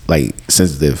like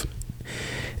sensitive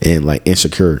and like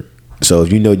insecure. So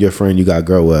if you know your friend, you got a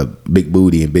girl with a big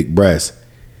booty and big breasts,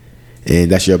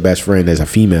 and that's your best friend as a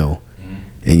female,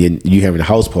 and you having a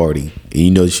house party, and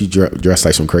you know she dressed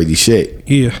like some crazy shit.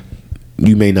 Yeah.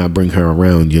 You may not bring her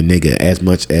around your nigga as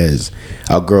much as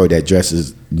a girl that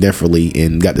dresses differently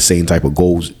and got the same type of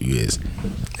goals you is.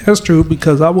 That's true,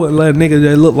 because I wouldn't let a nigga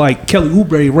that look like Kelly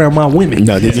Oubre around my women.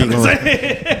 No, this ain't going.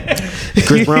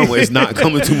 Chris Brown is not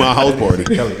coming to my house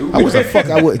party. I was like, fuck,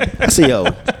 I would. I see yo,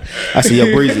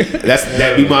 Breezy.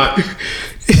 That be my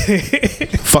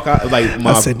fuck.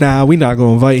 I said, nah, we not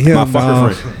gonna invite him. My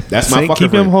fucker friend. That's my fucker keep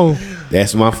friend. him home.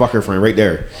 That's my fucker friend right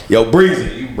there. Yo,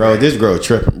 Breezy, bro, this girl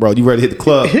tripping, bro. You ready to hit the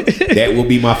club? That will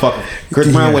be my fucker. Chris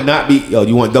Brown would not be. Yo,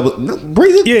 you want double? No,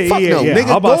 Breezy? Yeah, fuck no,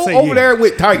 nigga. Go over there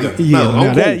with Tiger. Yeah,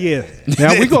 no,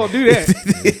 now we gonna do that.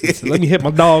 So let me hit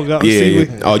my dog up. Yeah. See You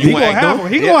want to have him?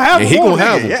 He gonna have him. He gonna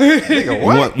have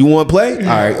him. You want to play? All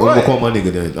right, I'm gonna call my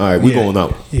nigga then. All right, we going out.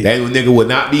 That nigga would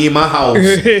not be in my house.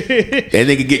 That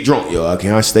nigga get drunk. Yo,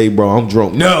 can I stay, bro? I'm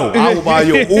drunk. No, I will buy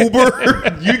your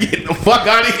Uber. You get the fuck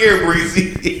out of here, Breezy.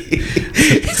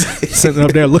 Sitting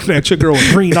up there looking at your girl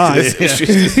with green eyes.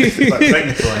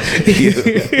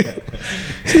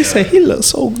 She said, he looks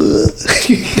so good.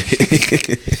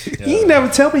 You ain't never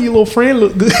tell me your little friend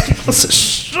look good. I said,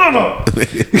 shut up.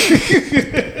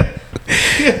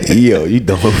 Yo, you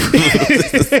dumb.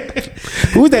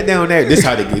 Who's that down there? This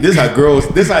how they get. This how girls.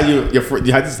 This how your friend.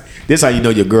 This how you know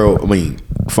your girl. I mean,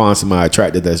 find somebody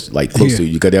attractive that's like close to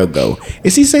you. Cause they'll go,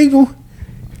 is he single?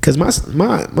 Cause my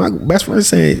best friend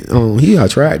saying, he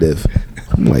attractive.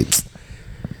 I'm like,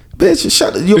 bitch,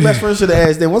 shut up. Your best friend should have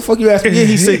asked them. What the fuck you asking? Yeah,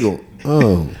 he's single.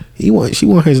 Oh, she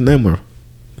want his number.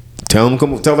 Tell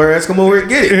her ass come over here and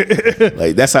get it.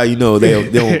 Like that's how you know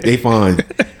they find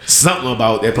something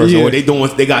about that person, or they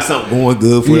got something going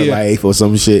good for their life or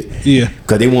some shit. Yeah,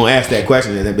 because they won't ask that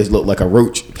question and that bitch look like a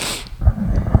roach.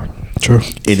 True.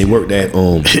 And they worked at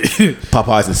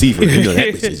Popeyes and Seafood. You know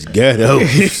that bitch is ghetto.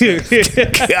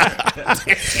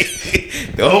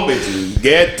 Those bitches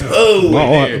ghetto.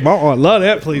 My aunt love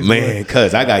that place, man.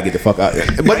 Cause I gotta get the fuck out.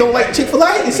 But don't like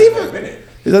Chick-fil-A and Seafood.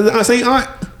 Is that the same aunt?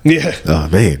 Yeah. Oh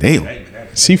man,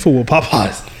 damn. Seafood with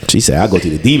Popeyes. She said I go to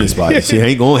the demon spot. She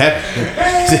ain't gonna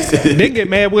happen. They get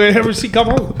mad whenever she come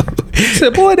home. She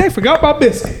said, boy, they forgot my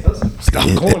biscuit. Stop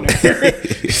going there.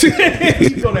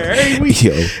 You go there every week.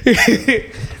 Yo.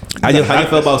 How you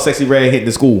feel about Sexy Red hitting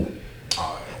the school?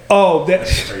 Oh,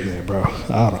 that's crazy, bro.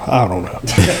 I don't know.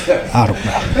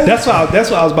 That's what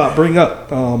I was about to bring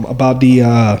up about the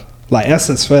like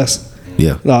EssenceFest.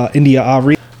 Yeah.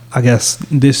 India.Arie. I guess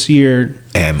this year.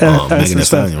 And Megan Thee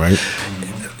Stallion, right?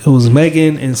 It was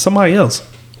Megan and somebody else,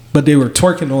 but they were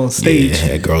twerking on stage. Yeah,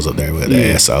 had girls up there with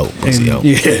their ass out. And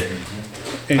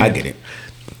I get it.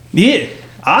 Yeah,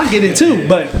 I get it too.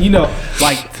 But you know,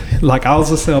 like I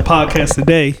was listening to a podcast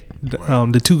today.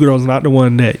 The two girls, not the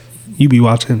one that you be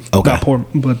watching, not poor,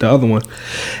 but the other one,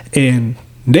 and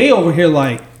they over here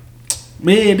like,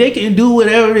 man, they can do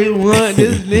whatever they want.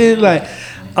 This, like,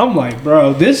 I'm like,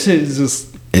 bro, this is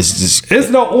just. It's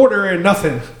no order and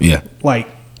nothing. Yeah. Like,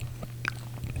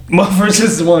 motherfuckers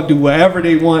just want to do whatever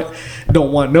they want.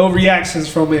 Don't want no reactions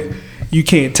from it. You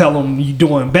can't tell them you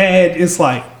doing bad. It's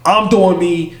like, I'm doing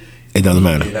me. It doesn't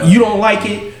matter. You don't like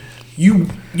it. You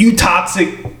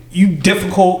toxic. You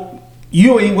difficult.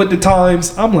 You ain't with the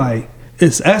times. I'm like,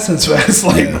 it's EssenceFest.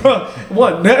 Like, bro,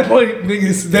 what that many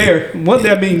niggas there? What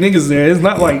that many niggas there? It's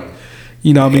not like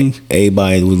You know what I mean?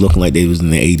 Everybody was looking like they was in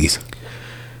the 80s.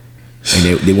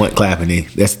 And they weren't clapping.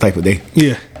 That's the type of day.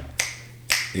 Yeah.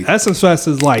 EssenceFest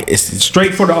is like It's-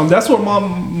 straight for the. That's what my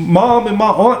mom and my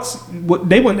aunts.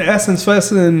 They went to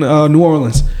EssenceFest in New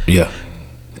Orleans. Yeah.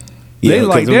 They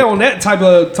like they're on that type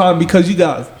of time because you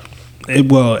got.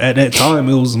 Well, at that time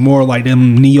it was more like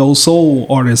them neo soul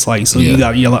artists. Like so, you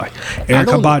got like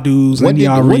Erykah Badu's,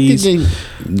 India.Arie.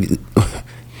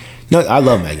 No, I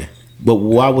love Megan, but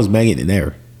why was Megan in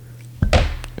there?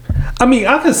 I mean,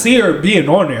 I could see her being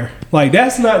on there. Like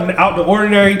that's not out the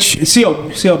ordinary. She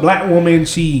a black woman.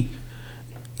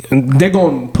 They're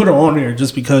gonna put her on there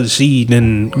just because she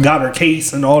then got her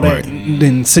case and all that,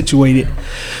 then situated.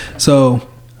 So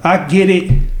I get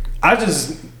it. I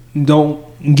just don't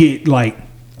get like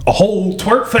a whole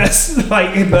twerk fest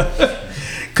like in the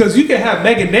because you can have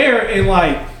Megan there and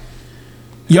like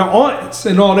your aunts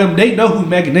and all them. They know who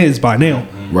Megan is by now.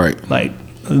 Right. Like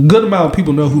a good amount of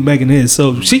people know who Megan is,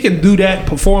 so she can do that,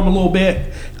 perform a little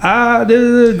bit.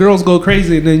 The girls go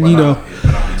crazy, and then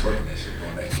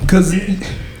because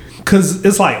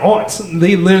it's like aunts.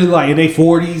 They literally like in their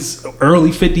 40s, early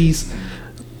 50s,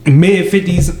 mid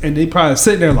 50s, and they probably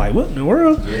sitting there like, what in the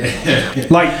world?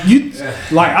 Like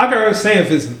I can understand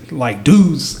if it's like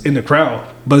dudes in the crowd,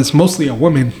 but it's mostly a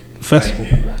women festival.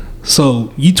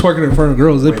 So you twerking in front of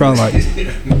girls, they probably like,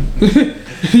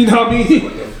 you know what I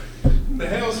mean? The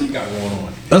hell she got going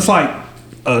on? That's like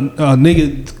a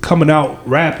nigga coming out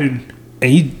rapping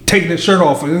and he taking his shirt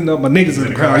off and my niggas in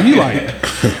the crowd. You like,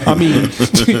 I mean,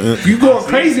 you going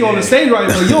crazy on the stage right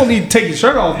now. You don't need to take your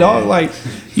shirt off, dog. Like,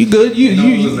 you good?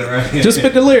 You just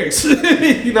spit the lyrics.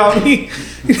 You know what I mean?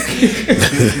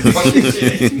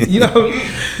 You know,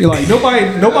 you're like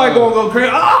nobody gonna go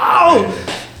crazy. Oh.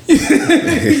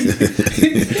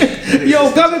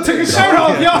 Yo, Gunna took his shirt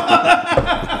off, y'all.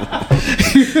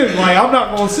 Like I'm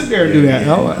not gonna sit there and do that.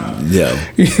 Yeah.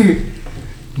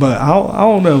 But I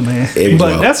don't know, man.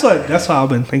 But that's what I've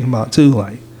been thinking about too.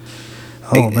 Like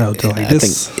I don't know. Like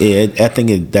this. I think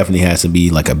it definitely has to be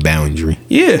like a boundary.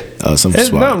 Yeah. Some There's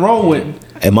spot. nothing wrong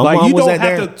with. And my like mom you was don't at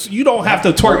have there. to. You don't have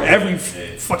to twerk every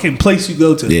fucking place you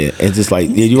go to. Yeah, it's just like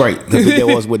you're right. That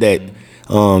was with that.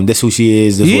 That's who she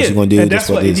is. That's what she's gonna do. And that's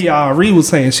what India.Arie was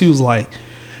saying. She was like,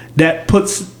 that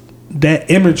puts that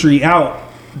imagery out.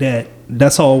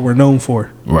 That's all we're known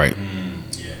for. Right.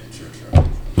 Yeah, true.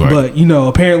 Right. But you know,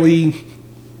 apparently,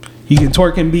 you can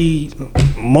twerk and be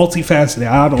multifaceted.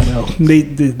 I don't know.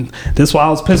 That's why I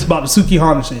was pissed about the Suki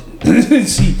Hana shit.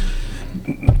 She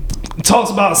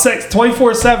talks about sex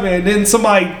 24/7, and then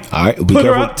somebody All right, put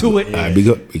her up to it. All right, be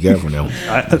careful now.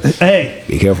 Hey,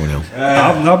 Be careful now.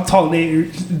 I'm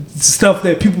talking stuff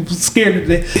that people scared of.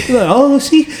 Like, oh,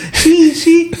 she,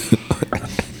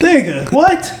 nigga,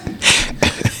 what?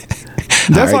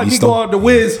 That's right, like you me going to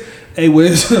Wiz. Hey,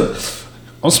 Wiz,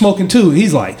 I'm smoking too.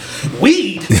 He's like,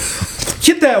 weed?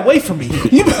 Get that away from me.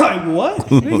 You be like, what?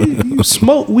 Nigga, you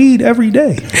smoke weed every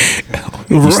day.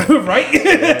 Right?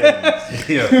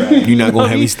 You're not gonna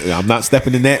have me. I'm not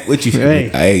stepping in that with you.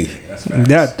 Hey.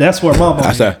 That's where my mom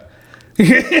I is. said.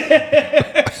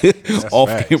 Off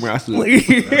camera. I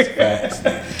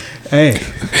said, Hey,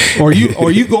 or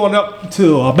you going up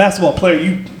to a basketball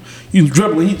player, you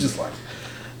dribbling, he just like,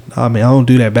 nah, man, I don't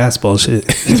do that basketball shit.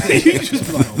 You just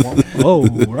be like, whoa,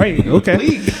 right, okay.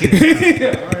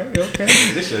 Yeah, all right, okay.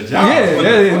 This your job.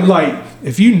 Yeah, like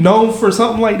if you know for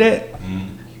something like that,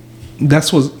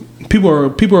 that's what people are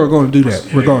going to do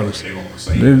that regardless. They gonna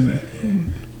say that.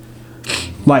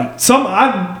 Like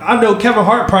I know Kevin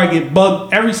Hart probably get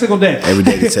bugged every single day. every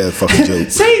day they tell a fucking joke.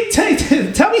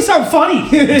 Tell me something funny.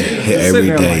 Every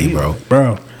day, bro.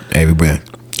 Every day.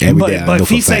 But if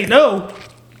he say no,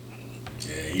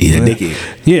 he's a dickhead.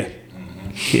 yeah.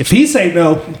 If he say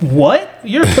no, what?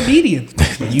 You're a comedian.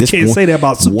 You can't say that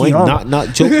about Suki one Hana.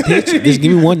 not joke pitch. Just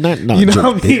give me one not You know joke what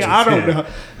I mean? pitch. I don't know.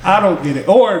 I don't get it.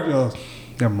 Or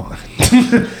never mind.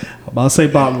 I'm about to say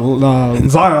about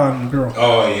Zion girl.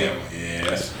 Oh yeah,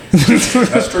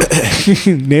 that's true.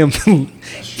 Damn,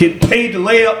 get paid to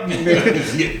lay up.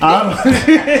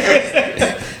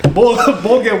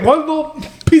 Boy, get one little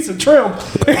piece of trim.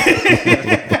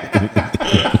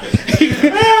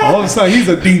 All of a sudden, he's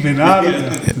a demon.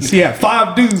 He had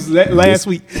 5 dudes last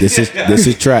week. This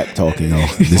is trap talking, though.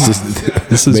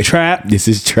 This is trap. This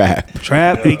is trap.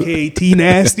 Trap, aka T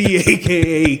Nasty,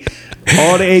 aka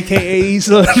all the AKAs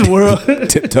of the world.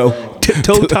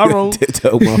 Tiptoe Tyrone.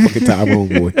 Tiptoe, motherfucking Tyrone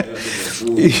boy.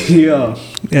 Yeah.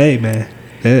 Hey, man.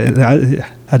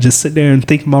 I just sit there and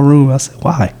think in my room. I said,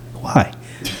 why? I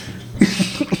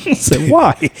said,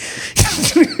 why?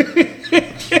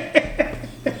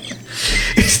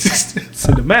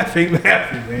 So the math ain't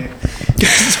happening, man.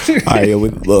 All right,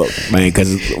 look, man,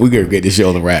 because we're gonna get this show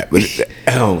on the wrap. But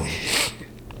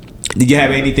did you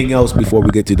have anything else before we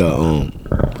get to the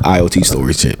IoT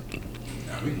story shit?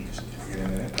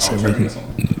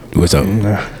 What's up? All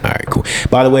right, cool.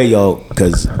 By the way, y'all,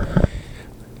 because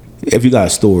if you got a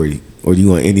story or you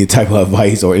want any type of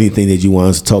advice or anything that you want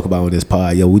us to talk about on this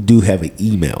pod, yo, we do have an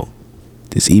email.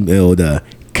 This email,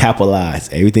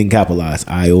 capitalized, everything capitalized,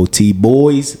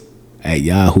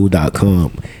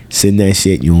 IoTboys@yahoo.com. Send that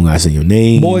shit. You don't gotta say your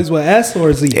name. Boys with S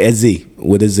or Z? A Z,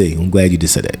 with a Z. I'm glad you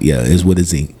just said that. Yeah, it's with a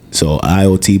Z. So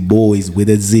IoTboys with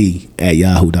a Z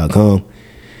 @yahoo.com.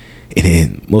 And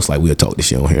then most likely we'll talk this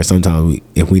shit on here. Sometimes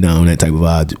if we not on that type of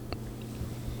vibe,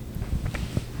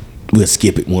 we'll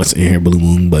skip it once in here, blue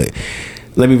moon. But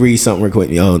let me read something real quick.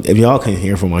 If y'all can't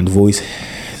hear from my voice,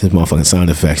 this motherfucking sound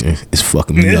effect is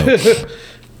fucking me up.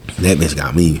 That bitch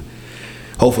got me.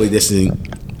 Hopefully this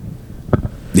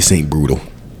ain't brutal.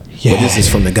 Yeah. But this is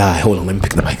from the guy. Hold on, let me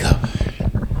pick the mic up.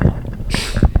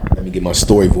 Let me get my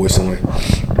story voice on.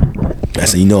 I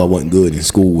said, I wasn't good in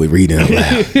school with reading out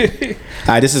loud.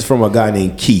 All right, this is from a guy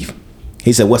named Keith.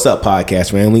 He said, "What's up,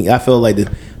 podcast family? I feel like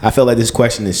this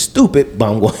question is stupid,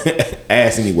 but I'm going to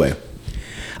ask anyway.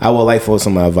 I would like for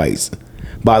some advice.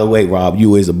 By the way, Rob,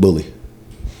 you is a bully."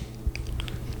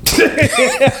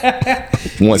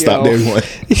 Want to stop there, everyone?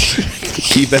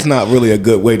 Keith, that's not really a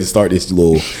good way to start this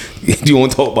little. You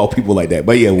want to talk about people like that?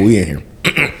 But yeah, we in here.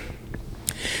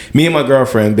 Me and my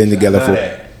girlfriend been together for.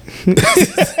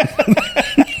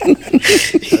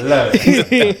 I love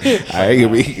it. All right,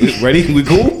 ready? We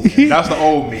cool? That's the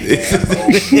old me.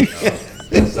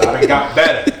 So I done got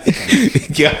better.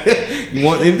 You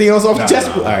want anything else off the chest?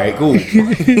 All right, cool.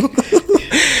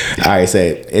 All right,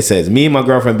 it says me and my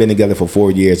girlfriend been together for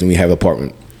 4 years and we have an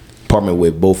apartment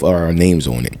with both our names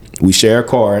on it. We share a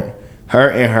car. Her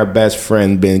and her best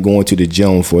friend been going to the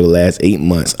gym for the last 8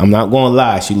 months. I'm not gonna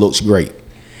lie, she looks great.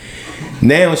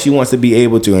 Now she wants to be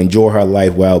able to enjoy her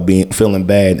life while feeling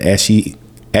bad as she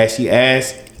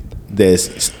asks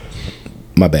this.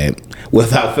 My bad.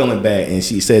 Without feeling bad, and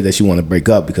she said that she want to break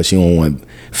up because she don't want to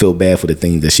feel bad for the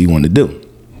things that she want to do.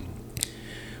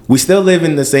 We still live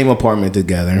in the same apartment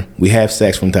together. We have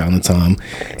sex from time to time,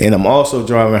 and I'm also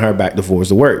driving her back and forth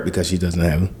to work because she doesn't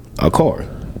have a car.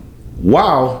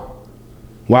 While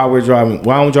I'm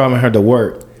driving her to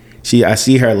work, I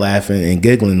see her laughing and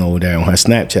giggling over there on her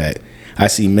Snapchat. I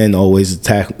see men always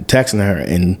texting her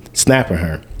and snapping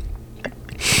her.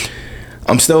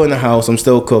 I'm still in the house. I'm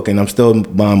still cooking. I'm still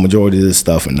buying majority of this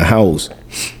stuff in the house.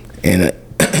 And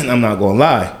I'm not going to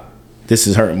lie. This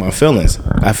is hurting my feelings.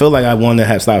 I feel like I want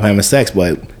to stop having sex,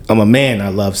 but I'm a man. I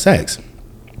love sex.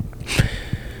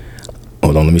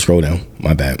 Hold on. Let me scroll down.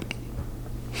 My bad.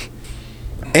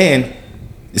 And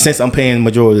since I'm paying the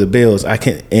majority of the bills, I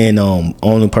can't. And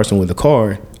only person with a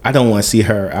car, I don't want to see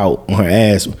her out on her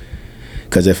ass.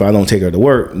 Because if I don't take her to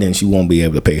work, then she won't be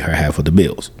able to pay her half of the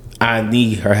bills. I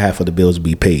need her half of the bills to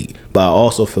be paid. But I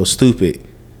also feel stupid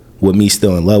with me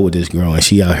still in love with this girl and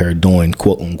she out here doing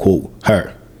quote unquote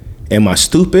her. Am I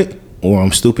stupid or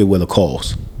I'm stupid with a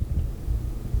cause?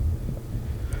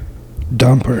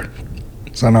 Dump her.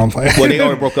 So now I'm playing. Well, they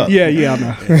already broke up. Yeah, I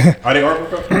know. Are they already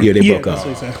broke up? Yeah, they broke that's up.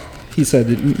 what he said. He said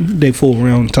that they fool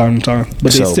around time to time,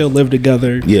 but they still live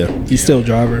together. Yeah. He still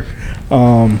drive her.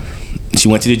 She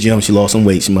went to the gym. She lost some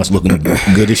weight. She must looking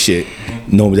good as shit.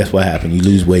 No, that's what happened. You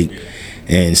lose weight,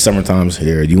 and summertime's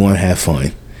here. You want to have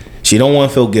fun. She don't want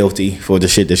to feel guilty for the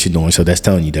shit that she's doing. So that's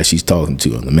telling you that she's talking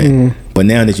to other men. But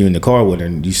now that you're in the car with her,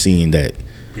 and you seeing that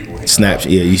snaps.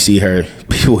 Yeah, you see her.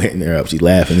 People hitting her up. She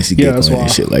laughing and she giggling and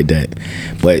shit like that.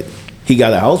 But he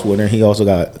got a house with her. And he also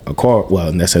got a car.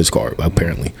 Well, that's his car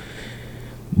apparently.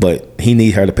 But he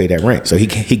need her to pay that rent. So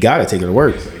he got to take her to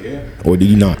work. Or do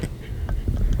you not?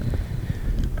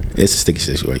 It's a sticky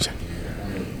situation.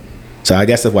 So I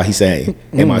guess that's why he's saying,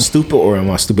 am I stupid or am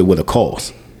I stupid with a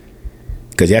cause?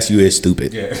 Because yes, you is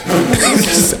stupid. Yeah.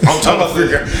 I'm trying to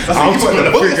figure out.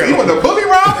 You want the bully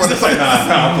Rob? Or just like, nah,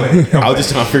 I'm playing. I was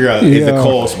just trying to figure out is the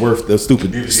cause worth the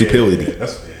stupidity.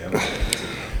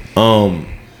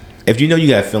 If you know you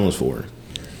got feelings for her,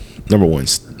 number one,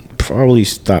 probably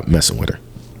stop messing with her.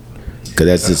 Cause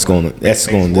that's going to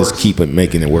just keep it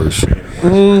making it worse. I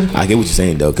get what you're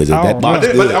saying though, cause that box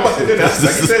good. But I'm about to say that's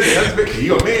like you said, that's big.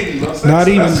 You a man, you know what I'm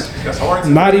saying? That's hard.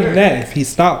 Not even that. If he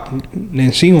stopped,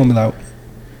 then she gonna be like,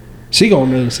 she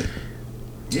gonna notice it.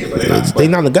 Yeah, but they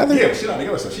not together. Yeah, but she not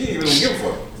together, so she ain't even gonna give a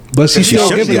fuck. But she's still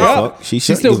giving it up. She's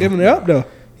still giving it up though.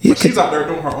 But she's out there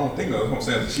doing her own thing though. That's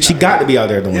what I'm saying. She got to be out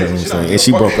there doing her own thing, and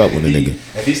she broke up with the nigga.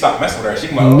 If he stopped messing with her,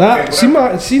 she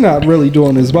might. She not really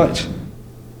doing as much.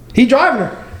 He driving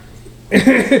her.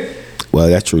 Well,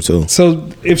 that's true too. So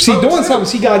if she doing something,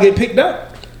 she gotta get picked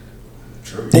up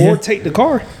or take the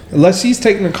car. Unless she's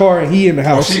taking the car and he in the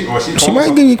house. She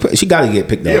might get. She gotta get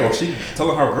picked up. Yeah, well, she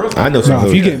telling her girls. I know. No,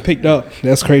 if you getting picked up,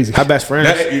 that's crazy. Her best friend.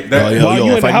 While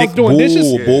you in the house doing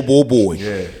dishes? Boy.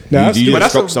 Yeah. Nah, that's You good.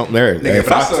 just struck something there. Nigga,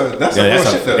 but that's a real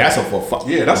shit. That's a for fuck.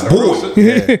 Yeah, that's a boy. real shit.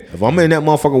 Yeah. If I'm in that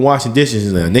motherfucker washing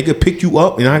dishes and a nigga pick you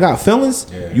up and I got feelings,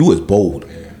 you was bold.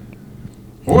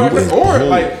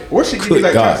 Or she could be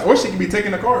like, God. or she could be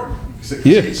taking the car. She could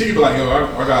be like, yo,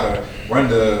 I gotta run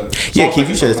the. Yeah, Keith,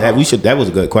 you should have. We should. That was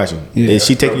a good question. Yeah. Is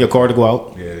she taking your car to go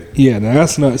out? Yeah, now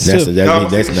that's nuts. That's too.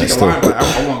 nuts too.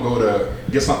 I want to go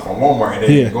to get something from Walmart and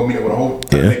then go meet up with a whole.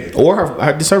 Yeah. Or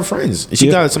her friends. She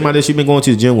got somebody that she been going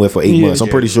to the gym with for 8 months. I'm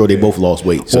pretty sure they both lost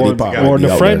weight. So they probably or be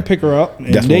the out friend there. pick her up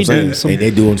and That's what they I'm saying. do some. And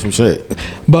they doing some shit.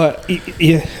 But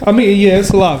yeah, I mean, yeah, it's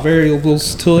a lot of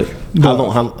variables to it. How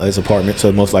long? It's apartment,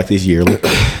 so most likely it's yearly.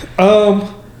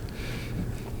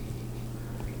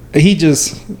 He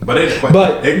just. But they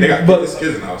got kids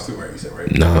in the house too, right? You said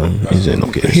right? No, he said no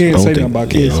kids. He didn't say nothing about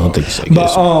kids. I don't think he said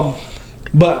kids.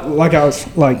 But like I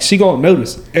was like, she gonna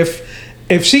notice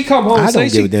if she come home. I say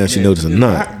don't give a damn if she notices or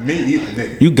not. Me either,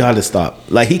 nigga. You gotta stop.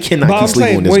 Like he cannot But keep I'm sleeping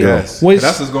saying, with this girl. when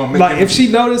That's what's gonna make like him- if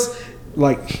she notice,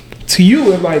 like to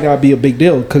you it might not be a big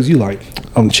deal because you like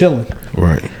I'm chilling,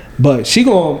 Right. but she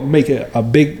gonna make it a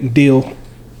big deal,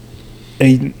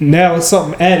 and now it's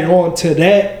something added on to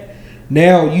that.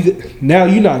 Now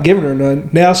you not giving her none.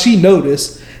 Now she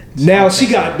noticed. Now she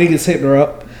got niggas hitting her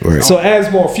up. Right. So adds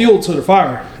more fuel to the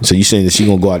fire. So you saying that she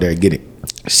gonna go out there and get it?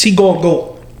 She gonna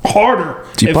go harder.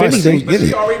 She if probably anything. still get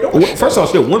she already doing it. First off,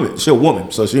 she's a woman. She's a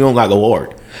woman, so she don't gotta go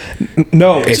hard.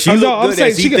 No, If she look good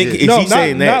as he think- if she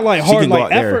saying that, not like she hard can go like out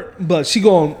there. effort, but she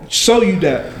gonna show you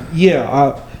that.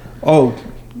 Yeah,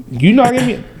 you not gonna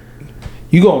be.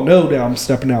 You gonna know that I'm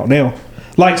stepping out now.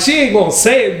 Like she ain't gonna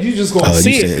say it. You just gonna Oh,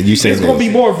 see you it. saying It's gonna that. be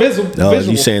more visible. No,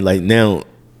 you saying like now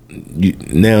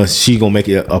she gonna make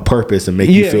it a purpose and make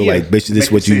you feel like, bitch, this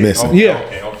is what you missing. Yeah.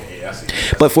 Okay, I see.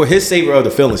 But for his savor of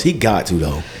the feelings, he got to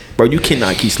though. Bro, you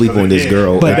cannot keep sleeping on this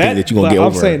girl But and think that you're gonna but get I'm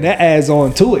over saying her. that adds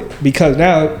on to it because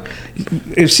now,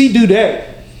 if she do that,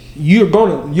 you're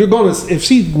gonna if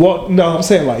she walk. No, I'm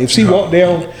saying like if she walk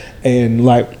down and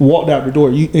like walked out the door,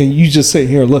 and you just sitting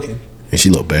here looking, And she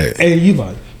look bad. and you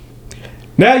like,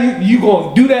 now you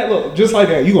gonna do that look just like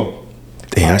that. You gonna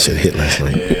Damn, I should have hit last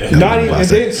night. not even, and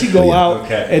then she go out,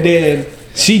 and then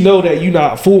she know that you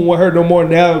not fooling with her no more.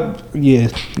 Now,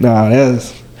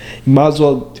 that's you might as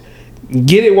well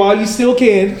get it while you still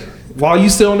can, while you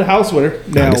still in the house with her.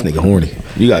 Now Now, this nigga horny.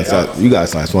 You gotta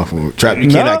start swapping trap. You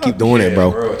cannot keep doing that,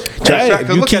 bro. Trap,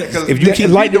 if you keep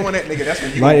like doing that, nigga, that's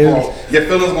when you like gonna fall. Your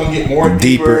feelings gonna get more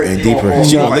deeper and you gonna deeper. fall.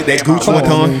 She You gonna like, lick that damn, gooch I one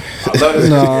love time. this. I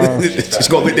love this. She's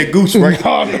gonna lick that goose, right?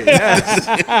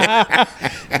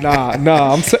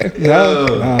 nah. I'm saying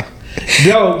nah.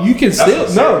 No, you can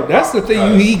still no. That's the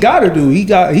thing he gotta do. He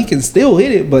can still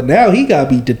hit it, but now he gotta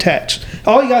be detached.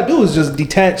 All he gotta do is just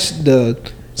detach the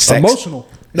Sex. emotional.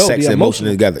 No, Sex the and emotion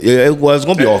emotional. together. Yeah, it's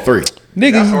gonna be all three.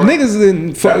 Niggas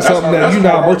didn't fuck That's something hard- that you're that's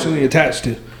not hard. emotionally attached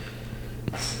to.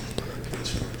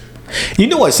 You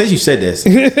know what? Since you said this,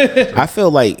 I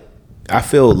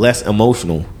feel less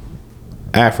emotional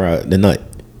after the nut.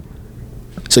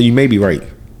 So you may be right.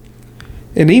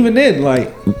 And even then,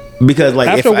 like Because like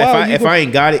After a while, if I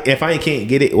ain't got it, if I can't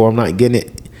get it or I'm not getting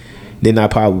it, then I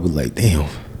probably would like, damn,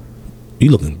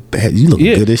 you looking bad. You looking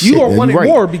good as shit. you are man. wanting Right.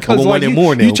 more because I'm like wanting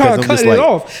more now you trying to because cut I'm it just like,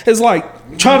 off. It's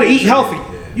like trying to eat healthy.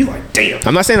 You like damn.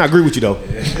 I'm not saying I agree with you though.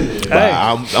 But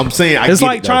I'm saying I It's get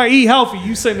like it, though. trying to eat healthy.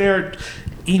 You sitting there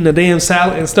eating a damn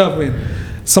salad and stuff, and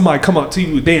somebody come up to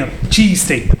you with damn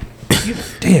cheesesteak. You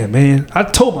like, damn, man. I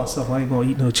told myself I ain't gonna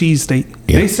eat no cheesesteak.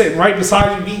 Yeah. They sitting right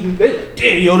beside you eating. They like,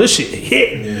 damn, yo, this shit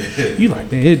hitting. You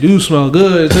like, man, it do smell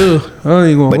good too. I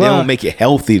ain't gonna But they lie. don't make it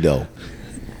healthy though.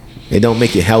 They don't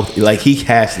make it healthy. Like he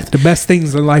has to. The best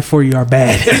things in life for you are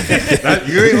bad.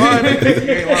 You ain't lying. Nigga.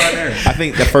 You ain't lying there. I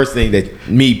think the first thing that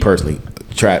me personally,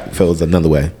 Trap feels another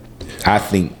way. I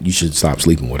think you should stop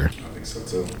sleeping with her. I think so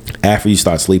too. After you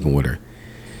start sleeping with her,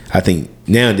 I think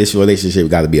now this relationship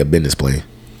got to be a business plan.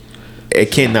 It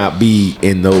cannot be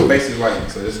in no. Basically, like,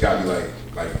 so this gotta be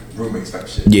like roommates type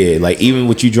shit. Yeah, like even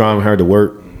with you driving her to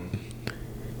work,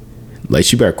 like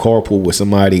she better carpool with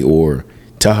somebody or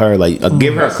tell her like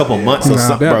give her a couple months or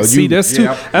something, bro. See, that's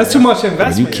too much you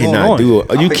investment. cannot do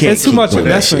it. You can't. It's too keep much doing that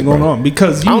investment shit, going bro. on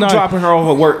because you I'm not. dropping her off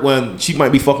at work when she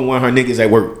might be fucking one of her niggas at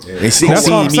work. And she That's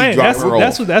see what I'm me saying. drop her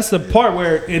off. That's the part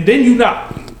where, and then you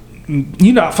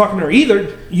not fucking her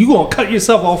either. You gonna cut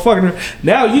yourself off fucking her.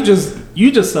 Now you just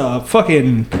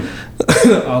fucking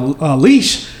a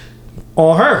leash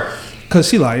on her. because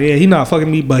she like, yeah, he not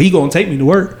fucking me, but he gonna take me to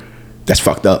work. That's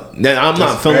fucked up. Now, I'm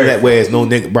not feeling that way as no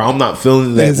nigga, bro. I'm not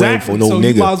feeling that way for no so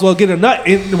nigga. You might as well get a nut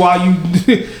in while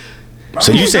you.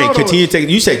 So you saying continue taking?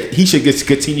 You say he should just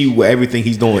continue with everything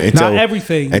he's doing until not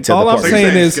everything. Until all I'm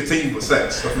saying is continue with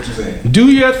sex. That's what you're saying.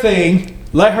 Do your thing.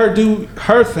 Let her do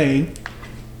her thing.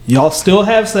 Y'all still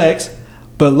have sex,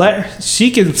 but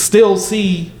she can still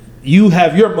see you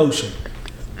have your motion.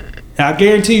 I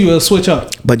guarantee you it'll switch up.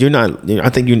 But you're not. I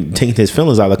think you're taking his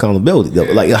feelings out of accountability. Though.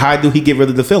 Like, how do he get rid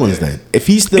of the feelings then? If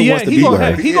he still wants to be with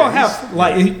her, he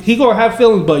gonna have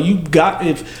feelings. But you got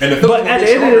if. But at the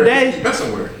end of the day,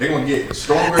 messing with her, they gonna get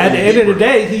stronger. At the end of the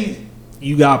day,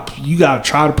 you got to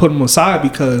try to put him aside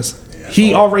because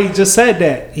he already just said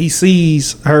that he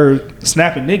sees her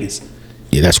snapping niggas.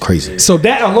 Yeah, that's crazy. So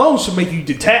that alone should make you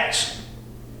detached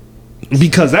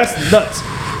because that's nuts.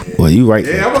 Well, you right.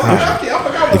 Yeah,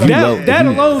 that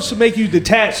alone should make you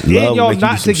detached. And y'all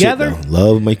not together.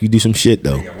 Love make you do some shit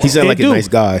though. He sound like a nice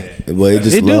guy, but it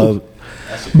just love.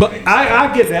 But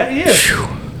I get that.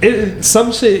 Yeah,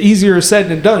 some shit easier said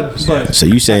than done. But so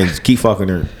you saying keep fucking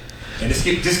her? And just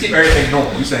keep everything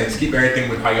normal. You saying just keep everything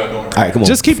with how y'all doing? Right? All right, come on.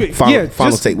 Just keep it.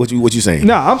 Final take. What you saying?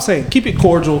 No, I'm saying keep it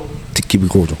cordial. Keep it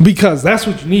cordial because that's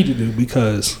what you need to do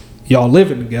because y'all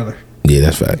living together. Yeah,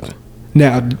 that's fact.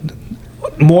 Now,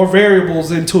 more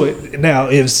variables into it. Now,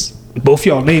 if both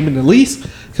y'all naming the lease,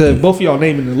 because both y'all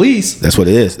naming the lease, that's what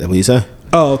it is. That's what you say.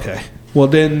 Oh, okay. Well,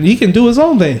 then he can do his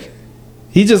own thing.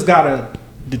 He just gotta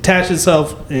detach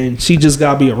himself, and she just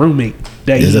gotta be a roommate.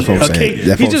 That's what I'm saying.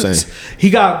 That's what I'm saying. He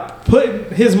got put in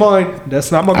his mind.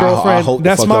 That's not my girlfriend. I hope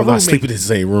that's my roommate. Not sleeping in the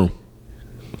same room.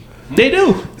 They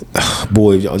do.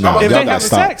 Boy, y'all gotta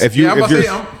stop. Sex.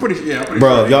 I'm pretty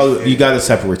bro, y'all, you gotta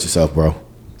separate yourself, bro.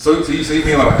 So you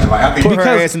mean like I think put her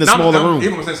ass in the smaller room.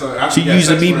 She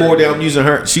using me more than I'm using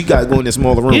her. She got to go in the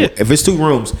smaller room. Yeah. If it's 2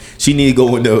 rooms, she need to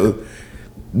go in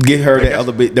get her that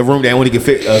other bed, the room that only can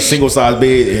fit a single size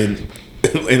bed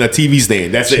and a TV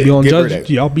stand. That's it.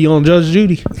 Y'all be on Judge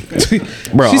Judy.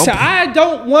 Bro, she said, I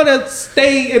don't want to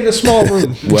stay in the small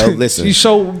room. Well, listen. She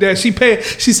showed that she paid.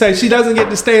 She said she doesn't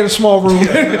get to stay in the small room.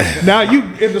 Now you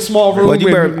in the small room. Well, you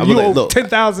owe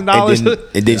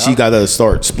 $10,000. And then she got to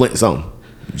start splitting something.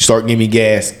 Start giving me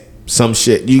gas, some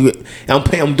shit.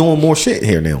 I'm doing more shit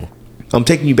here now. I'm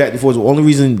taking you back and forth. The only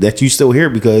reason that you still here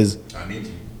because I need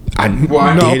you.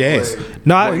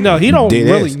 No, he don't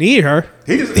really need her.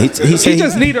 He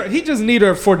just need her. He just need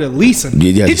her for the leasing.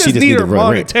 Yeah, he just need her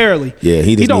monetarily. Yeah,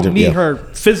 he don't need her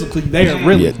physically there.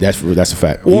 Really, yeah, that's a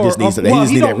fact. He just needs that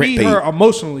rent paid. Need her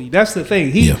emotionally. That's the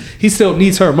thing. He still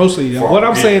needs her emotionally. What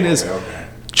I'm saying is,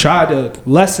 try to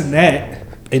lessen that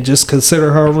and just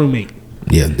consider her a roommate.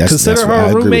 Yeah, consider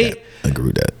her a roommate. I agree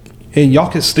with that. And y'all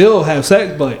can still have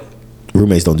sex, but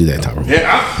roommates don't do that, Tyrone.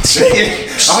 Yeah, I was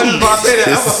just about to say that.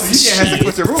 You can't have sex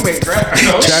with your roommate, right?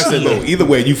 Chad said, no, either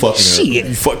way, you fucking her. You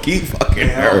keep fucking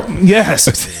her. Yes.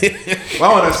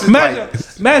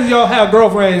 Imagine y'all have a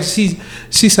girlfriend and she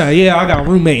said, yeah, I got a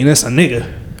roommate and it's a nigga.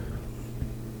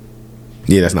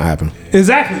 Yeah, that's not happening.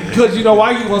 Exactly. Because you know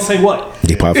why? You gonna say what?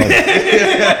 They probably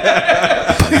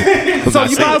so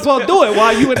you might as well do it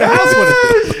while you in the house with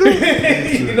her.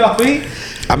 You know what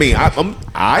I mean? I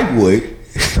would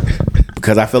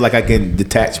because I feel like I can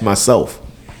detach myself.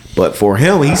 But for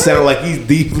him, he sounds like he's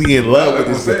deeply in love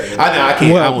with this. I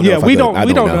can't. Well, I don't know. We don't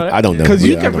know. I don't know because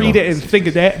you can read it and think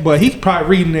of that, but he's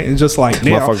probably reading it and just like,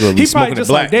 damn. He probably just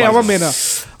like, damn. I'm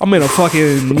in a fucking.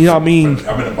 You know what I mean?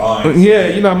 I'm in a bind. Yeah,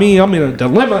 you know what I mean. I'm in a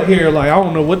dilemma here. Like I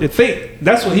don't know what to think.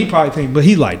 That's what he probably think. But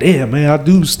he like, damn, man, I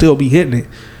do still be hitting it.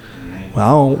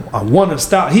 Well, I want to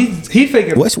stop. He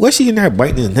thinking. What's she in there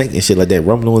biting his neck and shit like that,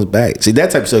 rubbing on his back? See,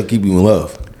 that type of stuff keep you in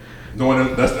love.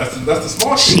 That's the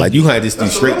smart shit. Like you had this do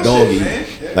straight doggy,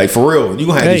 like for real. You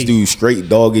gonna have this do straight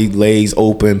doggy, legs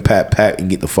open, pat, and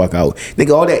get the fuck out.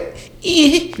 Nigga, all that.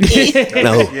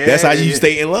 No, that's how you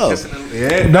stay in love.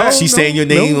 She saying your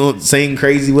name on the same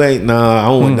crazy way. Nah, I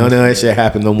don't want none of that shit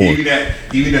happen no more. Even that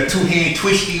 2-hand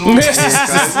twisty on. Don't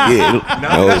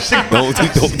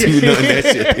do none of that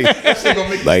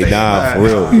shit. Like nah, for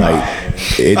real. Like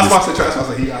that's why I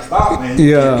said he got stopped, man.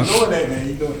 Yeah, you doing that, man.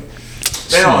 You doing it.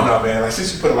 Man, I don't know, man. Like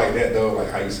since you put it like that, though,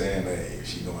 like how you saying that if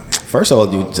she doing that? First of all,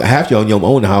 dude, half y'all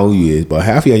don't know how old you is, but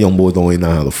half y'all young boys don't even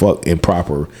know how to fuck in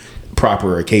proper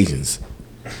occasions.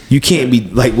 You can't be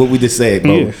like what we just said,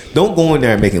 bro. Yeah. Don't go in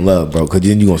there and making love, bro, because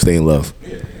then you gonna stay in love.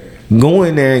 Yeah. Go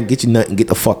in there and get your nut and get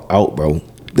the fuck out, bro.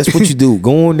 That's what you do.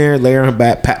 Go in there, lay her on her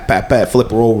back, pat,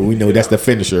 flip her over. We know that's the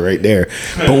finisher right there.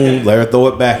 Boom, let her throw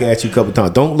it back at you a couple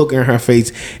times. Don't look in her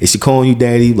face. If she calling you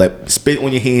daddy, like spit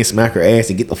on your hand, smack her ass,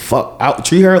 and get the fuck out.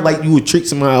 Treat her like you would treat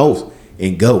somebody else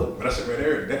and go. But that shit right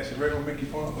there, that shit right gonna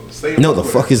stay. No, the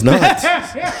fuck is not.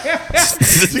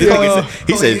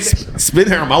 He said, spit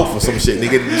her mouth or some shit,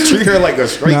 nigga. Treat her like a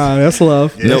straight. Nah, that's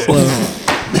love. No. That's love.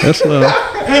 That's love.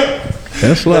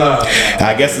 That's love.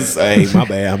 I guess it's, hey, my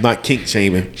bad. I'm not kink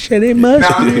shaming. Shit ain't much. Nah,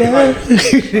 I mean, like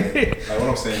what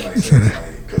I'm saying, like, since,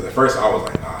 like, because at first I was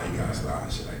like, nah, you gotta stop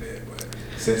and shit like that. But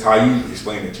since how you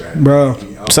explain it, Travis, Bro.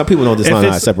 Some people don't just If learn how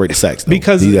to it's- separate the sex. Though.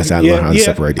 Because you just have to learn how to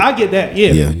separate it. I get that.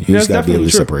 Yeah, Yeah, you just gotta be able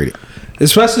to separate it.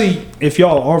 Especially if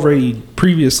y'all already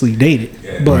previously dated.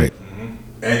 Yeah. But Right.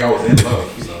 and y'all was in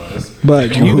love, so that's.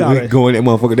 but you gotta go in that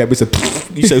motherfucker. That bitch said,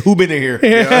 you said, who been in here?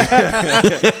 Damn,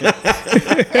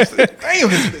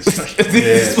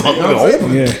 this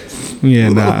bitch. yeah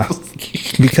nah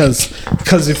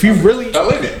because if you really I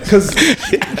live it.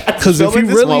 because if you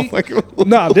really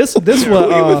nah this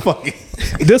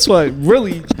what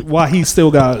really why he still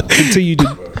got continue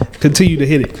to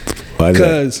hit it Why is that?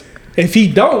 because if he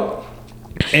don't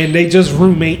and they just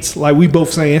roommates like we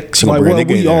both saying She gonna like bring a what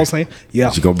nigga we in all there. saying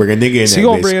yeah She gonna bring a nigga in she there.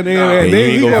 gonna bring a nigga in there and then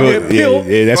he gonna get pill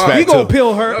that's fact he gonna too.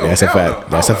 pill her That's a hell fact.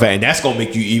 no. That's a fact. And that's gonna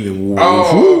make you even more.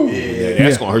 Oh, Yeah,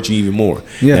 that's gonna hurt you even more.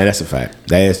 Yeah. Yeah, that's a fact.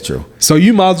 That is true. so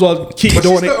you might as well keep But she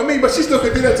doing still, it I mean, but she still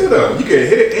could do that too, though. You could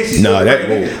hit it, and she No, still that could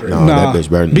bring a nigga. no, Nah, that bitch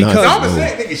better. because- No, I'm no. just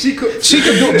saying, nigga, she could. She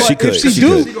could do it. She But could. if she She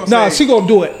do, could. nah, she gonna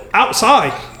do it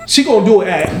outside. She gonna do it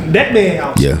at that man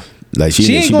house. Yeah, like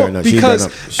She ain't better gonna not. She because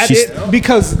better at not. it,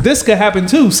 because this could happen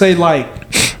too. Say like,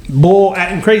 bull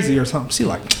acting crazy or something. She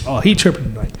like, oh, he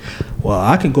tripping. Like, well,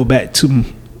 I can go back to.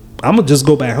 I'm gonna just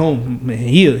go back home. Man,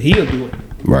 he'll do it.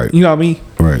 Right. You know what I mean?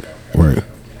 Right.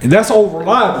 And that's all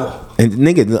reliable. And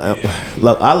nigga,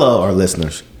 I love our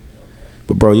listeners.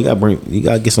 But bro, you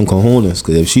gotta get some cojones.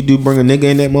 Cause if she do bring a nigga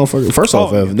in that motherfucker, first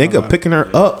off, if nigga picking her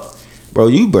up, bro,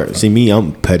 you better see me.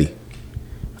 I'm petty.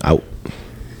 Out.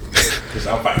 Because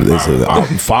I'm fighting Listen, fire.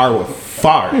 I'm fire with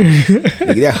fire.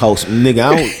 Nigga, that house, nigga.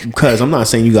 I don't, cause I'm not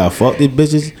saying you gotta fuck these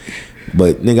bitches,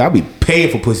 but nigga, I be paying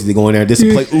for pussy to go in there just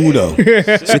to play Uno.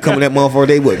 She come in that motherfucker,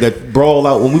 they would that brawl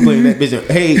out when we playing that bitch.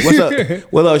 Hey, what's up?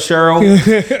 What up,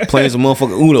 Cheryl? Playing some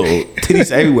motherfucking Uno,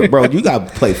 titties everywhere, bro. You gotta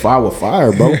play fire with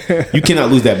fire, bro. You cannot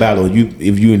lose that battle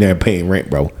if you in there paying rent,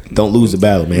 bro. Don't lose the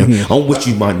battle, man. I'm with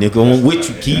you, my nigga. I'm with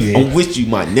you, Keith. I'm with you,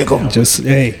 my nigga. Just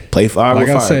hey, Play fire like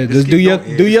with I fire. said, just do your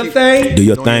thing. Do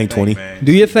your thing, 20.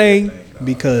 Do your thing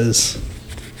because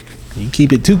you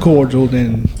keep it too cordial,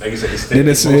 then Like you said, then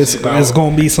it's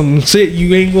gonna be some shit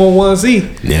you ain't gonna want to see.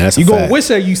 Yeah, that's you a gonna fact. wish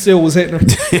that you still was hitting her.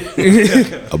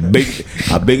 A big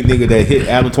nigga that hit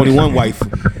Adam 21 wife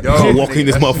gonna walk in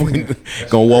this motherfucker.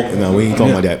 Gonna walk. No, we ain't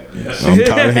talking about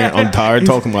that. I'm tired of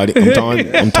talking about it.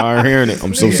 I'm tired of hearing it.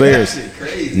 I'm so serious.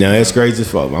 No, that's crazy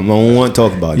as fuck. I'm the only one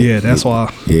talking about it. Yeah, that's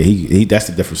why. Yeah, he that's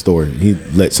a different story. He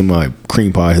let somebody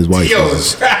cream pie his wife. Yo.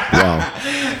 Wow.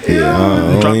 Yeah, I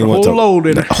don't even want to whole load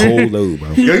in the it. whole load, bro.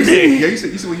 Yo, you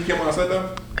see when he came on set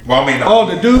though? Well, I mean, Oh,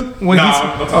 the dude when no, he's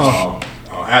I'm talking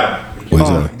about Adam. What's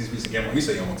that? He just beats the game. He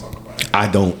said you don't want to talk about it. I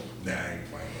don't. Nah, I ain't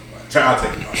playing with it. I'll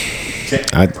take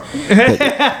it. I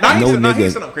No no he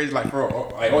nigga. said I'm crazy. Like, bro,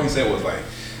 like all he said was like,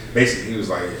 basically, he was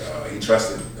like, he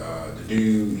trusted the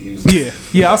dude. He was like,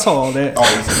 yeah, I saw all that. Oh,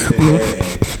 he said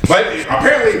that. But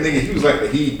apparently, nigga, he was like,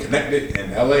 he connected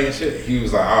in LA and shit. He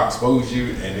was like, I'll expose you,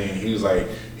 and then he was like,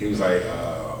 I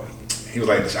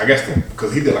guess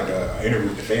because he did like a interview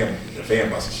with the fan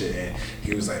bus and shit, and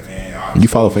he was like, man, I'll You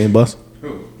follow Fan Bus?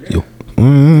 Who? Yeah. Yo.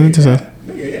 Nigga,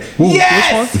 yeah. Which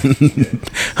one?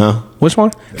 Huh? Which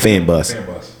one? Fan Bus. Fan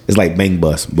bus. It's like Bang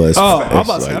Bus, but it's, Oh, it's I'm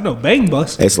about to say like, I know Bang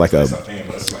Bus. it's like a It's not fan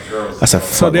bus. It's like girls. that's a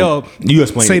So they'll you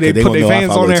explain say it, 'cause they put gonna their know I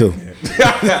fans follow on it, there. too.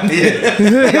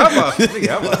 I'm about to say.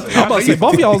 I'm about to say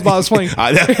both of y'all was about to explain.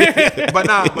 But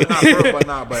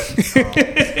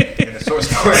in the short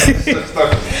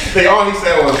story, all he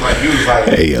said was like, he was like,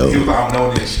 Hey, yo. he was like, I'm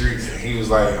known in the streets, and he was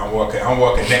like, I'm well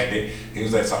connected. He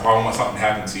was like, so if I want something to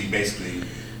happen to you, basically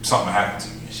something happened to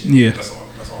you and shit. Yeah. That's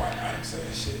all I said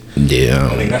and shit. I Yeah.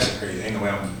 think that shit crazy. Ain't no way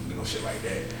I'm gonna do no shit like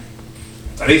that.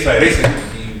 So they said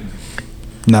he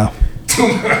No, too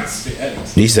much. Shit, I didn't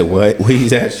say He said what? What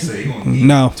he's at? he gonna need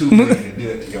No. $2 million to do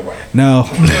it to your wife. no.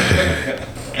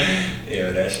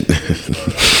 Yeah, that shit. That's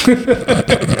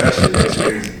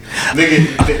crazy.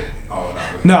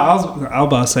 Nigga, No, I was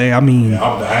about to say. I mean,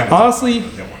 honestly,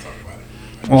 don't want to talk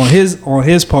about it. on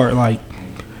his part, like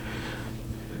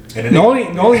And then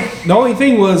the only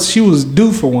thing was she was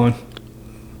due for one.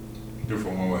 do for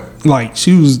one way. Like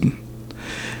she was going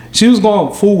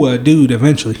to fool with a dude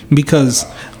eventually because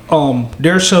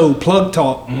their show Plug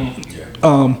Talk.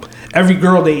 Every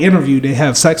girl they interview, they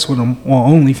have sex with them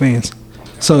on OnlyFans.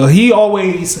 So he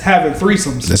always having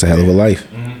threesomes. That's a hell of a life.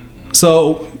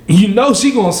 So you know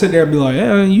she gonna sit there and be like,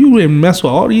 "Yeah, you didn't mess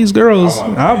with all these girls.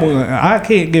 I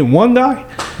can't get one guy."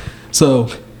 So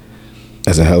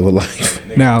That's a hell of a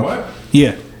life. now, What?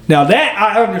 yeah. Now that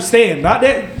I understand. Not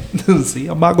that. See,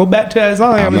 I'm about to go back to as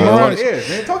I am. I'm Right. Yeah,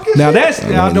 man, talk your Now shit. that's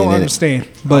I don't understand.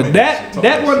 But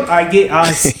that one I get.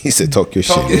 He said, "Talk your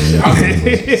Talk your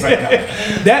shit."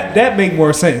 shit. that make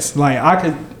more sense. Like I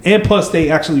could, and plus they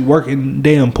actually work in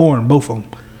damn porn. Both of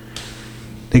them.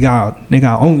 They got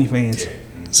OnlyFans.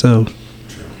 So,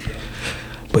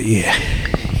 but yeah.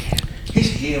 He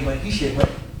said, yeah, but he said,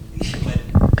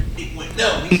 it went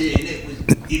down. He said,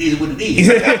 it is what it is.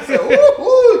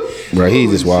 Bro, he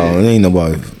just wild. Ain't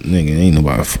nobody, nigga. Ain't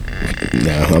nobody.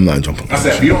 Nah, I'm not jumping. I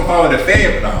said, if you don't follow the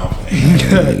fam, no.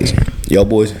 Yo,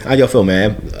 boys, how y'all feel,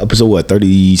 man? Episode what?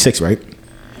 36, right?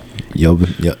 Yo,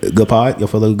 good pod. Y'all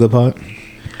feel like a good pod?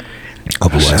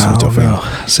 Hope it was. I What y'all don't know.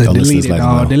 feel? So Y'all delete listeners it, let us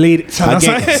dog. know. Delete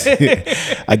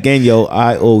it. Again, yo,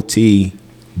 IoT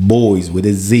boys with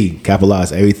a Z,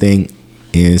 capitalize everything,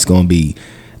 and it's gonna be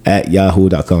at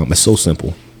yahoo.com. It's so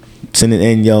simple. Send it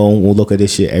in, yo. We'll look at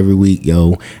this shit every week,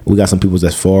 yo. We got some people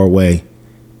that's far away.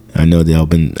 I know they've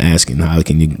been asking how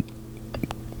can you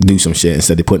do some shit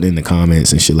instead of putting it in the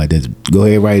comments and shit like this. Go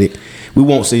ahead, write it. We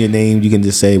won't say your name. You can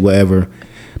just say whatever.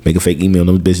 Make a fake email.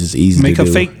 Those bitches easy Make to a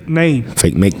do. fake name.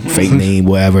 Make fake name,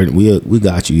 whatever. We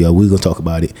got you, yo. We gonna talk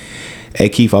about it. Hey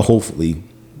Keith, I hopefully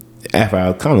after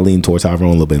I kind of lean towards Tyrone a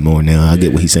little bit more now. I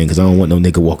get what he's saying because I don't want no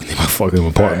nigga walking in my fucking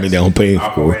apartment that I'm paying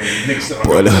for.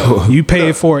 But You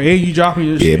paying for it and you dropping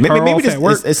your yeah, shit maybe off this, at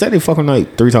work. it said they fucking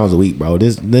like 3 times a week, bro.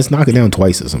 Let's knock it down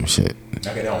twice or some shit.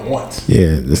 Knock it down once.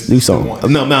 Yeah, let's do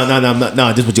something. No.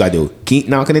 This is what you gotta do. Keep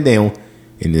knocking it down,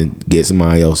 and then get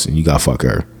somebody else, and you gotta fuck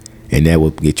her, and that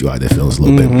will get you out of that feelings a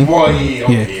little bit. Boy, yeah,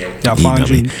 Yeah, y'all find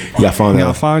You you. know me. Y'all find Y'all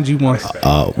out. find you one.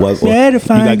 What, you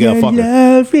gotta get a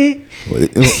fucker.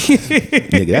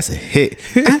 Nigga, that's a hit.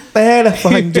 I better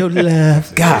find your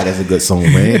love. God, that's a good song,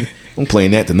 man. I'm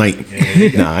playing that tonight.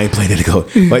 Nah, I ain't playing it to go.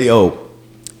 But yo,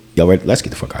 y'all ready? Let's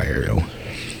get the fuck out of here, yo.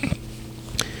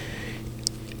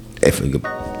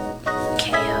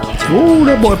 Ooh,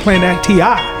 that boy playing that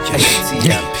T.I.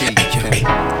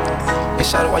 Hey,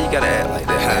 shout out, why you gotta act like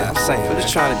that, man? I'm saying, I'm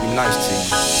just trying to be nice to you.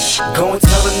 Go and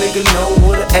tell a nigga no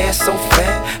with an ass so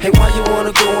fat. Hey, why you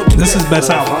wanna go and do This that? is best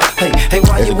album. Hey,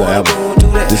 why It's you a good wanna album. go and do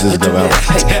that? This is a good Do that?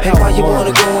 album. Hey, why you wanna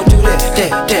go and do that?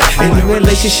 That. In a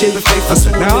relationship and faithful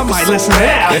to a Now I nigga might so listen to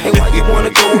that. Hey, why you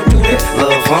wanna go and do that?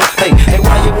 Love, huh? Hey,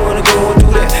 why you wanna go and do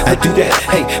that? I do that.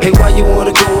 Hey, why you wanna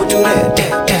go and do that?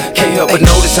 Can't help but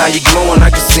notice how you glowing.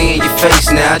 I can see in your face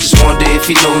now. I just wonder if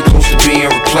you know you're close to being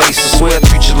replaced. I swear I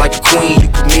treat you like a queen. You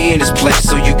put me in this place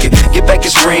so you can get back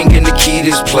his ring and the key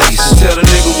to this place. Tell the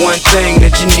nigga one thing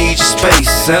that you need your space.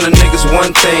 Tell the niggas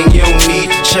one thing you don't need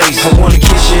to chase. I wanna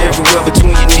kiss you everywhere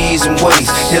between your knees and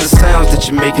waist. Hear the sounds that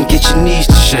you make and get your knees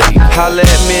to shake. Holla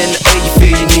at me in the A, you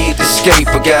feel you need to escape.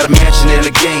 I got a mansion in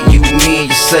the gate, you and me and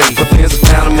you safe. My pins are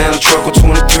found a man, a truck with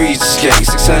 23s to skate.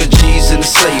 600 G's in the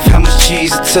safe, how much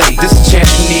cheese it take? This a chance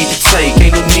you need to take,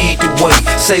 ain't no need to wait.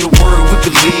 Say the word, we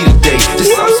could lead a day.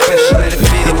 Just something special and it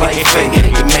feel like fate.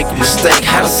 You make a mistake,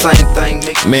 how the same thing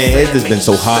make a Man, it's just been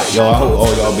so hot, yo. I hope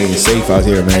all y'all being safe out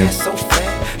here, man.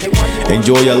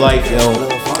 Enjoy your life, yo.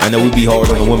 I know we be hard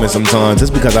on the women sometimes. It's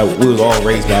because we was all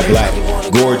raised by black,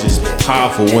 gorgeous,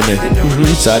 powerful women.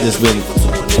 So I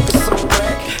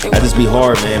just be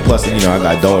hard, man. Plus, you know, I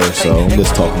got daughters, so I'm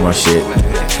just talking my shit.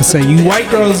 I say you white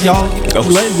girls, y'all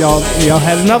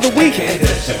had another week.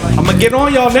 I'm gonna get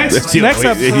on y'all next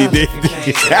episode.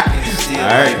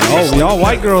 Alright. Oh, y'all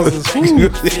white girls is food. You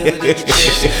keep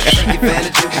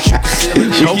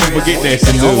forgetting that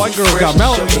shit, Y'all too. white girls got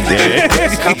melted.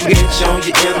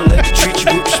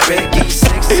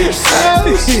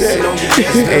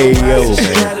 Hey, yo,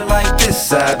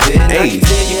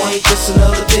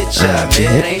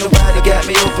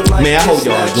 man, I hope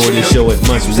y'all enjoyed this show as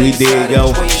much as we did,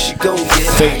 yo.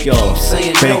 Thank y'all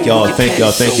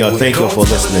for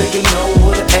listening.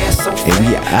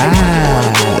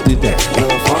 And we do that.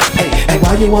 Hey,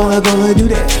 why you wanna go and do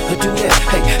that?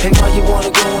 Hey, why you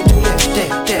wanna go and do that?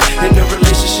 In a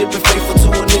relationship and faithful to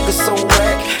a nigga so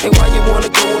whack. Hey, why you wanna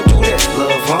go and do